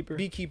 Beekeeper.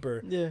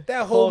 Beekeeper. Yeah.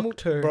 That whole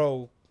movie,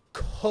 bro,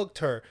 cooked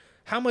her.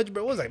 How much,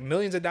 bro? What was it, like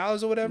millions of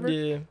dollars or whatever?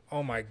 Yeah.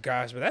 Oh my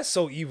gosh, but that's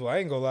so evil. I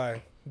ain't gonna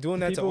lie. Doing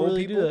that to old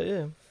really people. Do that,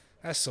 yeah.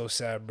 That's so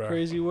sad, bro.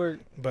 Crazy work.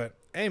 But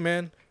hey,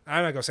 man,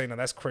 I'm not gonna say no.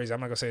 That's crazy.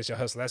 I'm not gonna say it's your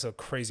hustle. That's a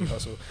crazy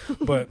hustle.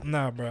 But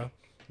nah, bro.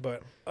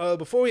 But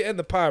before we end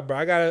the pod, bro,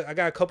 I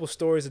got a couple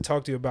stories to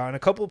talk to you about and a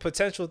couple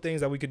potential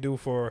things that we could do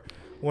for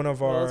one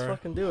of our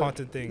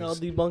haunted things. I'll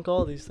debunk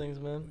all these things,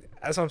 man.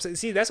 That's what I'm saying.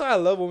 See, that's why I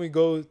love when we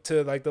go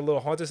to like the little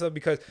haunted stuff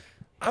because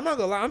I'm not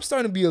gonna lie, I'm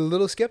starting to be a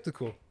little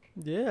skeptical.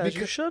 Yeah,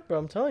 you should, bro.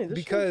 I'm telling you.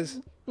 Because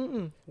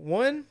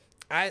one,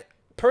 I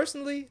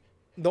personally,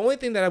 the only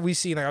thing that we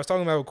seen, like I was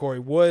talking about with Corey,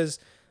 was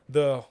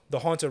the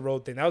haunted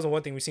road thing. That was the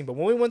one thing we seen. But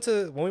when we went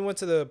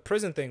to the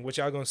prison thing, which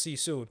y'all gonna see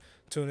soon,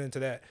 tune into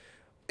that.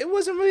 It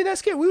wasn't really that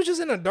scary. We was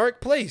just in a dark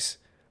place.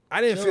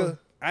 I didn't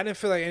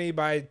feel like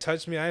anybody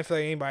touched me. I didn't feel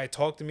like anybody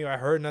talked to me. I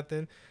heard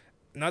nothing.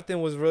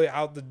 Nothing was really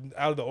out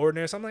of the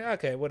ordinary. So I'm like,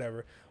 okay,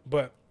 whatever.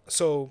 But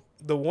so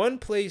the one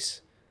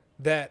place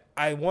that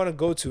I want to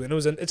go to, and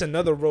it's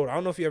another road. I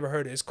don't know if you ever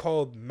heard it. It's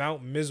called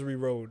Mount Misery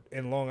Road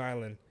in Long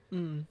Island.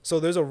 So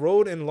there's a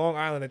road in Long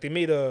Island that they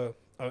made a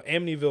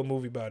Amityville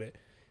movie about it,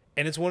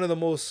 and it's one of the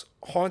most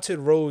haunted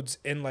roads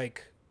in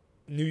like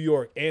New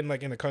York and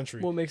like in the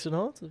country. What makes it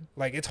haunted?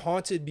 Like it's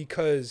haunted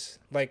because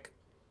like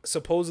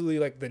supposedly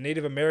like the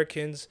Native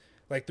Americans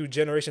like through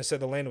generations said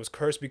the land was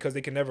cursed because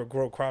they can never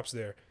grow crops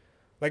there.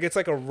 Like it's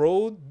like a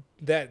road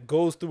that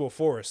goes through a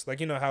forest.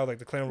 Like you know how like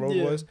the Clan Road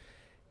was.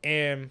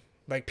 and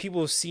like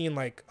people seen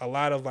like a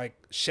lot of like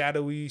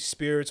shadowy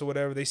spirits or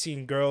whatever. They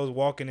seen girls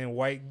walking in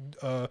white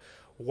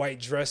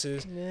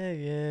dresses.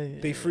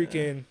 Yeah. They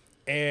freaking,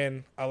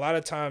 and a lot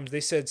of times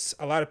they said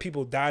a lot of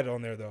people died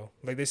on there though.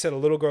 Like they said a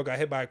little girl got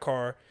hit by a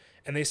car,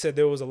 and they said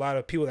there was a lot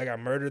of people that got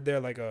murdered there.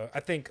 Like I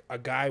think a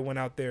guy went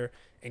out there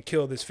and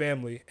killed his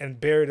family and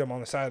buried them on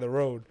the side of the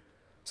road.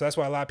 So that's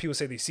why a lot of people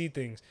say they see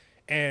things.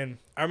 And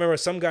I remember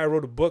some guy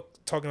wrote a book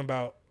talking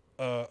about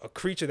a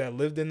creature that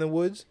lived in the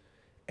woods,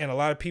 and a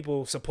lot of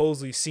people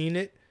supposedly seen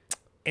it.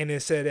 And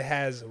it said it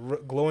has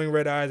glowing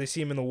red eyes. They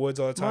see him in the woods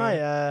all the time. My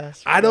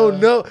ass. Bro. I don't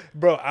know,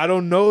 bro. I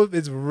don't know if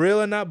it's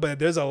real or not, but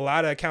there's a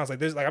lot of accounts.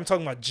 Like I'm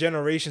talking about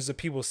generations of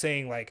people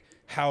saying like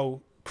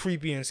how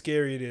creepy and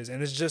scary it is,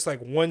 and it's just like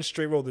one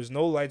straight road. There's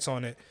no lights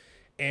on it,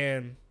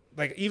 and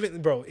like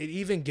even it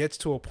even gets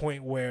to a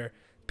point where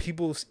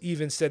people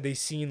even said they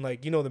seen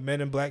like the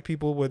Men in Black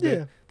people where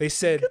they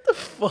said Get the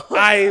fuck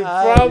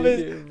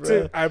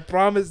I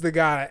promised the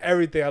guy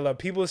everything I love.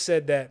 People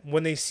said that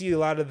when they see a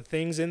lot of the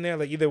things in there,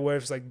 like either where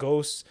it's like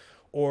ghosts,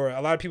 or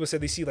a lot of people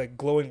said they see like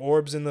glowing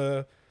orbs in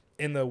the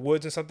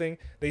woods or something.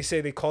 They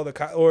say they call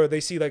the or they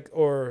see like,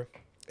 or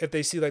if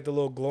they see like the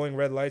little glowing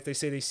red lights, they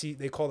say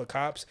they call the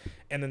cops,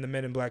 and then the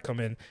Men in Black come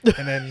in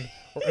and then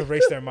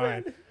erase their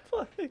mind.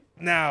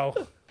 Now,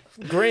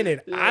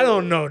 granted, I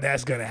don't know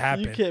that's gonna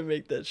happen. You can't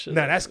make that shit.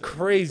 Nah, that's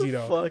crazy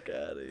though. Fuck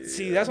out of here.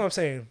 See, that's what I'm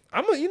saying.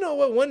 You know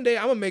what? One day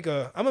I'm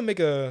gonna make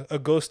a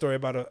ghost story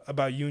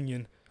about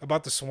Union,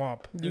 about the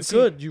swamp. You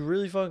could. You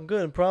really fucking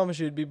could. And promise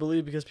you it'd be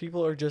believed, because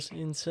people are just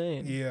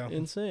insane. Yeah,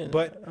 insane.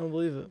 But I don't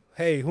believe it.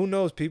 Hey, who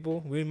knows,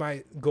 people? We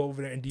might go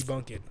over there and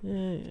debunk it.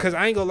 Yeah. Cause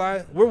I ain't gonna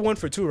lie, we're 1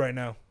 for 2 right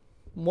now.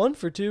 1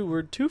 for 2.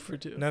 We're 2 for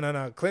 2.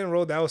 No. Clinton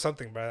Road, that was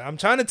something, bro. I'm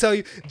trying to tell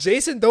you,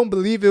 Jason don't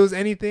believe it was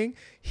anything.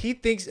 He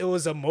thinks it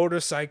was a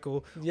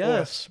motorcycle.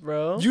 Yes,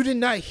 bro. You did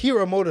not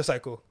hear a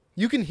motorcycle.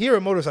 You can hear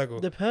a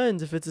motorcycle.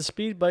 Depends. If it's a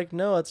speed bike,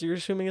 no. You're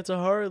assuming it's a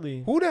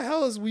Harley. Who the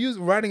hell is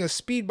riding a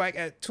speed bike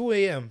at 2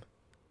 a.m.?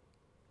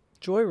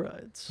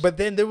 Joyrides. But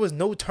then there was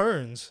no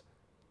turns.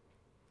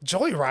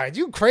 Joyride?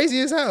 You crazy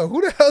as hell. Who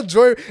the hell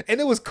joyride?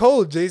 And it was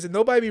cold, Jason.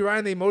 Nobody be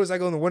riding a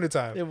motorcycle in the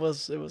wintertime. It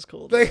was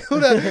cold. Like,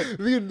 who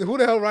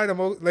the hell ride a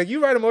motorcycle? Like,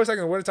 you ride a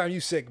motorcycle in the wintertime, you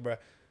sick, bro.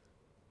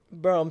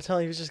 Bro, I'm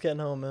telling you, he was just getting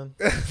home, man.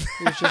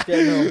 He was just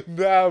getting home.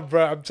 Nah,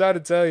 bro. I'm trying to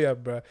tell you,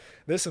 bro.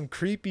 There's some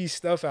creepy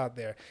stuff out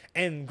there.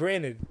 And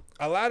granted,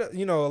 a lot of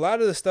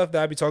the stuff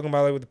that I be talking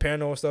about, like with the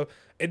paranormal stuff,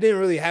 it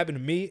didn't really happen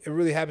to me. It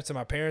really happened to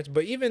my parents.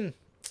 But even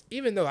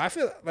though I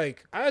feel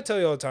like I tell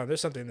you all the time,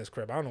 there's something in this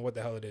crib. I don't know what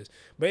the hell it is,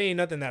 but it ain't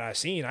nothing that I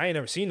seen. I ain't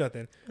never seen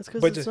nothing. That's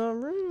because it's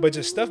not real. But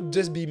just stuff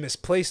just be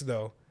misplaced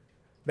though.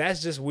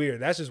 That's just weird.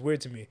 That's just weird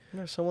to me.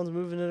 No, someone's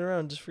moving it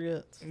around. Just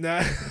forget.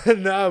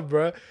 Nah,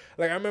 bro.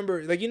 Like I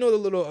remember, like the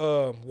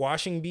little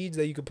washing beads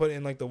that you could put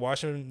in like the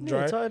washing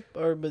dryer.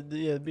 Beads.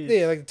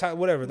 Yeah, like the type,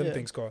 whatever them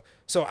things called.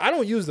 So I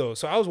don't use those.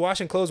 So I was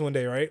washing clothes one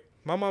day, right?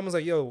 My mom was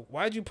like, "Yo,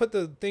 why'd you put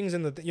the things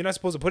in you're not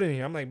supposed to put it in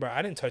here?" I'm like, "Bro,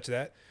 I didn't touch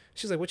that."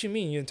 She's like, "What you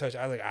mean you didn't touch it?"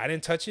 I was like, "I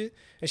didn't touch it."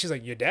 And she's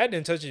like, "Your dad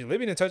didn't touch it. Your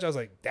Libby didn't touch it." I was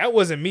like, "That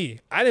wasn't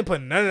me. I didn't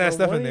put none of that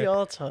stuff in there."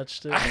 Y'all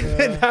touched it. I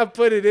did not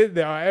put it in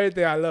there. On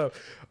everything I love,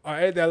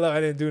 I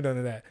didn't do none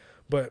of that.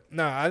 But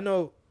nah, I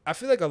know. I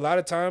feel like a lot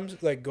of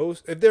times, like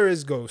ghosts, if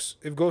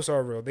ghosts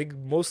are real, they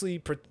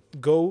mostly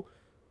go.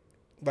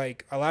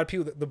 Like a lot of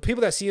people, the people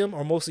that see them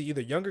are mostly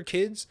either younger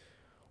kids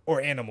or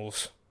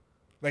animals,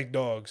 like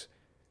dogs.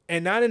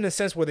 And not in the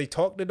sense where they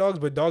talk to dogs,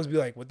 but dogs be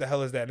like, "What the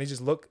hell is that?" And they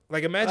just look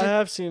like, imagine. I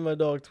have seen my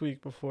dog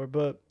tweak before,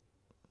 but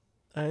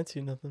I ain't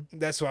seen nothing.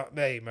 That's why,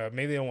 hey,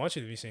 maybe they don't want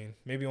you to be seen.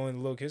 Maybe only the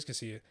little kids can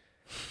see it.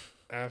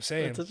 I'm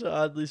saying. It's such an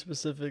oddly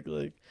specific,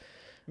 like.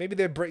 Maybe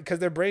because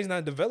their brain's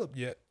not developed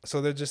yet.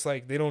 So they're just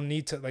like, they don't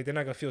need to, like, they're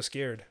not going to feel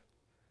scared.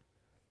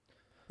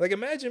 Like,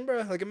 imagine,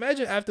 bro. Like,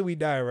 imagine after we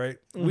die, right?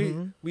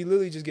 Mm-hmm. We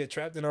literally just get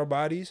trapped in our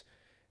bodies.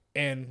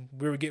 And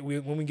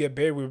when we get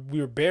buried,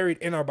 we were buried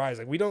in our bodies.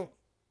 Like, we don't.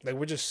 Like,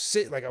 we're just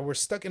we're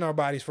stuck in our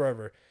bodies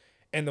forever.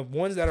 And the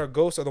ones that are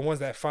ghosts are the ones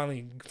that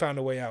finally found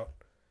a way out.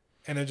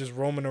 And they're just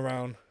roaming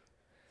around.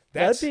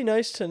 That'd be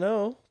nice to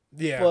know.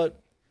 Yeah. But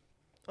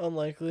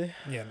unlikely.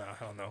 Yeah, no,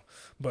 hell no.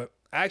 But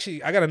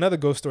actually, I got another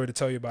ghost story to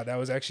tell you about that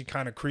was actually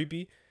kind of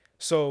creepy.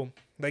 So,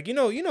 like, you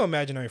know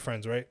imaginary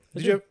friends, right?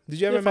 Did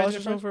you ever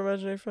imagine friends? For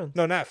imaginary friends?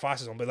 No, not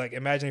foster home, but like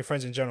imaginary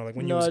friends in general, like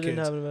when you was kids. No, I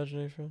didn't have an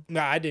imaginary friend.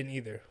 No, I didn't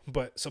either.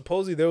 But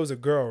supposedly there was a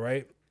girl,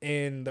 right,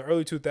 in the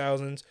early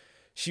 2000s.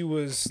 She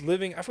was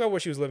living, I forgot where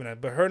she was living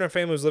at, but her and her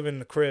family was living in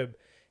the crib.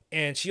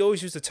 And she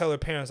always used to tell her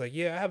parents, like,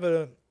 "Yeah, I have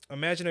an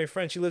imaginary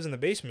friend. She lives in the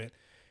basement."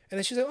 And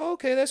then she's like, "Oh,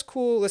 okay, that's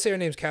cool. Let's say her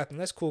name's Catherine.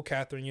 That's cool,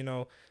 Catherine.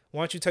 Why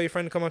don't you tell your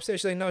friend to come upstairs?"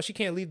 She's like, "No, she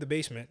can't leave the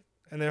basement."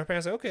 And then her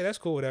parents like, "Okay, that's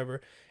cool,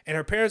 whatever." And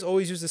her parents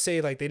always used to say,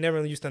 like, they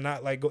never used to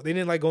not like go. They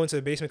didn't like going to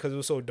the basement because it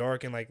was so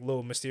dark and like a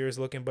little mysterious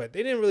looking. But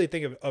they didn't really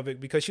think of it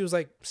because she was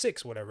like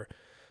 6, whatever.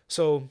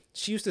 So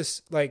she used to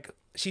like.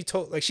 She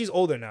told, like, she's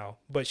older now,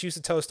 but she used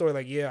to tell a story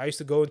like, "Yeah, I used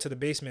to go into the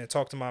basement and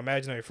talk to my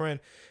imaginary friend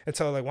and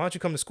tell her, like, why don't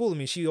you come to school with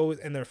me?"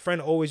 And their friend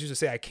always used to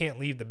say, "I can't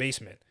leave the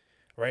basement,"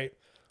 right?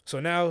 So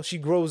now she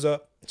grows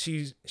up.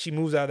 She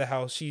moves out of the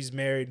house. She's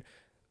married.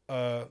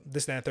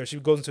 This, that, and third. She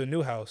goes into a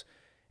new house,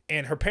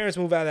 and her parents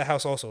move out of the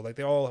house also. Like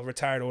they're all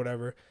retired or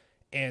whatever,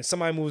 and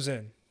somebody moves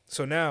in.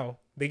 So now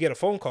they get a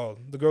phone call.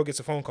 The girl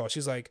gets a phone call.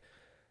 She's like,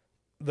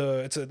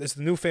 it's the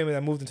new family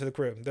that moved into the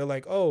crib. They're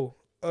like, oh,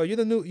 you're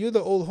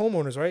the old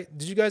homeowners, right?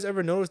 Did you guys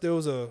ever notice there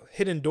was a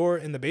hidden door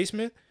in the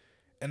basement?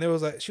 And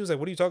she was like,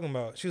 what are you talking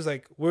about? She was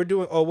like, we're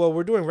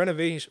doing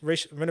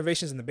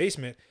renovations in the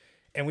basement,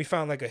 and we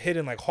found like a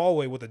hidden like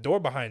hallway with a door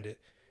behind it.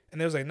 And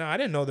they was like, no, I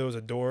didn't know there was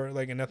a door,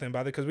 like, and nothing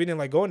about it, because we didn't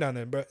like going down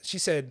there. But she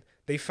said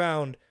they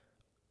found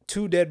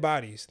 2 dead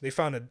bodies. They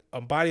found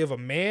a body of a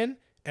man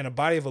and a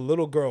body of a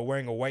little girl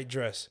wearing a white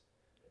dress.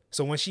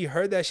 So when she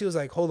heard that, she was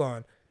like, hold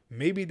on,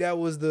 maybe that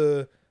was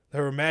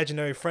her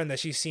imaginary friend that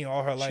she's seen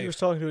all her life. She was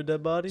talking to a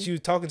dead body? She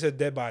was talking to a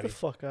dead body. Get the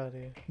fuck out of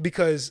here.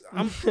 Because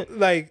I'm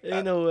like...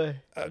 Ain't no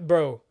way.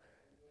 Bro,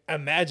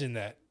 imagine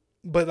that.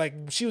 But like,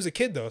 she was a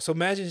kid though. So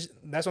imagine,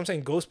 that's what I'm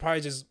saying. Ghosts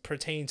probably just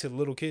pertain to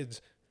little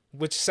kids,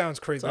 which sounds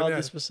crazy. It's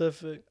oddly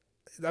specific.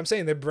 I'm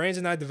saying their brains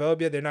are not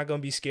developed yet. They're not going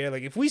to be scared.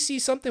 Like if we see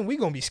something, we're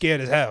going to be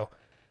scared as hell.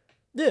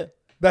 Yeah.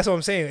 That's what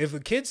I'm saying. If a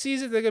kid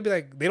sees it, they're going to be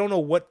like, they don't know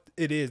what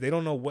it is. They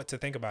don't know what to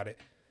think about it.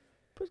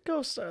 But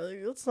ghosts are like,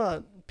 let's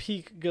not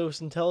peak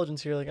ghost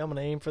intelligence here. Like, I'm going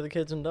to aim for the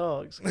kids and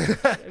dogs.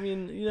 I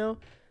mean, you know?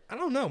 I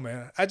don't know,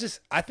 man.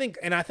 I think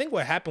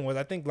what happened was,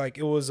 I think like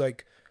it was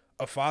like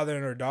a father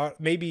and her daughter.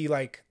 Maybe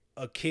like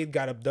a kid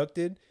got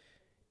abducted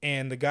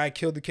and the guy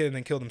killed the kid and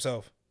then killed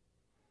himself.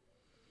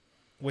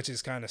 Which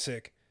is kind of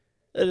sick.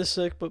 It is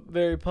sick, but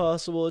very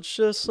possible. It's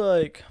just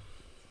like,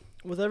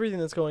 with everything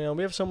that's going on,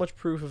 we have so much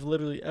proof of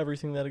literally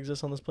everything that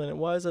exists on this planet.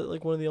 Why is that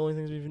like one of the only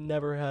things we've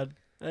never had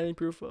any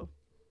proof of?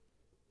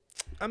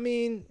 I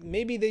mean,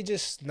 maybe they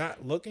just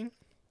not looking.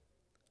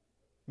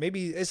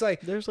 Maybe it's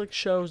like there's like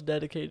shows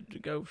dedicated to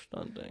ghost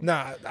hunting.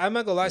 Nah, I'm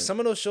not gonna lie. Some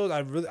of those shows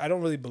I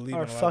don't really believe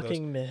are in. A lot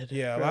fucking of those. mid.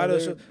 Yeah, bro, a lot of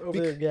those shows over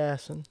there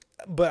gassing.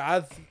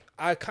 But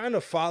I kind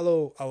of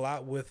follow a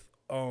lot with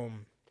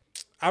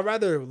I'd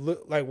rather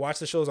watch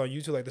the shows on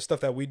YouTube, like the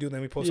stuff that we do,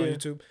 than we post on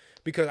YouTube.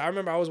 Because I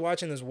remember I was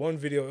watching this one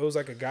video. It was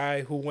like a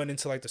guy who went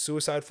into like the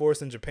suicide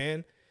forest in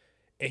Japan,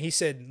 and he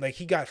said like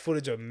he got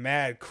footage of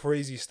mad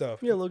crazy stuff.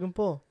 Yeah, Logan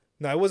Paul.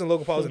 No, it wasn't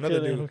Logan Paul. It was another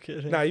dude. I'm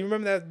kidding. Nah, you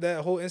remember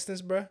that whole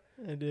instance, bro?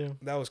 I do.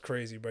 That was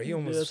crazy, bro. He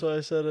almost. Yeah, that's why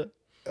I said it.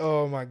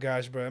 Oh my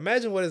gosh, bro!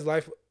 Imagine what his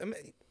life.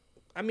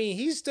 I mean,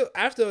 he's still,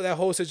 after that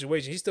whole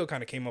situation, he still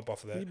kind of came up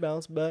off of that. He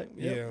bounced back.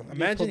 Yep. Yeah,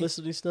 imagine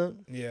publicity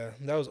stunt. Yeah,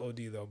 that was OD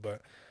though.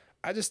 But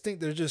I just think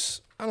they're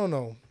just, I don't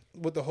know,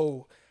 with the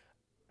whole.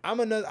 I'm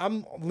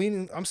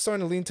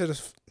starting to lean to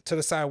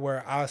the side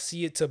where I'll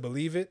see it to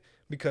believe it,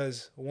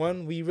 because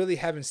one, we really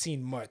haven't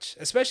seen much,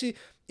 especially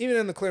even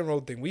in the Clinton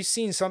Road thing. We've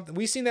seen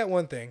that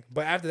one thing,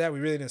 but after that we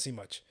really didn't see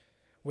much,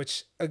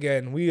 which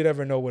again, we would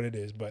never know what it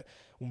is. But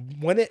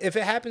if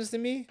it happens to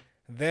me,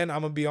 then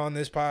I'm gonna be on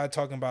this pod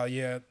talking about,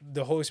 yeah,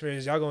 the whole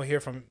experience. Y'all gonna hear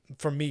from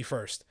me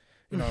first.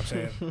 You know what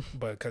I'm saying?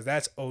 But because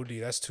that's OD,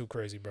 that's too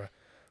crazy, bro.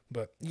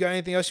 But you got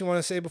anything else you want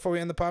to say before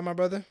we end the pod, my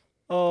brother?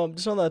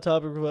 Just on that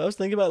topic, I was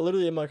thinking about,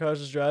 literally in my car,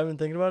 just driving,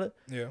 thinking about it.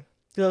 Yeah.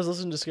 Because I was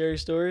listening to scary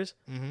stories.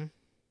 Mm-hmm.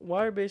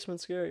 Why are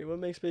basements scary? What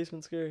makes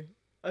basements scary?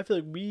 I feel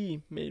like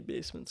we made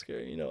basements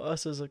scary. You know,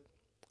 us as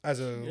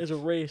a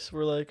race,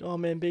 we're like, oh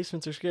man,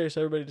 basements are scary,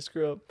 so everybody just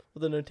grew up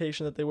with the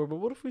notation that they were. But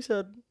what if we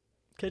said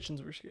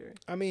kitchens were scary?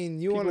 I mean,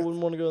 people wouldn't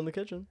want to go in the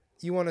kitchen.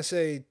 You want to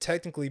say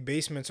technically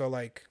basements are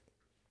like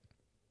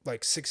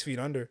 6 feet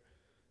under,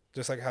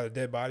 just like how the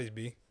dead bodies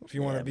be. If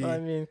you want to be, I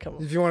mean, come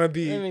on. If you want to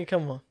be, I mean,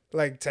 come on.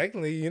 Like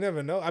technically, you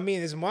never know. I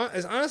mean, it's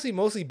honestly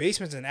mostly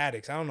basements and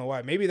attics. I don't know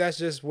why. Maybe that's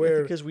just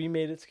where, because we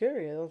made it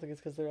scary. I don't think it's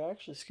because they're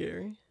actually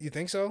scary. You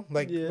think so?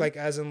 Like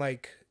as in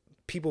like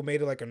people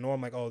made it like a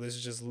norm. Like, oh, this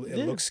is just,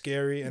 it looks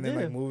scary, and then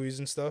like movies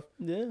and stuff.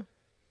 Yeah.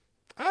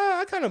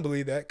 I kind of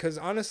believe that, because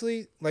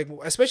honestly, like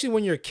especially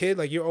when you're a kid,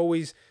 like you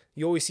always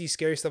see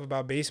scary stuff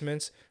about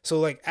basements. So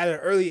like at an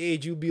early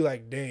age, you'd be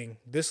like, dang,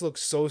 this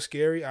looks so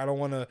scary. I don't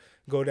want to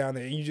go down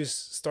there. And you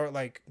just start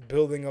like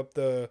building up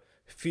the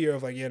fear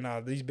of like, yeah, nah,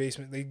 these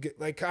basements, they get,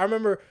 like, I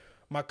remember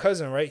my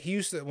cousin, right?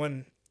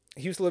 When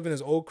he used to live in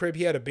his old crib,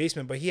 he had a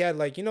basement, but he had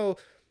like, you know,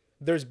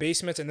 there's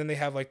basements and then they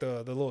have like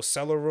the little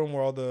cellar room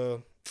where all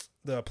the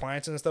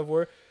appliances and stuff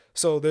were.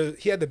 So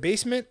he had the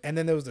basement, and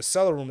then there was the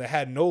cellar room that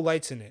had no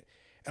lights in it.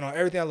 And on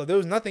everything I looked, there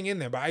was nothing in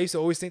there, but I used to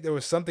always think there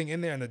was something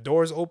in there, and the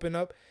doors open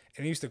up,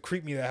 and it used to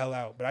creep me the hell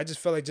out. But I just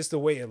felt like just the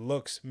way it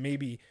looks,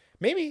 maybe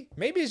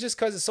it's just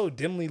because it's so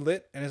dimly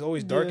lit and it's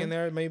always dark in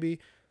there. Maybe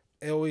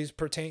people always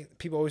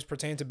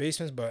pertain to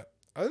basements, but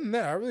other than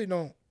that, I really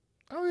don't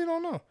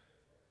know.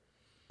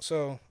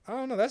 So I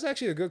don't know. That's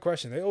actually a good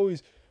question. They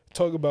always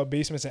talk about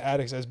basements and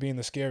attics as being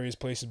the scariest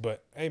places,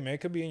 but hey, man, it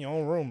could be in your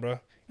own room, bro.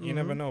 You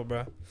never know,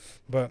 bro.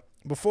 But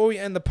before we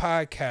end the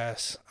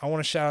podcast, I want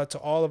to shout out to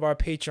all of our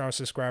Patreon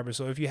subscribers.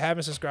 So if you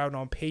haven't subscribed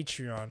on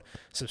Patreon,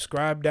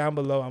 subscribe down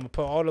below. I'm going to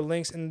put all the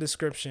links in the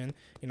description.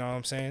 You know what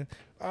I'm saying?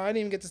 Oh, I didn't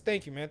even get to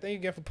thank you, man. Thank you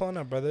again for pulling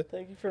up, brother.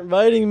 Thank you for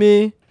inviting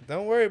me.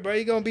 Don't worry, bro.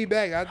 You're going to be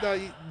back. I thought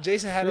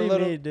Jason had Free a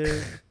little... me,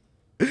 dude.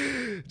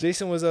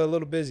 Jason was a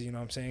little busy, you know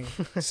what I'm saying?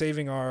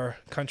 Saving our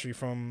country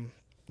from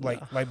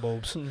light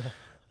bulbs. No.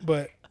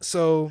 But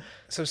so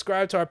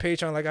subscribe to our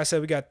Patreon. Like I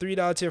said, we got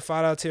 $3 tier,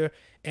 $5 tier,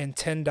 and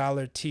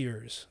 $10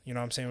 tiers. You know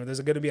what I'm saying?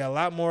 There's going to be a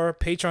lot more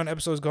Patreon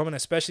episodes coming,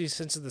 especially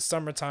since it's the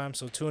summertime.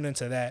 So tune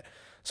into that.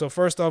 So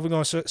first off, we're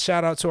going to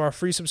shout out to our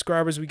free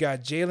subscribers. We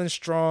got Jalen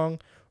Strong,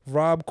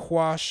 Rob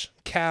Quash,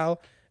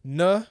 Cal,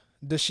 Nuh,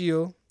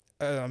 Dashiel.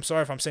 I'm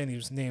sorry if I'm saying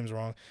these names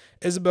wrong.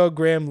 Isabel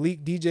Graham,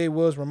 Leak, DJ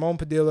Wills, Ramon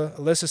Padilla,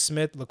 Alyssa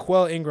Smith,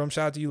 Laquel Ingram.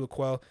 Shout out to you,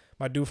 Laquel,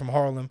 my dude from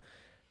Harlem.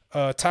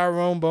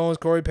 Tyrone Bones,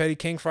 Corey Petty,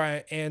 King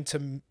Fry,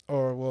 and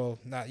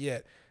not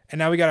yet. And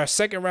now we got our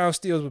second round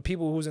steals with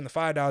people who's in the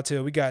 $5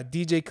 tier. We got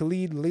DJ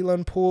Khalid,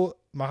 Leland Poole,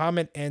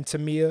 Muhammad, and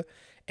Tamia.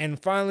 And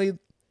finally,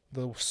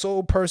 the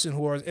sole person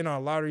who is in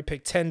our lottery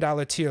pick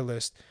 $10 tier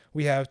list,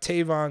 we have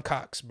Tavon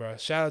Cox, bro.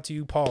 Shout out to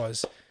you,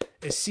 pause.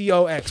 It's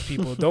COX,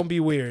 people. Don't be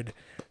weird.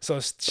 So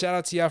shout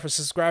out to y'all for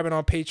subscribing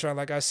on Patreon.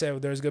 Like I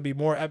said, there's going to be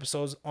more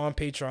episodes on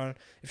Patreon.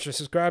 If you're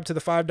subscribed to the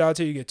 $5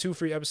 tier, you get 2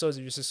 free episodes.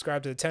 If you're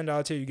subscribed to the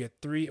 $10 tier, you get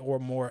 3 or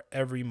more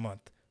every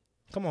month.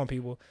 Come on,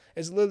 people.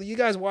 It's literally, you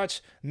guys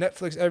watch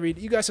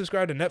Netflix you guys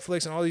subscribe to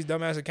Netflix and all these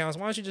dumbass accounts.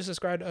 Why don't you just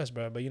subscribe to us,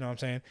 bro? But you know what I'm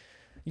saying?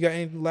 You got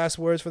any last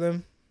words for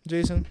them,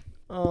 Jason?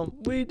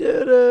 We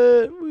did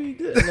it. We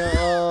did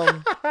no,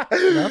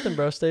 nothing,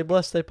 bro. Stay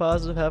blessed, stay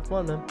positive, have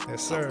fun, man.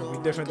 Yes, sir.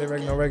 We different than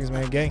regular Regans,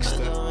 man.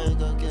 Gangsta.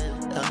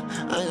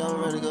 I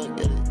already go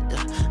get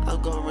it. I'm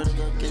gonna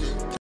go get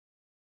it.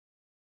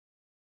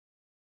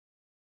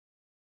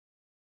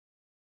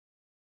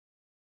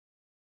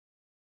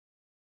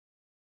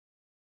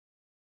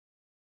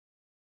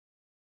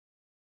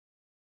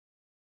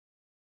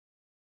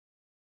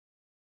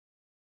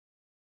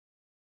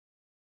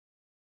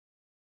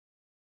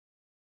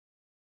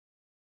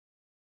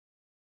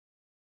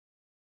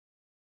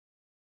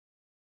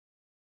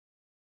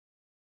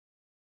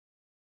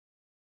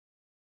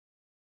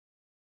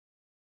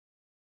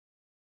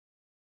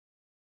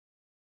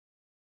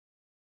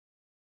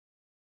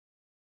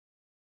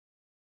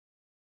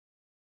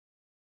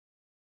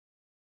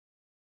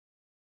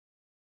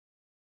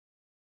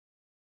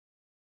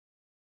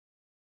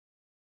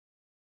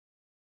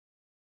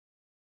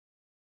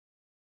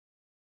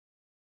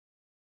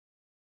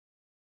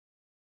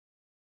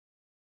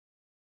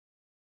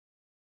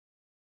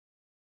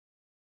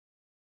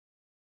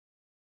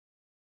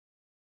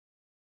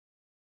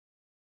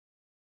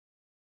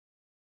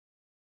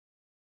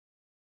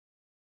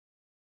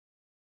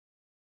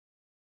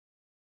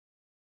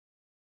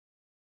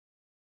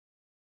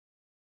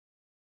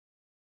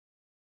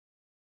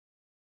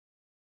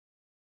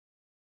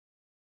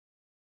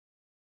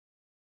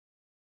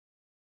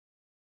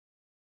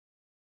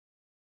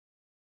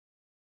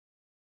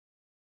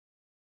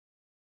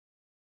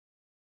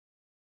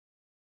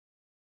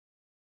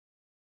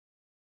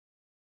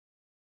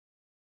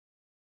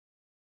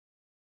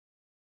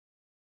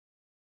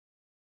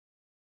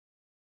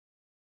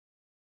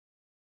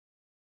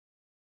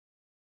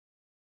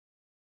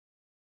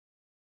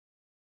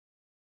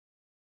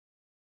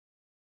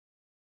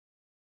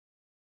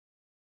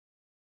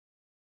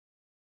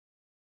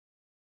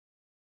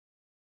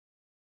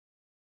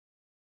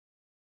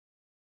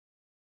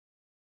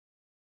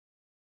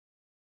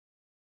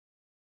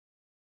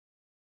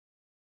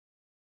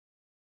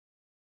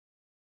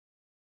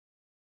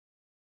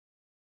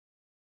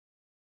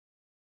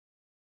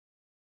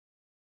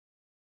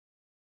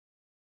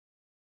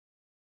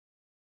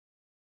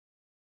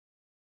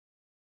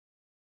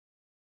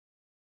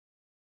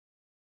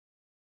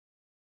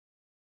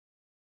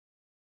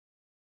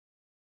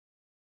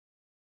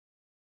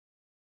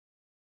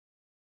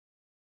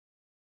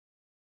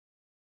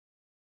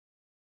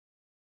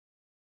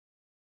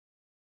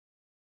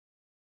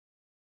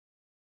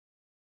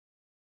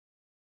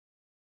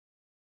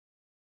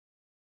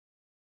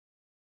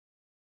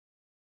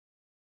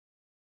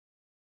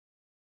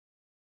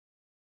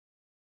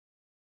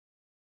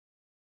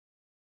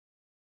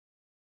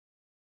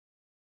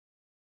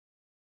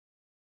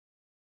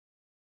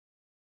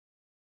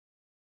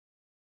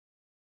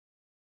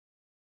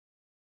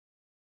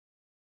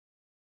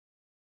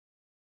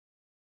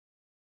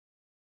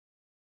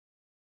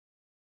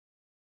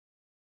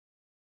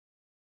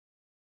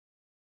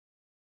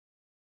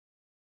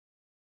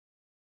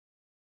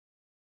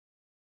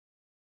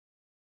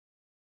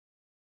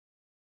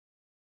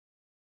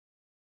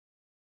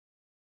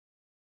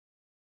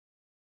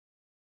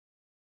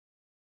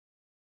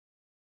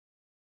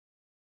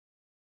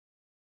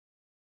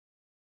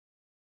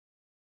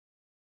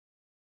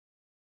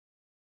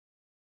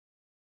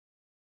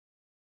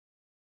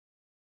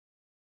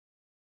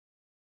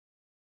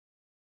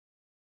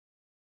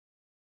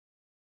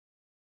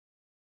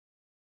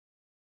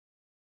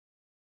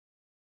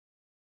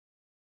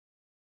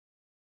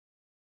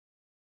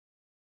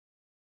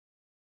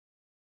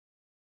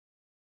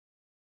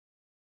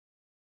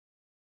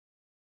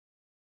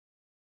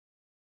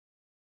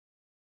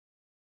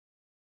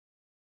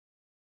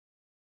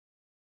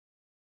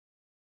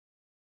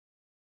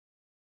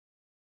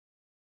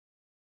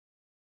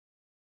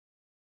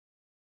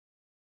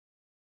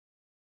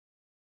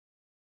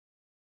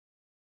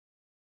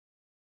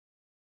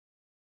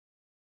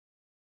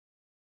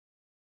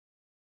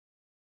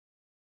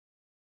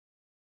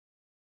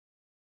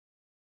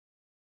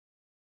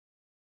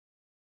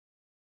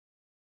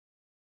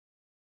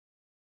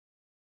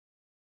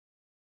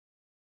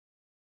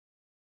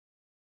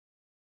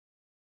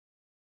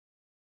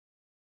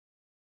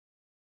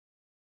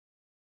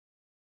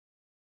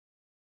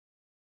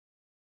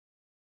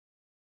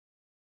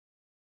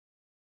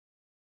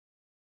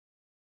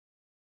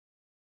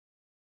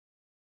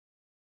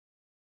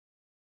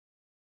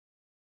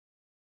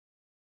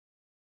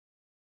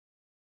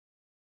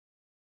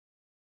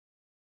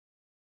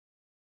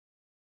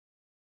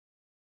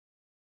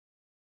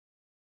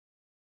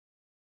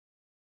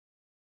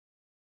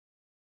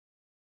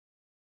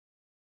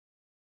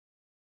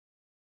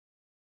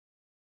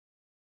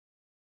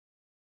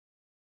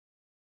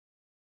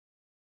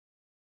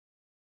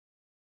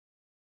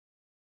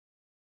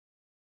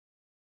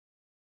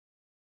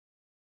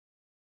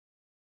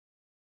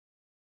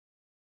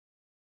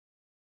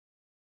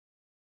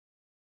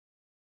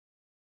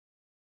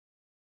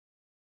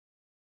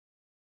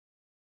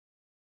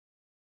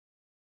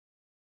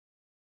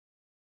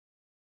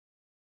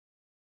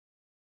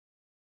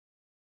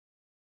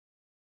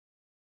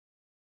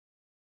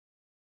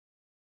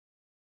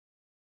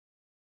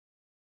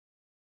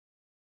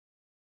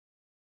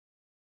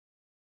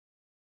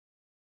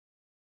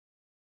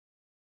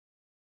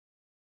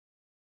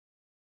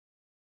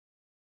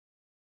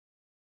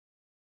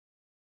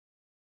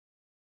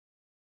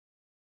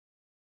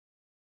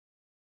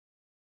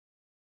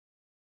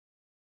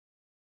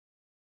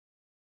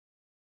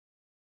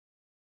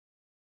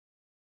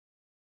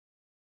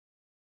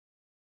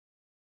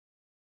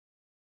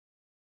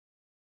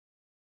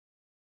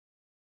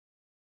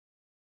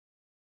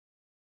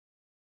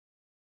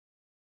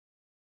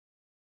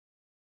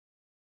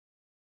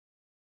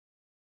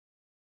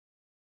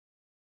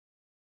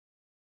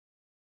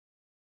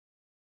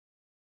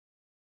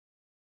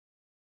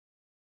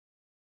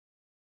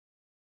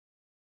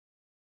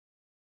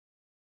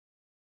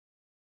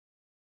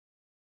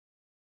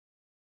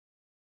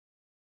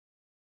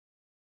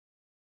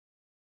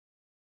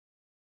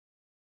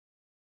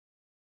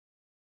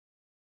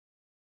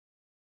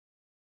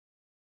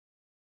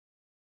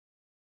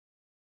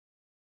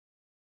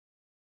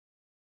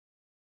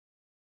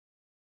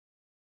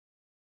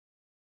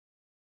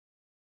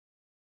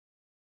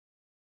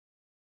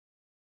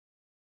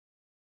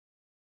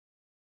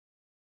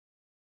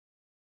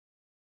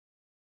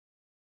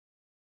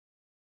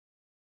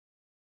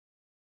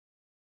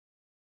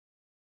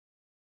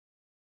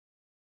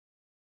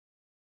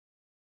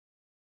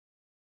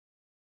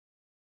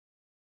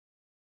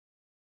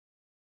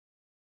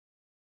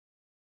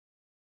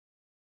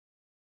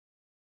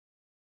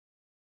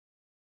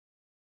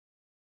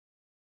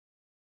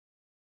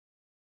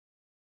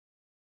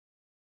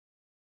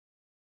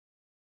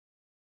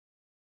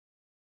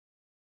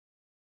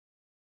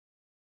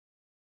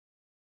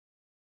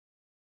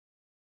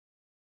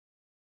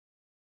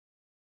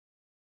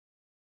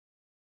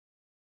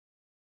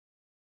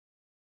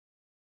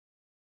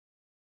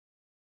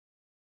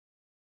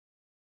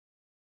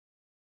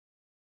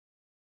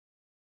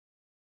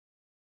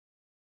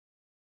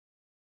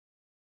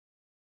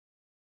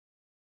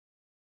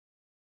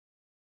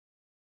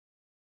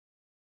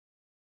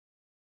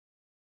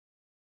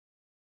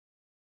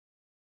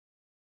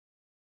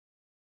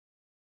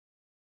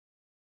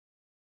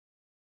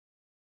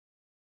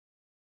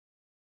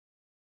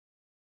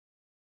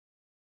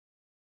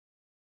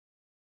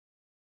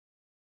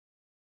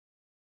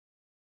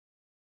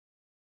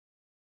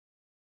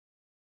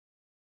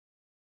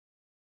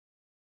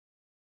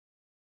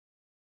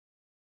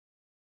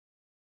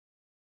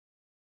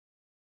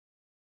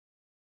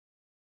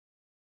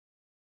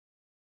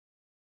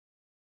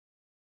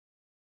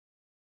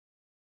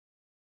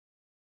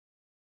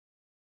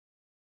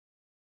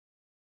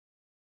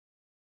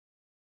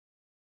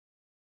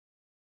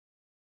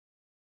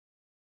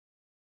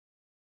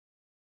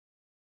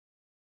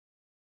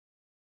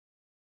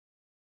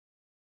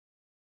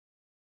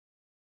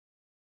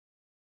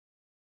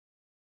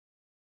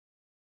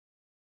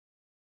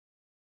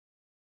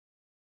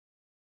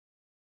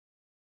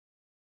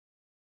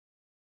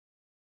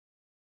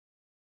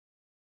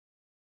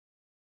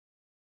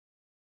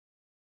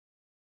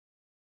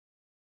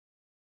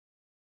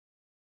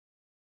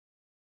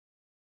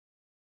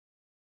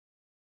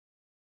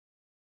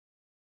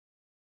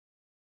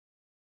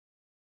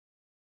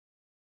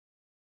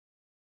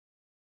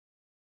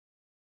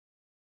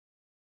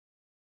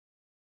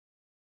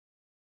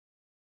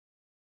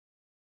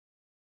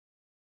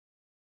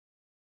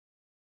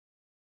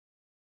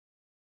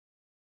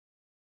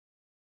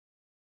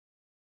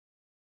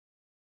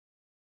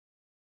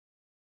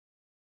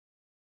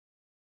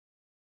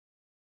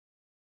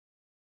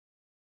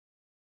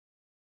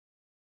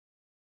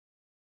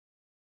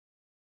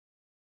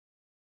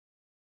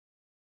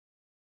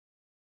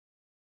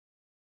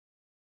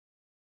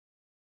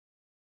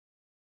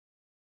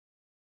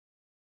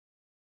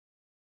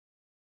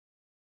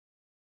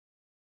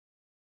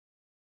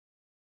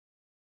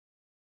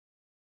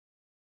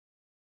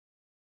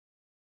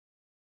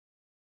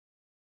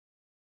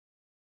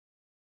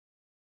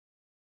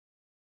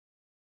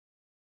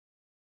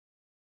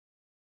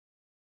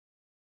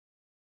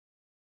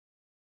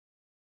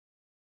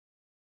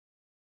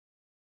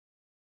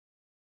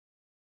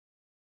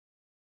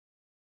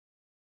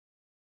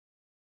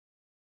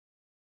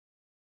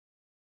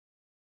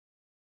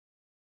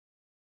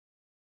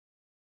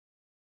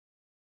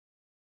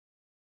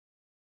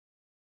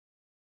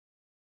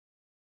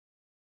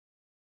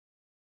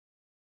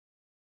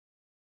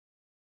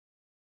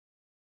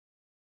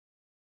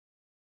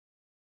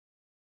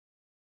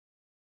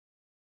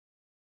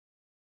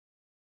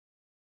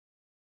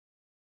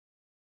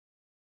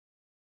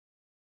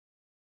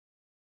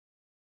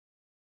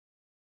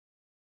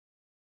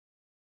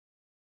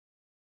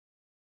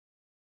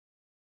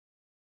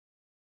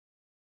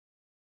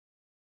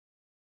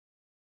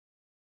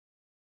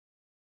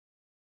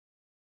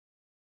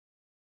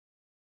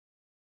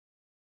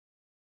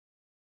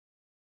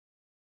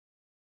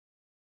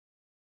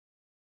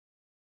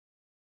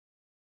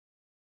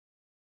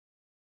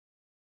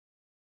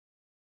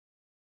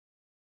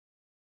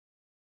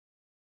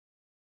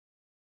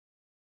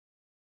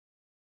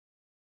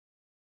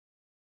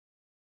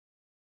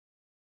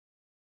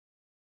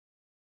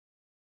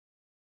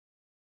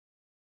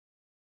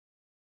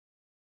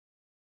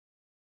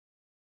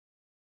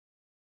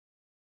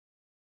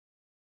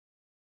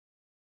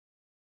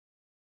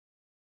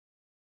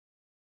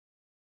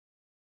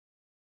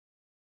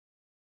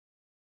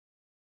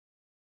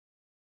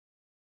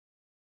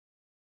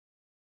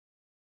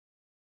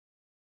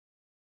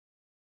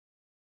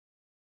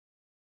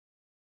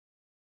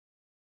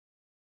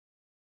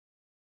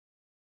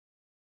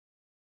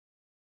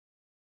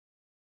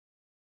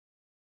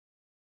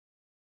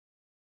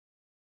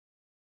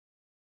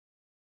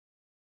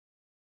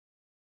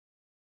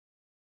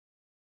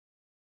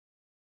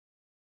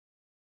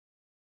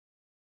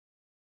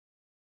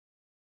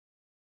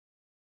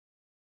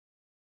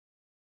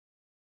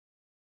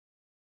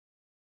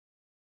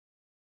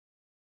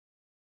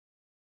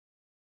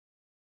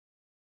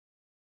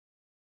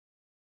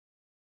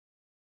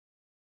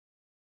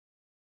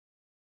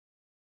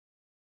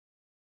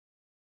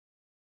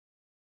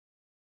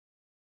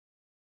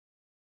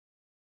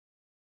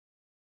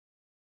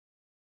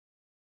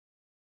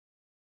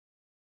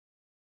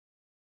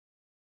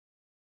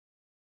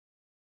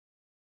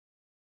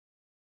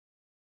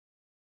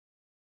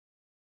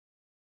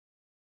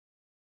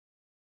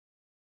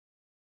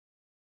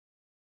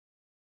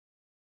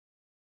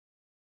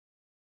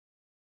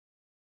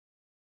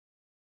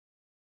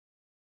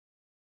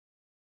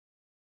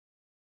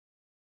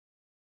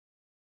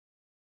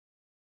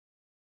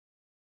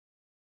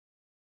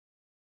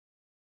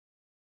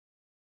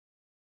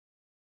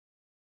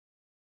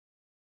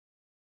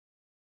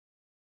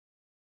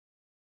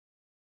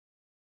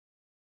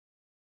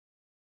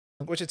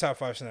 What's your top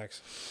 5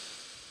 snacks?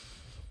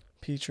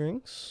 Peach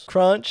rings.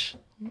 Crunch.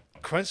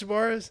 Crunch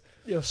bars?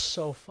 You're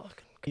so fucking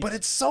good. But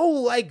it's so,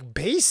 like,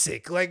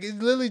 basic. Like, it's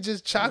literally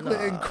just chocolate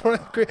and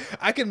crunch.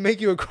 I can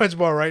make you a crunch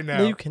bar right now.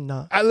 No, you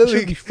cannot. I literally... It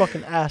should be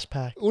fucking ass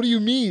packed. What do you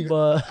mean?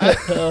 But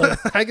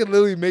I can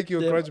literally make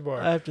you a crunch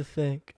bar. I have to think.